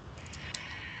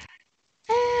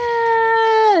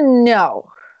 No,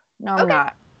 I'm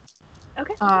not.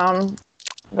 Okay.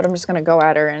 But I'm just gonna go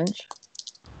at her, and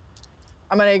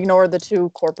I'm gonna ignore the two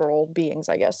corporal beings.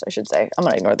 I guess I should say. I'm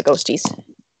gonna ignore the ghosties.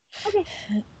 Okay.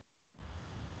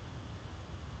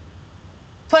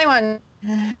 21.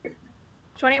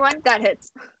 21. That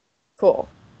hits. Cool.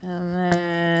 And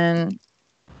then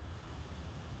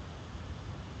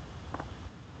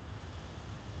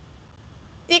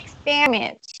 6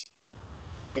 damage.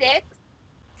 6.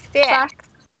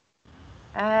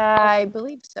 I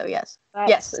believe so. Yes.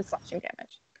 Yes, it's slashing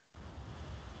damage.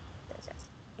 Yes.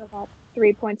 So about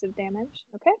 3 points of damage.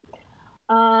 Okay.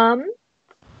 And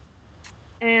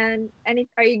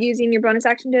are you using your bonus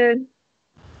action to?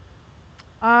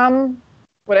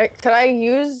 Could I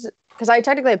use? Because I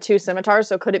technically have 2 scimitars,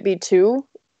 so could it be 2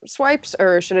 swipes,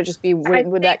 or should it just be?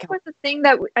 Would that count? With the thing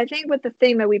that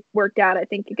we worked out, I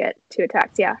think you get 2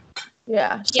 attacks. Yeah.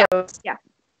 Yeah. So yeah.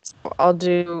 I'll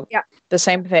do the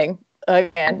same thing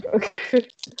again. Okay.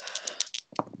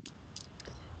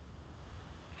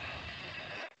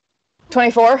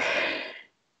 24.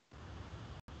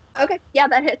 Okay. Yeah,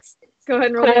 that hits. Go ahead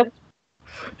and roll damage.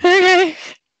 Okay.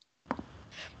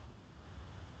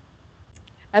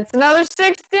 That's another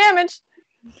 6 damage.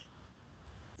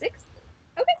 6.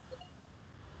 Okay.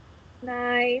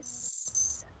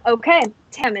 Nice. Okay,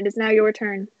 Tim, it is now your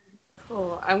turn.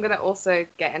 Cool. I'm gonna also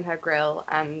get in her grill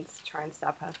and try and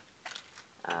stab her.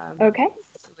 Okay.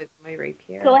 With my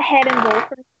rapier. Go ahead and roll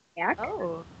for attack.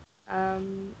 Oh.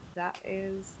 That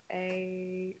is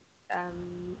a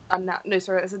it's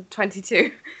a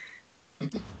 22.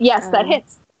 Yes, that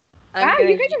hits. Wow,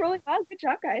 you guys use, are rolling well. Good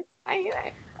job, guys.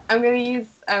 I'm gonna use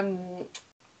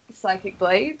psychic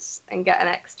blades and get an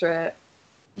extra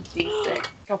d6,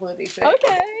 couple of d6.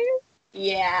 Okay.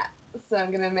 Yeah. So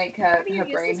I'm gonna make her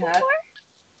brain hurt. Before?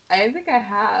 I don't think I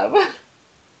have. Oh,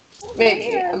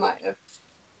 Maybe man. I might have.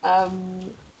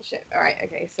 Shit. All right.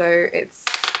 Okay. So it's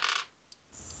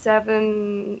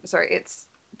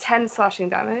 10 slashing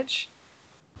damage,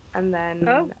 and then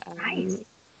nice.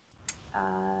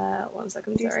 1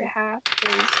 second. Sorry. Half.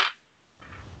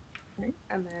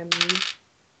 And then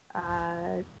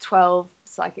 12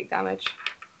 psychic damage.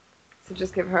 So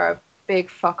just give her a big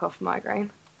fuck off migraine.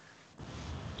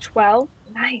 12.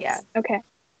 Nice. Yeah. Okay.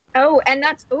 Oh, and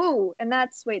that's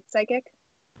psychic.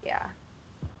 Yeah.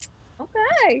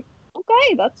 Okay.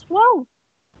 Okay, that's 12.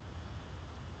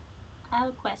 I have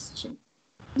a question.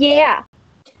 Yeah.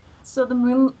 So the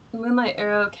moonlight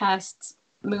arrow casts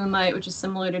moonlight, which is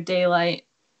similar to daylight.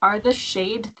 Are the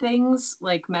shade things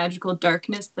like magical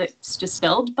darkness that's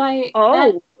dispelled by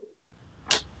that?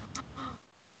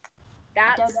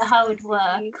 I don't know how it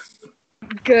works.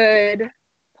 Good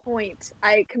point.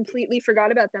 I completely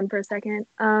forgot about them for a second.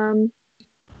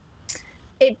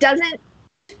 It doesn't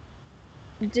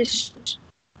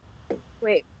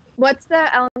wait, what's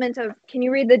the element of, can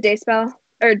you read the day spell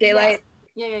or daylight?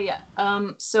 Yeah.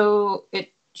 So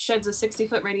it sheds a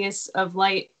 60-foot radius of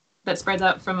light that spreads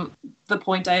out from the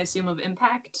point, I assume, of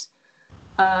impact.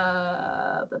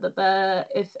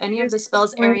 If any of the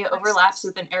spell's area overlaps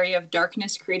with an area of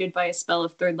darkness created by a spell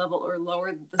of 3rd level or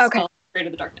lower, the spell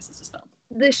created the darkness is dispelled.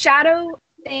 The shadow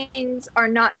things are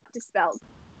not dispelled,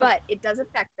 but it does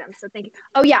affect them. So thank you.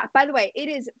 Oh yeah, by the way, it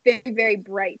is very, very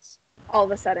bright all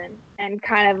of a sudden, and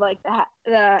kind of like the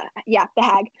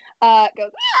hag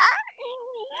goes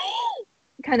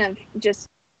kind of just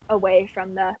away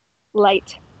from the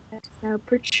light That's now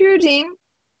protruding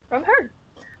from her.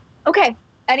 Okay.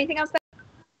 Anything else?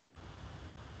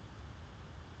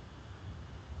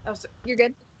 Oh, so, You're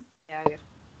good? yeah, good.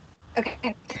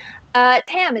 Okay.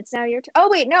 Tam, it's now your turn. Oh,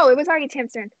 wait, no, it was already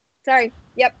Tam's turn. Sorry.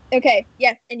 Yep. Okay.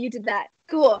 Yes, and you did that.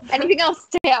 Cool. Anything else,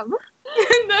 Tam? No,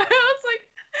 I was like,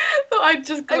 thought I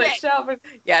just glitched out. But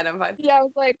yeah, no, I'm fine. Yeah, I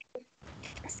was like,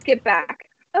 skip back.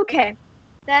 Okay.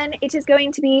 Then it is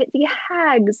going to be the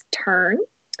hag's turn.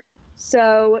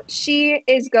 So she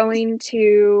is going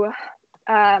to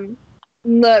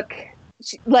look,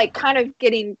 like, kind of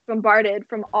getting bombarded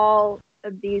from all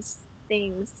of these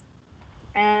things,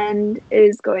 and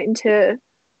is going to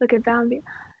look at Val and be,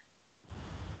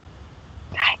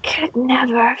 I could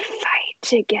never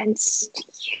fight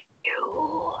against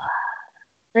you.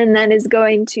 And then is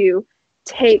going to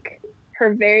take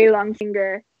her very long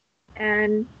finger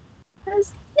and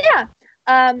is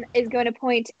going to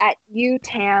point at you,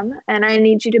 Tam, and I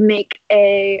need you to make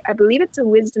I believe it's a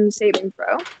wisdom saving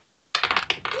throw.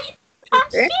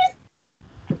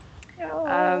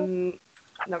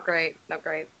 Not great.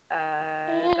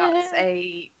 That's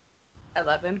a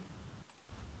 11.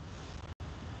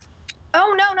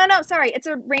 Oh, no, sorry. It's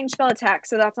a ranged spell attack,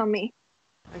 so that's on me.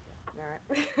 Okay, alright.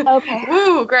 Okay.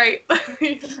 Woo, great.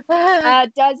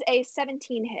 Does a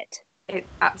 17 hit? It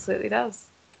absolutely does.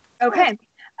 Okay.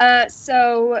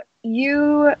 So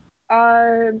you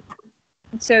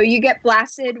get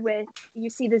blasted with, you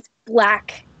see this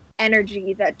black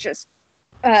energy that just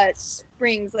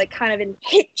springs, like, kind of, and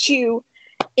hits you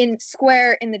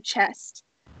square in the chest.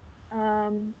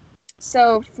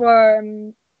 So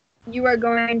you're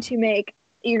going to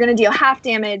deal half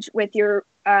damage with your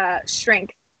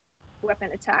strength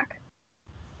weapon attack.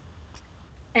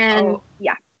 And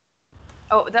yeah.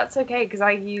 Oh, that's okay, because I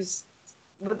use,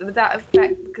 would that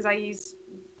affect, because I use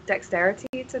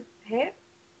dexterity to hit?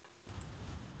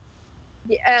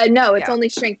 Yeah, no, it's only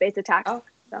strength-based attacks. Oh,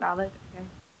 valid,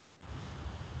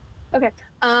 okay.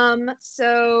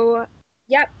 So,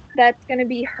 yep, that's going to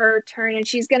be her turn, and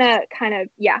she's going to kind of,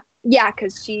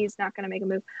 because she's not going to make a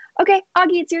move. Okay,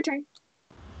 Augie, it's your turn.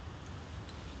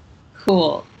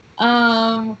 Cool.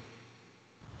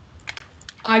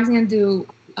 Augie's gonna do,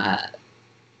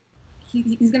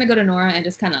 he's gonna go to Nora and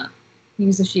just kind of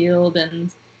use the shield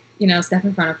and, step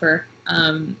in front of her.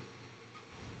 And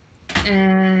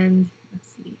let's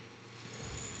see.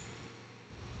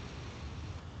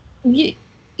 He's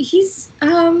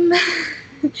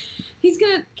he's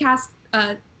gonna cast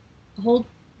hold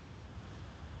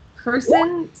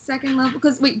person second level,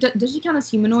 because wait, does she count as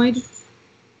humanoid?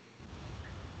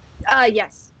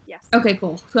 Yes. Okay,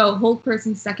 cool. So hold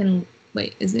person second.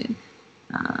 Wait, is it?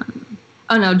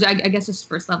 Oh no, I guess just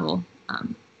first level.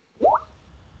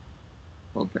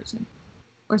 Hold person,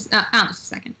 or just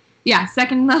second. Yeah,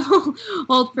 second level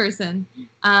hold person.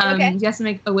 Okay. He has to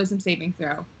make a wisdom saving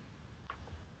throw.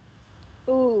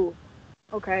 Ooh.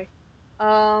 Okay.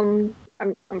 I'm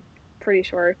pretty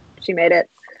sure she made it.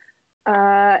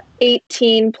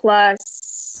 18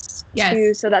 plus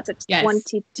 2, so that's a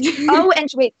 22. Oh, and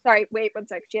wait, 1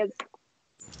 sec. She has.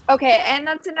 Okay, and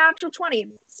that's a natural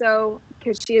 20. So,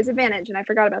 because she has advantage, and I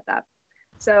forgot about that.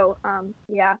 So,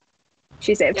 yeah,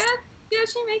 she saves. Yeah,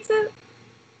 she makes it.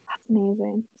 That's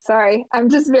amazing. Sorry, I'm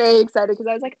just very excited because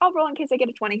I was like, I'll roll in case I get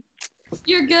a 20.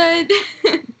 You're good.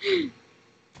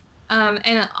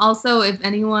 And also, if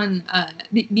anyone,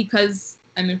 because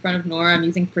I'm in front of Nora, I'm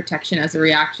using protection as a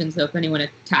reaction, so if anyone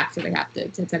attacks her, they have to,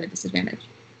 it's at a disadvantage.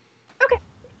 Okay,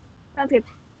 sounds good.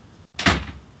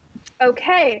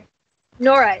 Okay,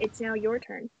 Nora, it's now your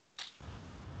turn.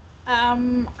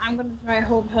 I'm gonna try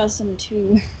hold person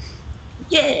too.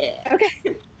 Yeah.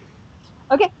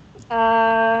 Okay.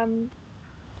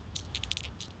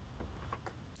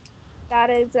 That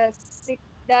is a 6.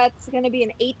 That's gonna be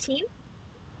an 18.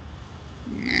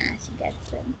 Nah, she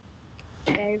gets it.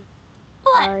 Okay.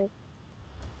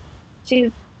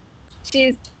 She's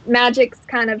magic's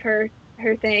kind of her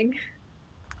thing.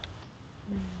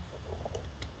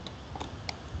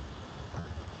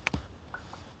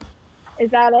 Is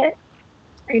that it?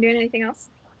 Are you doing anything else?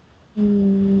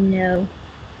 No.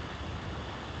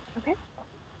 Okay.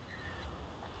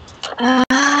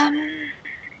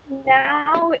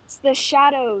 Now it's the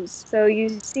shadows. So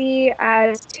you see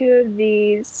as 2 of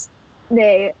these,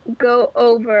 they go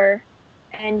over,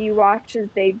 and you watch as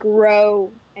they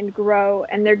grow and grow,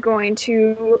 and they're going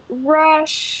to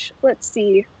rush. Let's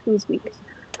see who's weak.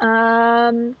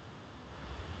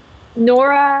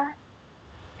 Nora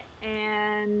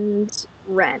and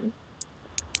Ren.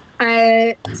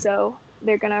 So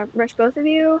they're gonna rush both of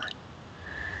you.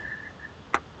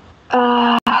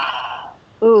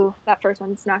 Ooh, that first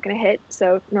one's not going to hit,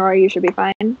 so Nora, you should be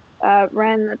fine.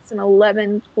 Ren, that's an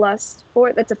 11 plus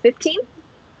 4. That's a 15?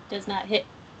 Does not hit.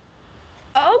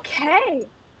 Okay.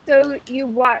 So you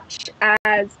watch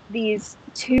as these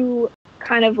two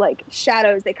kind of like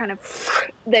shadows, they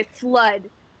flood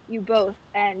you both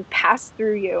and pass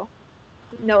through you.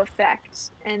 No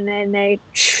effect. And then they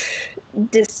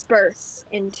disperse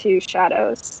into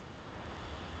shadows.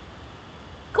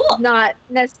 Cool. Not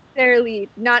necessarily,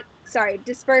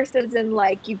 disperse as in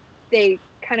like they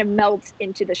kind of melt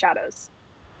into the shadows.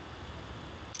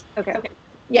 Okay.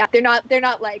 Yeah, they're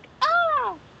not like,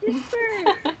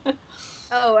 disperse.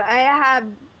 Oh, I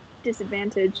have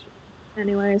disadvantage.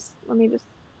 Anyways, let me just.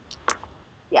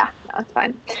 Yeah, no, it's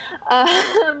fine.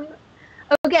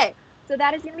 Okay, so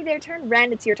that is gonna be their turn.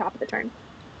 Ren, it's your top of the turn.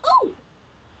 Oh.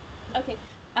 Okay.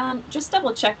 Just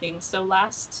double checking. So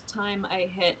last time I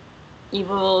hit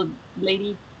evil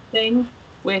lady thing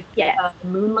with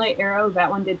moonlight arrow. That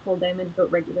one did full damage,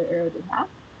 but regular arrow did half.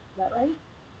 Is that right?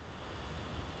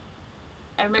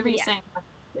 I remember you saying half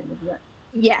damage.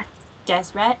 Yes.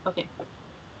 That's right. Okay.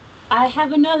 I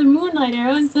have another moonlight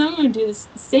arrow, so I'm gonna do this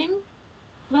same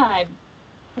vibe.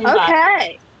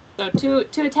 Okay. So two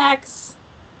attacks.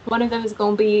 One of them is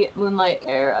gonna be moonlight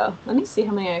arrow. Let me see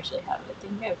how many I actually have. I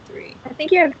think I have 3. I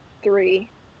think you have 3.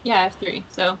 Yeah, I have 3.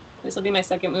 So this will be my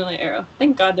second moonlight arrow.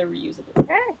 Thank God they're reusable.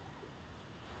 Okay.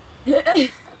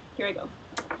 Here I go.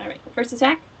 All right. First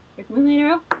attack. Here's the moonlight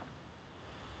arrow.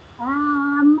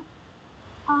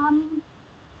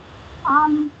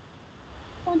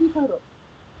 20 total.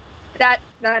 That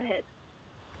hit.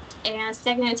 And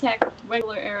second attack,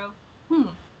 regular arrow.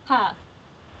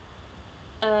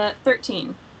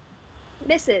 13.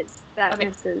 Misses. That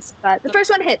misses. But the first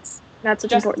one hits. That's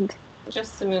what's important.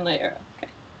 Just the moonlight arrow. Okay.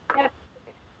 Yep.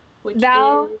 Which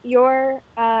Val, is... you're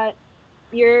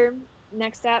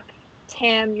next up.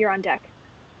 Tam, you're on deck.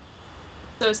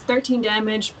 So it's 13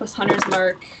 damage plus Hunter's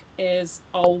Mark is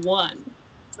all 1.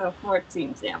 So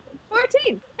 14 damage.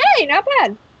 14! Hey, not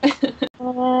bad.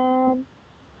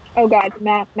 Oh god,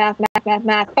 math.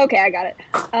 Okay, I got it.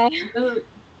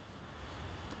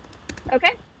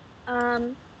 Okay.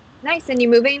 Nice. And you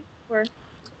moving? Or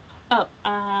no.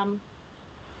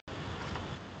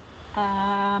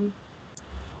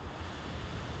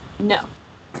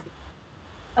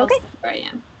 Okay. Where I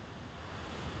am.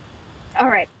 All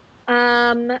right.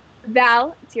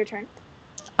 Val, it's your turn.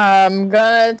 I'm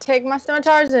gonna take my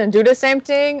scimitars and do the same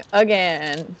thing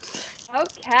again.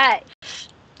 Okay.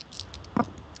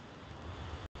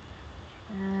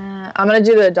 I'm gonna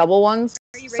do the double ones.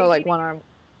 Are you so like raging? one arm.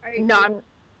 Are you No,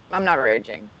 I'm not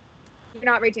raging. You're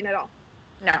not raging at all.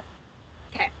 No.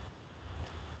 Okay.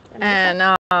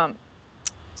 And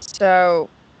so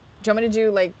do you want me to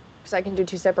do like, because I can do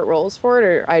 2 separate rolls for it,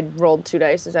 or I rolled 2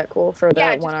 dice? Is that cool for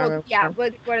the one arm? Yeah.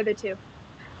 What are the 2?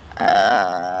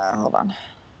 Hold on.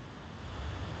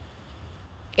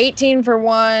 18 for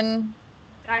one.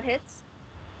 That hits.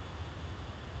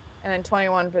 And then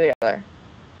 21 for the other.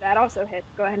 That also hits.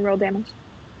 Go ahead and roll damage.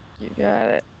 You got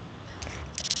it.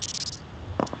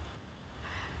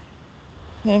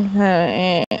 6,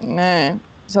 7, 8, 9.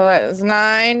 So that is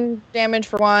 9 damage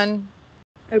for one.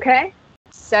 Okay.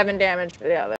 7 damage for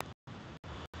the other.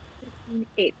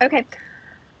 8. Okay.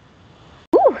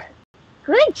 Ooh.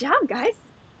 Good job, guys.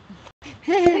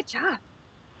 Good job.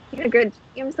 You did good.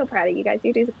 I'm so proud of you guys.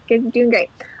 You're doing great.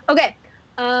 Okay.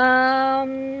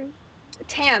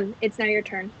 Tam, it's now your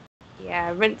turn.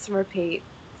 Yeah, rinse and repeat.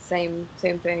 Same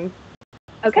thing.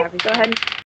 Okay, go ahead.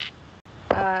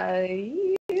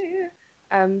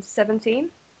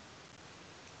 17.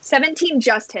 17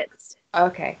 just hits.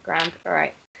 Okay, grand. All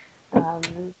right.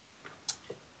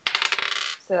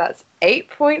 So that's 8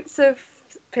 points of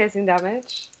piercing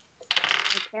damage.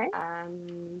 Okay.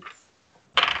 And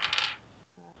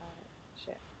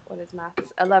what is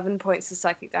maths? 11 points of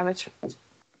psychic damage.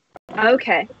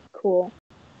 Okay, cool.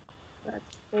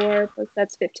 That's 4 plus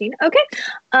that's 15. Okay.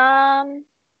 And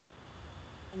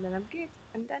then I'm good.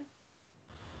 I'm done.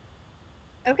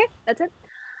 Okay, that's it.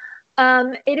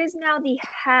 It is now the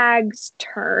hag's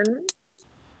turn.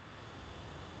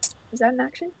 Is that an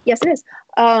action? Yes, it is.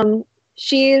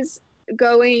 She's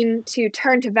going to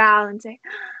turn to Val and say,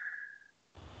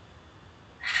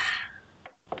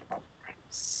 I'm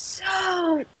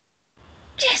so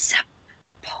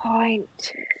disappointed.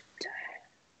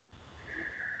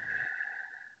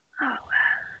 Oh,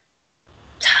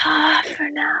 tough for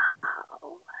now.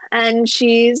 And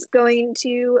she's going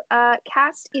to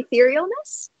cast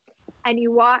Etherealness. And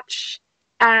you watch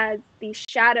as the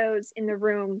shadows in the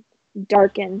room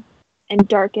darken and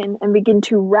begin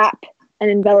to wrap and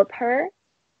envelop her.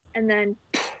 And then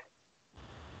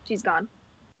She's gone.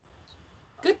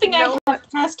 Good thing No. I have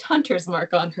cast Hunter's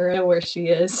Mark on her. I know where she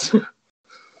is.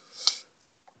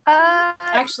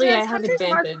 Actually, I does have Hunter's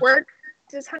Mark advantage. work?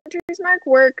 Does Hunter's Mark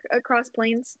work across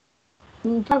planes?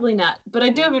 Probably not, but I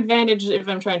do have advantage if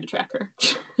I'm trying to track her.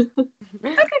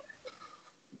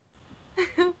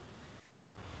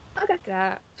 Okay.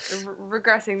 Yeah,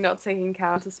 regressing not taking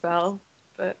counter spell,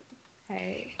 but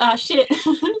hey. Ah, shit.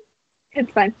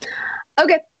 It's fine.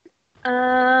 Okay.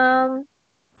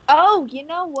 Oh, you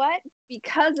know what?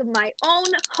 Because of my own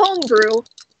homebrew.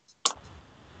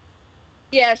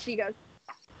 Yeah, she goes.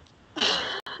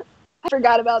 I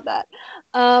forgot about that.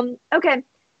 Okay.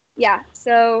 Yeah,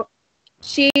 so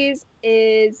cheese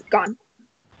is gone.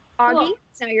 Augie, Cool.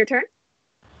 it's now your turn.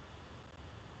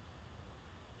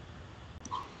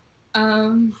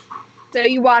 So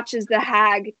you watch as the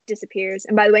hag disappears.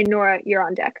 And by the way, Nora, you're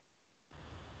on deck.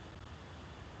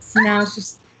 So now it's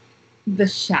just the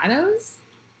shadows?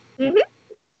 Mhm.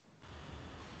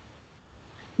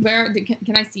 Where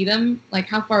can I see them? Like,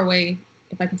 how far away?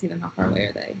 If I can see them, how far away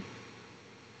are they?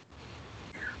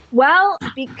 Well,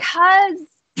 because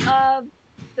of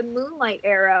the moonlight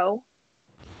arrow,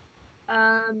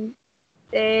 they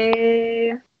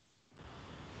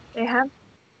have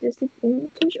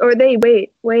disadvantage, or they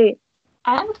wait.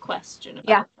 I have a question about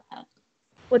Yeah. that.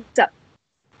 What's up?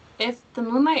 If the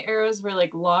moonlight arrows were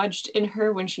like lodged in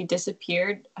her when she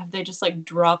disappeared, have they just like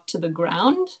dropped to the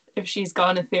ground? If she's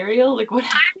gone ethereal, like what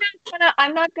happened?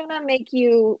 I'm not gonna make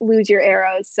you lose your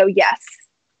arrows. So yes,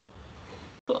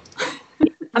 Cool.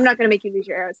 I'm not gonna make you lose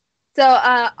your arrows. So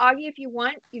Augie, if you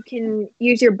want, you can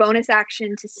use your bonus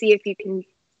action to see if you can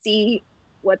see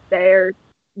what they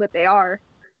are.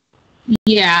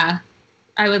 Yeah,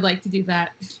 I would like to do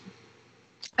that.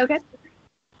 Okay.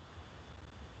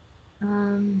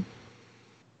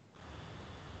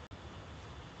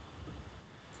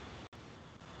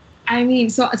 I mean,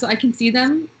 so I can see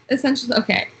them essentially.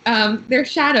 Okay. They're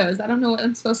shadows. I don't know what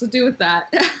I'm supposed to do with that.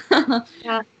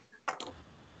 Yeah.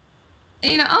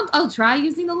 You know, I'll try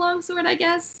using the longsword, I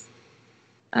guess.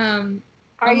 What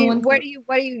do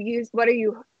you use? What are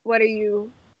you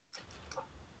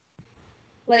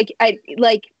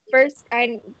first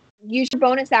I use your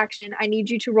bonus action. I need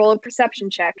you to roll a perception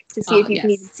check to see if you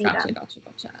can even see them. Gotcha.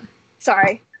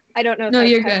 Sorry. I don't know if No, I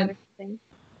you're cut out good.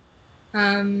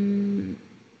 anything.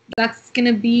 That's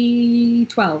gonna be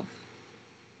 12.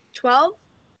 12?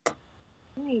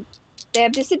 Wait, they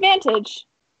have disadvantage.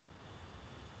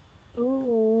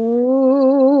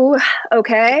 Ooh.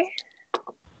 Okay.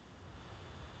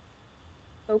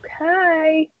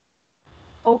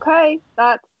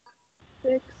 That's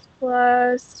 6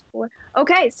 plus 4.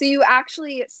 Okay, so you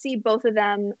actually see both of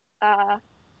them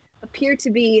appear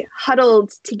to be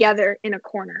huddled together in a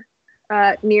corner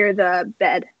near the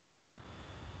bed.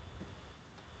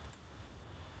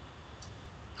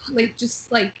 Like,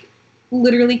 just like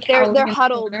literally cowering They're in a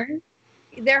huddled. corner.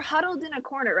 They're huddled in a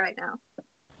corner right now.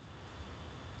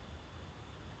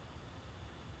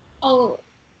 I'll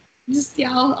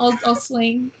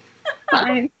swing.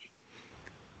 Fine.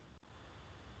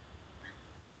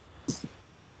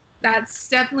 That's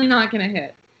definitely not gonna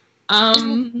hit.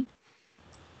 I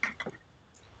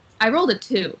rolled a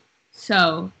 2,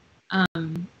 so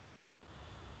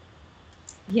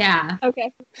yeah.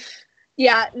 Okay.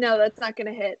 Yeah, no, that's not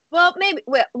gonna hit. Well, maybe.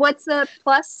 What's the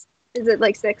plus? Is it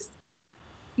like 6?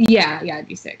 Yeah, it'd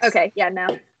be 6. Okay, yeah,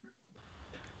 no.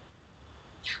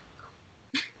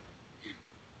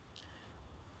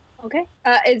 Okay.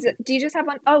 Do you just have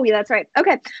one? Oh, yeah, that's right.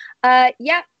 Okay.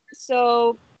 Yeah.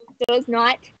 So does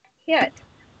not hit.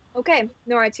 Okay,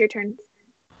 Nora, it's your turn.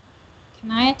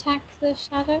 Can I attack the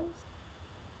shadows?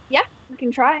 Yeah, you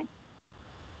can try.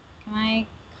 Can I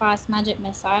cast magic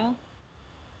missile?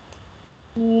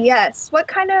 Yes. What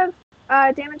kind of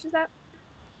damage is that?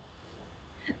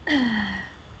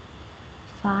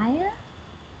 Fire?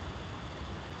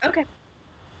 Okay.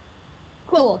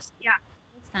 Cool. Yeah.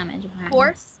 What's damage? Apparently?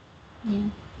 Force. Yeah.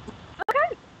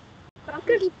 Okay. Sounds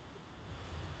good.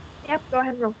 Yep. Go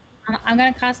ahead and roll. I'm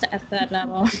gonna cast it at 3rd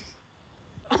level.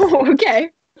 Oh, okay.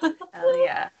 Hell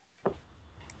yeah.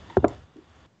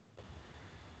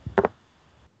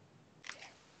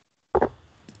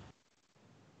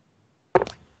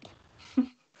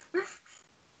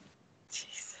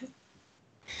 Jesus.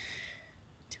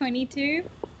 22.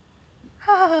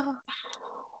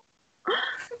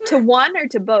 To one or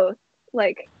to both?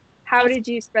 Like, how did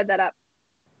you spread that up?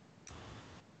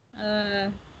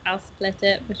 I'll split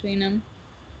it between them.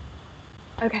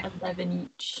 Okay. 11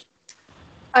 each.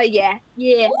 Yeah.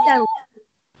 No.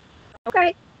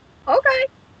 Okay.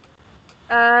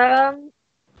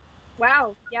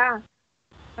 Wow. Yeah.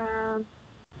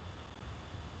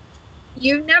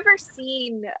 You've never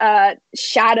seen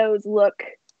shadows look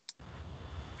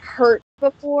hurt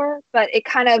before, but it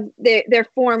kind of their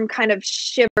form kind of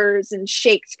shivers and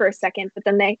shakes for a second, but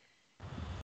then they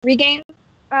regain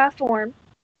form,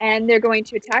 and they're going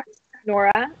to attack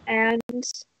Nora. And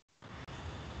let's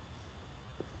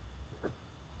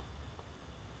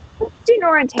do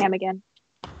Nora and Tam again.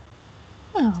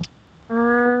 Oh.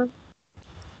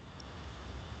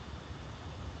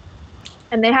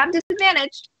 And they have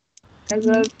disadvantage because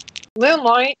of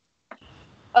moonlight.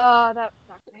 That's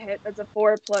not gonna hit. That's a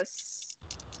 4 plus.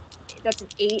 That's an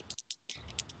 8.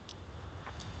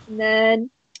 And then,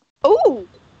 Oh,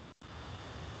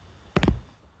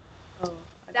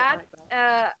 I don't like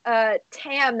that.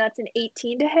 Tam. That's an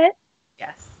 18 to hit.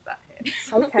 Yes, that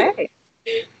hits. Okay.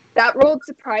 That rolled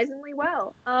surprisingly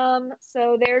well.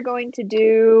 So they're going to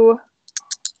do.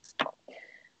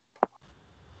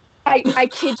 I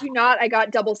kid you not, I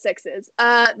got double 6s.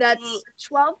 That's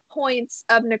 12 points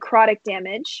of necrotic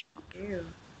damage. Ew.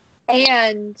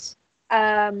 And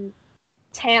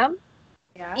Tam,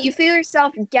 Yeah. you feel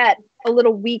yourself get a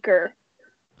little weaker,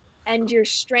 and your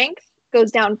strength goes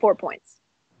down 4 points.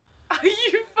 Are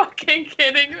you fucking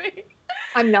kidding me?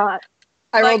 I'm not.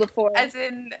 I rolled a 4. As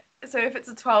in, so if it's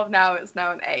a 12 now, it's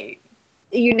now an 8.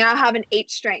 You now have an 8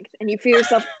 strength, and you feel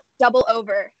yourself double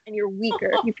over, and you're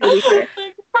weaker. You feel weaker.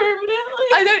 Like, permanently.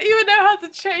 I don't even know how to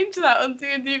change that on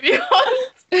D&D Beyond.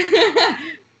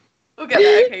 We'll get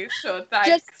there. Okay, sure.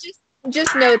 Thanks.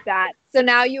 Just note that. So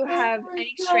now you have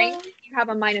any strength, you have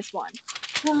a -1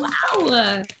 Wow.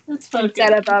 That's fun.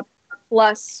 instead of a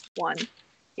 +1.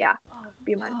 Yeah,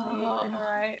 be -1. All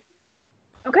right.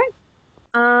 Okay.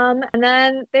 And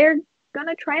then they're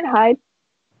gonna try and hide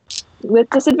with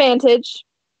disadvantage.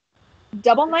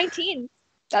 Double 19.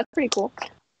 That's pretty cool.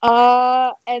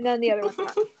 And then the other one's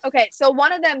not. Okay, so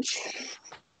one of them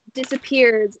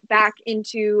disappears back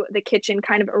into the kitchen,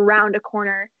 kind of around a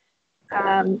corner,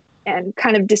 and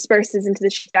kind of disperses into the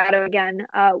shadow again.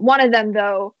 One of them,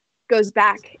 though, goes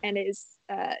back and is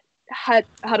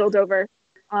huddled over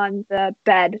on the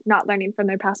bed, not learning from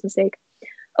their past mistake.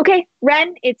 Okay,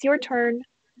 Ren, it's your turn.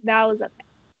 Val is up next.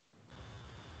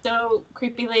 So,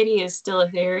 creepy lady is still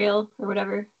ethereal or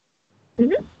whatever?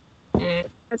 Mhm. Eh.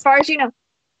 As far as you know.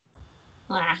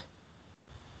 Ah.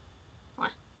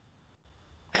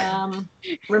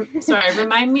 Sorry,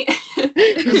 remind me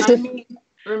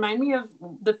of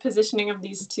the positioning of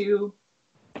these two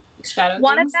shadow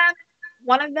One things.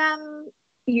 of them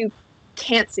you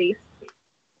can't see.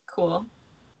 Cool.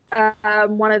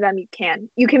 One of them you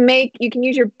can. You can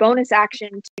use your bonus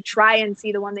action to try and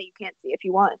see the one that you can't see if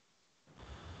you want.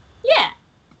 Yeah.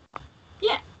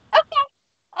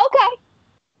 Okay.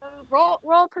 Roll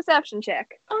a perception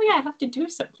check. Oh yeah, I have to do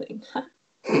something.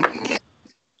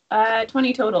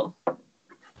 20 total.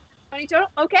 20 total?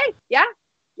 Okay. Yeah.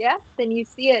 Then you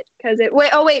see it because it.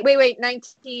 Wait.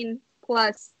 19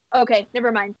 plus. Okay,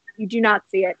 never mind. You do not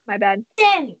see it. My bad.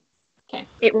 Dang. Okay.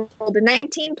 It rolled a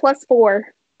 19 plus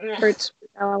 4.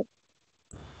 The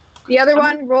other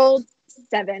one rolled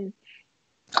 7.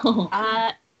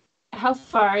 How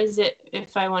far is it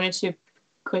if I wanted to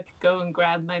quick go and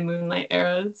grab my moonlight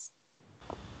arrows?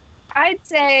 I'd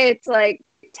say it's like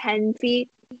 10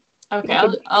 feet. Okay,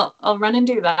 I'll run and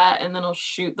do that, and then I'll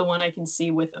shoot the one I can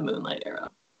see with a moonlight arrow.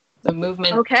 The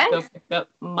movement. Okay. Go pick up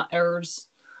my arrows,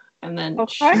 and then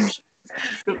Okay.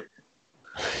 shoot.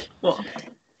 Cool.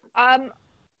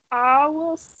 I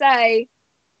will say.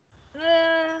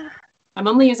 I'm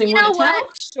only using You one know attack.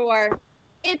 what? Sure.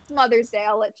 It's Mother's Day.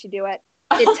 I'll let you do it.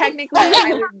 It technically,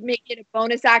 I would make it a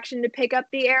bonus action to pick up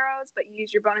the arrows, but you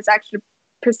use your bonus action to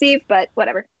perceive, but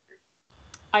whatever.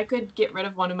 I could get rid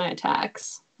of one of my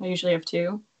attacks. I usually have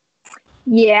 2.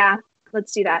 Yeah,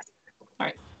 let's do that.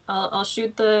 Alright. I'll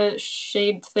shoot the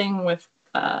shade thing with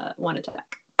 1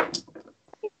 attack.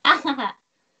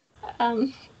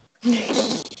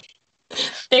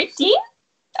 13?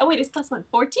 Oh wait, it's +1.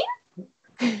 14?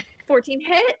 14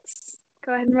 hits.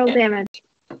 Go ahead and roll damage.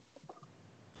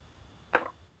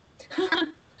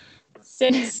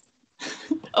 6.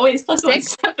 Oh wait, it's +1.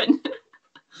 6? 7.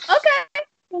 Okay.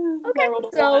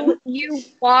 So you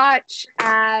watch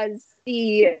as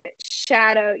the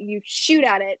shadow, you shoot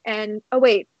at it, and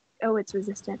it's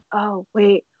resistant.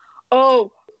 Okay.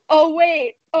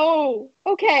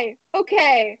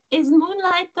 Is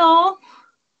moonlight though?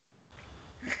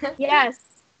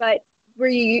 Yes, but were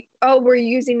you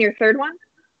using your third one?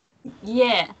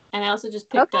 Yeah, and I also just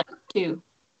picked up 2.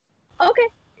 Okay.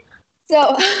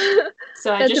 So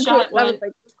So I that's just shot important.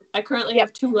 one. I currently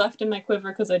have 2 left in my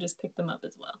quiver because I just picked them up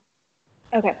as well.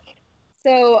 Okay.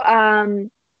 So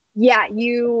yeah,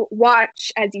 you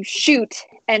watch as you shoot,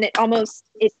 and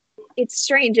it's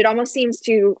strange. It almost seems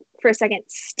to, for a second,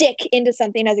 stick into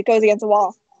something as it goes against the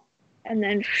wall, and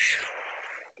then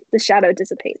the shadow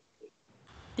dissipates.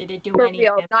 Did it do For any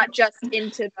real, damage? not just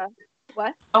into the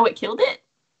what? Oh, it killed it?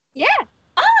 Yeah,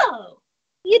 Oh!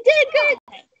 you did good.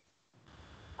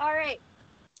 All right,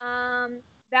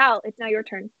 Val, it's now your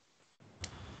turn.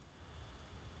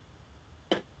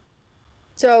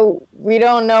 So we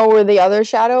don't know where the other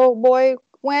shadow boy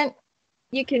went?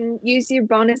 You can use your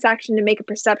bonus action to make a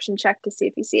perception check to see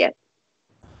if you see it.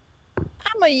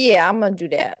 I'm gonna do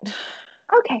that.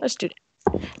 Okay. Let's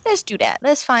do that.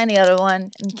 Let's find the other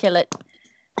one and kill it.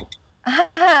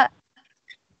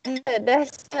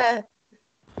 That's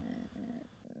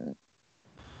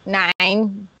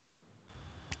 9.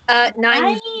 9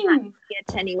 can't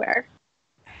get anywhere.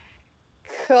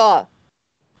 Cool.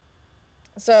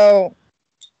 So,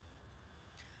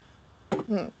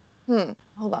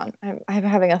 hold on. I'm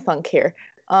having a thunk here.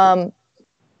 You're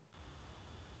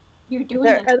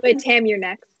doing By the way, Tam, you're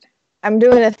next. I'm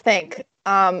doing a think.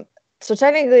 So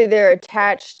technically they're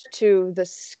attached to the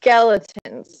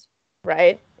skeletons,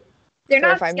 right? They're So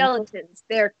not if I'm- skeletons.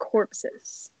 They're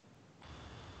corpses.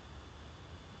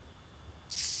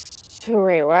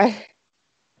 Wait, what?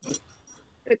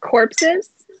 The corpses?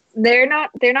 They're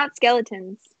not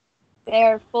skeletons.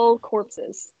 They're full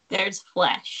corpses. There's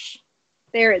flesh.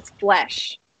 There is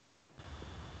flesh.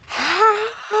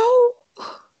 How?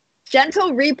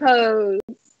 Gentle repose.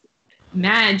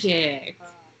 Magic.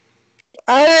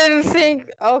 I didn't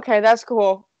think. Okay, that's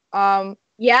cool.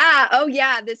 Yeah. Oh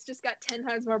yeah. This just got 10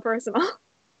 times more personal.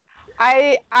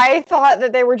 I thought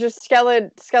that they were just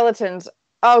skeletons.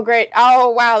 Oh great. Oh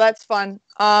wow, that's fun.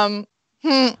 Can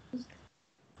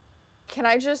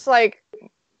I just I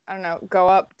don't know, go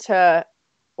up to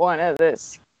one of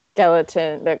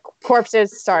the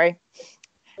corpses, sorry,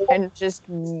 and just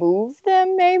move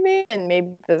them maybe, and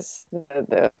maybe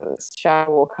the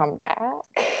shadow will come back.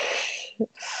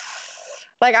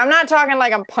 I'm not talking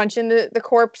I'm punching the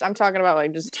corpse. I'm talking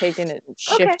about just taking it and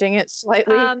shifting it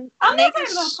slightly. Make a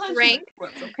strength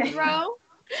throw.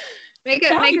 Make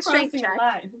a strength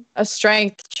check. A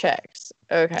strength check.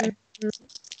 Okay.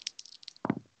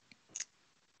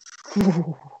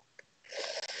 Mm-hmm.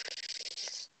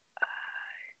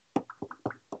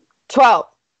 12.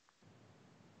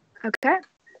 Okay.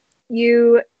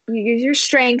 You use your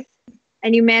strength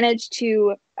and you manage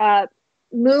to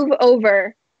move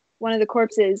over one of the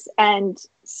corpses, and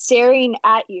staring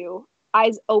at you,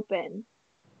 eyes open,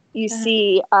 you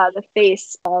see the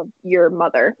face of your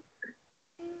mother.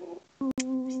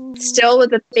 Still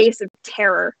with a face of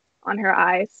terror on her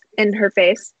eyes, in her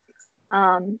face.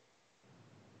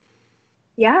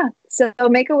 Yeah, so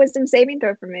make a wisdom saving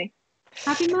throw for me.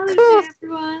 Happy Mother's Day,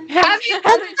 everyone. Happy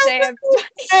Mother's Day,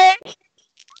 everyone.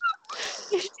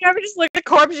 You ever just look at the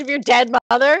corpse of your dead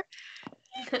mother?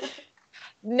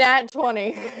 Nat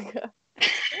 20.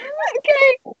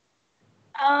 Okay.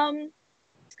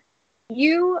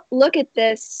 You look at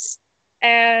this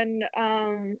and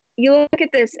you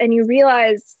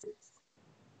realize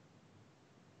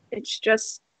it's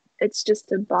just a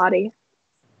body.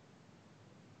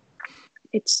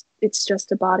 It's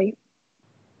just a body.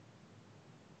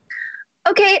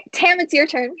 Okay, Tam, it's your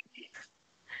turn.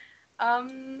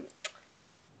 I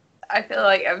feel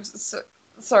like I'm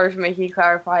sorry for making you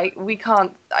clarify.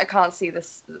 I can't see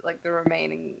this the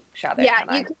remaining shadow.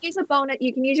 Yeah, you can use a bonus.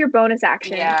 You can use your bonus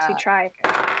action to try.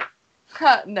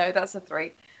 Okay. No, that's a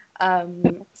 3.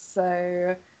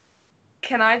 So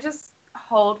can I just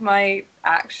hold my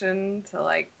action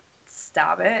to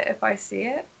stab it if I see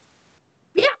it?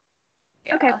 Yeah.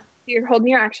 Okay. So you're holding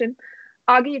your action.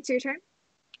 Augie, it's your turn.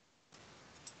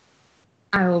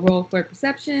 I will roll for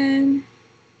perception.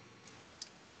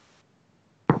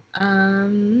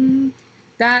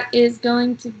 That is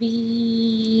going to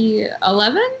be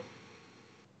 11.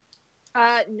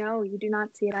 No, you do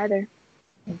not see it either.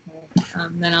 Okay.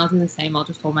 Then I'll do the same. I'll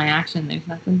just hold my action. There's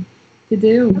nothing to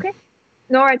do. Okay.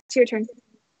 Nora, it's your turn.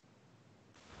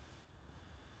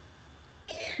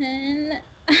 Can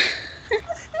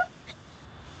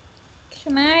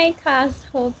I cast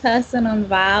Hold Person on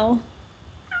Val?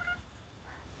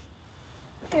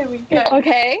 Here we go.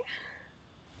 Okay.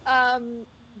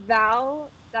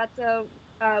 Val, that's a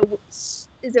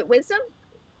is it wisdom?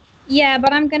 Yeah,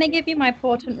 but I'm gonna give you my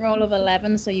portent roll of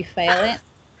 11, so you fail it.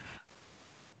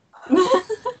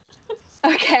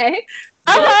 Okay.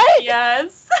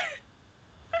 Yes.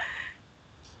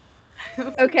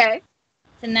 Okay.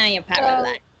 So now you're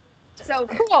paralyzed. So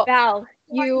Cool. Val,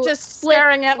 you just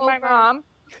staring at my mom.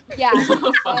 Yeah.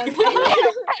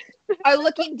 are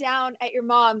looking down at your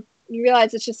mom. You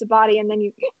realize it's just a body, and then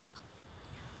you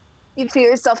feel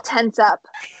yourself tense up,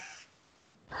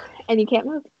 and you can't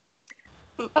move.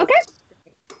 Okay.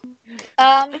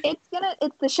 It's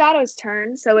the shadow's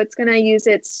turn, so it's gonna use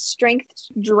its strength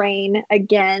drain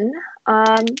again.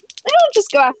 It'll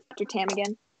just go after Tam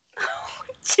again.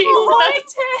 Jesus. Oh my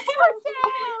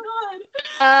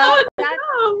God. That's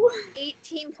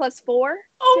 18 plus 4.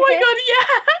 Oh my God,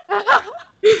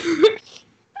 yeah.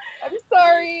 I'm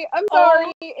sorry.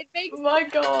 It makes my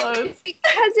God.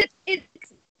 because it's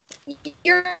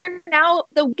you're now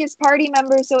the weakest party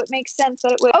member, so it makes sense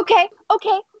that it would. Okay.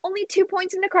 Only 2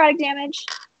 points of necrotic damage.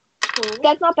 Cool.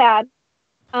 That's not bad.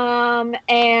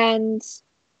 And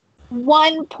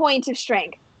 1 point of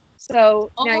strength.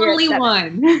 So now you're Only at 7.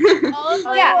 one.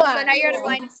 Yeah. So now you're at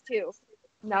 -2.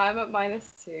 Now I'm at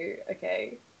 -2.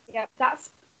 Okay. Yep.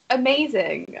 That's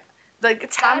amazing. Like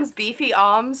Tam's beefy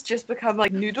arms just become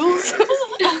like noodles.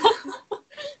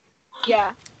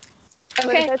 Yeah.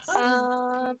 Okay.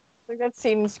 Like that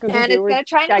scene in Scooby-Doo And it's where gonna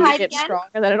try and Shaggy hide gets again. strong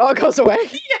and then it all goes away.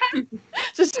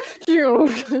 Just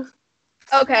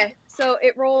Okay, so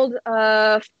it rolled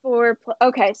 4.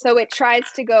 Okay, so it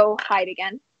tries to go hide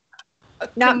again.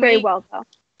 Not very well though.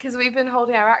 Because we've been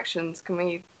holding our actions. Can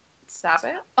we stab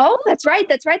it? Oh, that's right.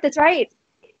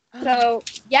 So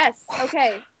yes.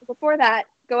 Okay. Before that,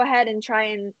 go ahead and try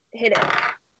and hit it.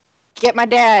 get my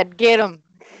dad. Get him.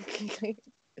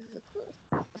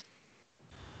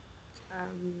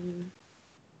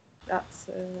 That's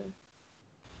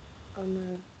on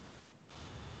the.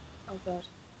 Oh God.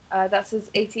 That's his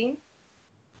 18.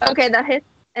 Okay, that hits.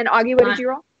 And Augie, what did you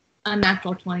roll? A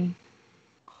natural 20.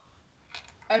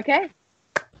 Okay.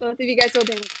 Both of you guys roll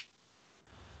damage.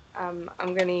 I'm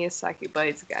gonna use Psychic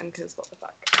Blades again because what the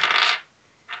fuck.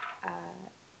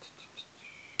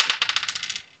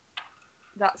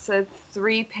 That's a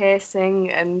 3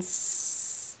 piercing and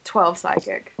 12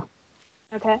 psychic.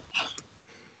 Okay.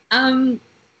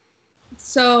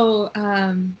 So,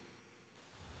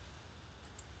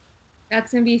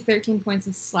 that's gonna be 13 points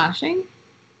of slashing.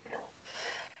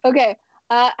 Okay.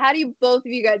 How do you both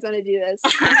of you guys want to do this?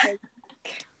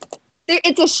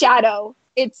 It's a shadow.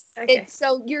 It's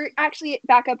so you're actually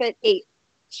back up at 8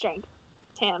 strength,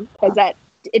 Tam, because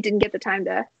it didn't get the time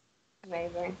to.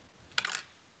 Amazing.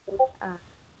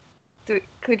 Could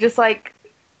we just like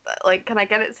can I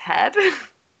get its head,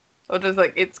 or just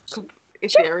like its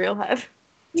ethereal head?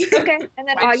 Okay, and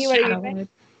then Augie, what are you doing?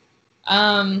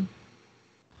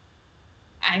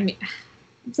 I mean,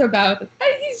 I'm so bad with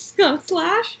it. He's just gonna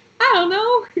slash. I don't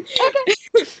know.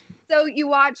 Okay. So you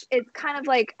watch. It's kind of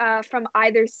like from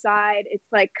either side.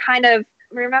 It's like kind of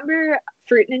remember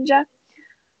Fruit Ninja.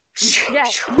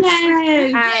 Yes.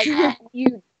 As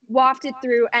you waft it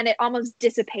through, and it almost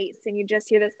dissipates, and you just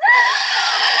hear this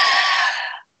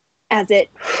as it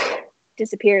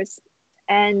disappears.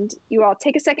 And you all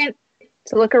take a second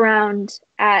to look around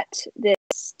at this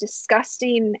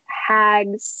disgusting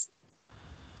hag's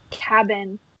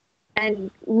cabin and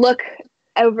look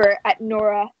over at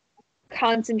Nora,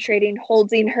 concentrating,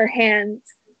 holding her hands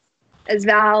as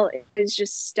Val is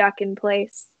just stuck in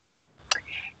place.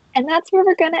 And that's where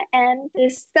we're going to end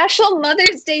this special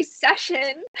Mother's Day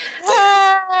session.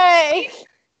 Hi.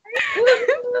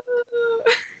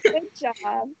 Good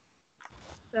job.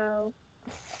 So,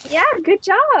 yeah, good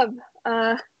job.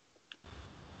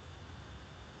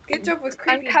 Good job with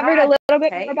creepy uncovered hag, a little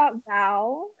bit okay? more about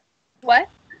Val. What?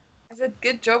 I said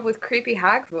good job with creepy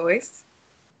hag voice.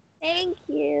 Thank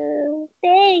you.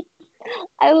 Thanks.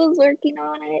 I was working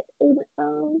on it.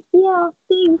 And, yeah,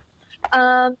 thanks.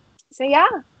 So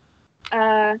yeah.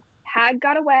 Hag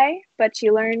got away, but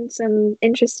you learned some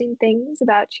interesting things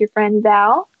about your friend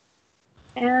Val.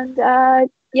 And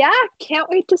yeah, can't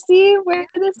wait to see where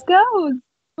this goes.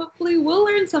 Hopefully we'll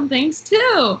learn some things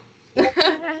too.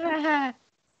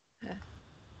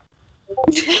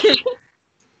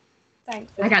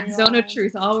 Thanks. I got Zone of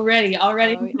Truth already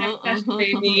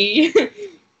baby.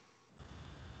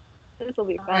 This will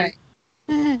be fun.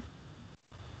 Right.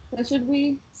 So should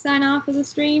we sign off of the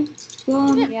stream?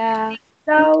 Cool. Yeah.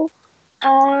 So,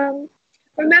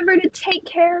 remember to take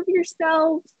care of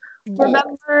yourselves.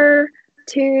 Remember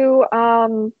to,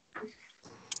 I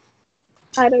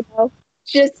don't know,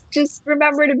 just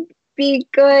remember to be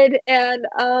good and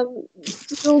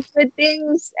do good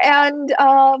things and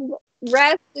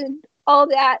rest and all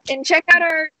that. And check out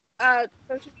our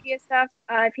social media stuff.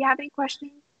 If you have any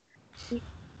questions,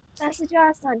 message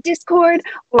us on Discord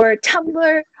or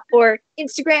Tumblr or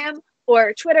Instagram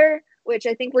or Twitter, which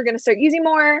I think we're going to start using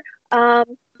more.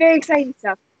 Very exciting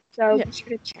stuff. So be sure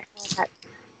to check all that.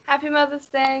 Happy Mother's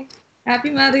Day. Happy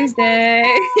Mother's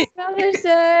Day. Mother's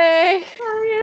Day. Bye.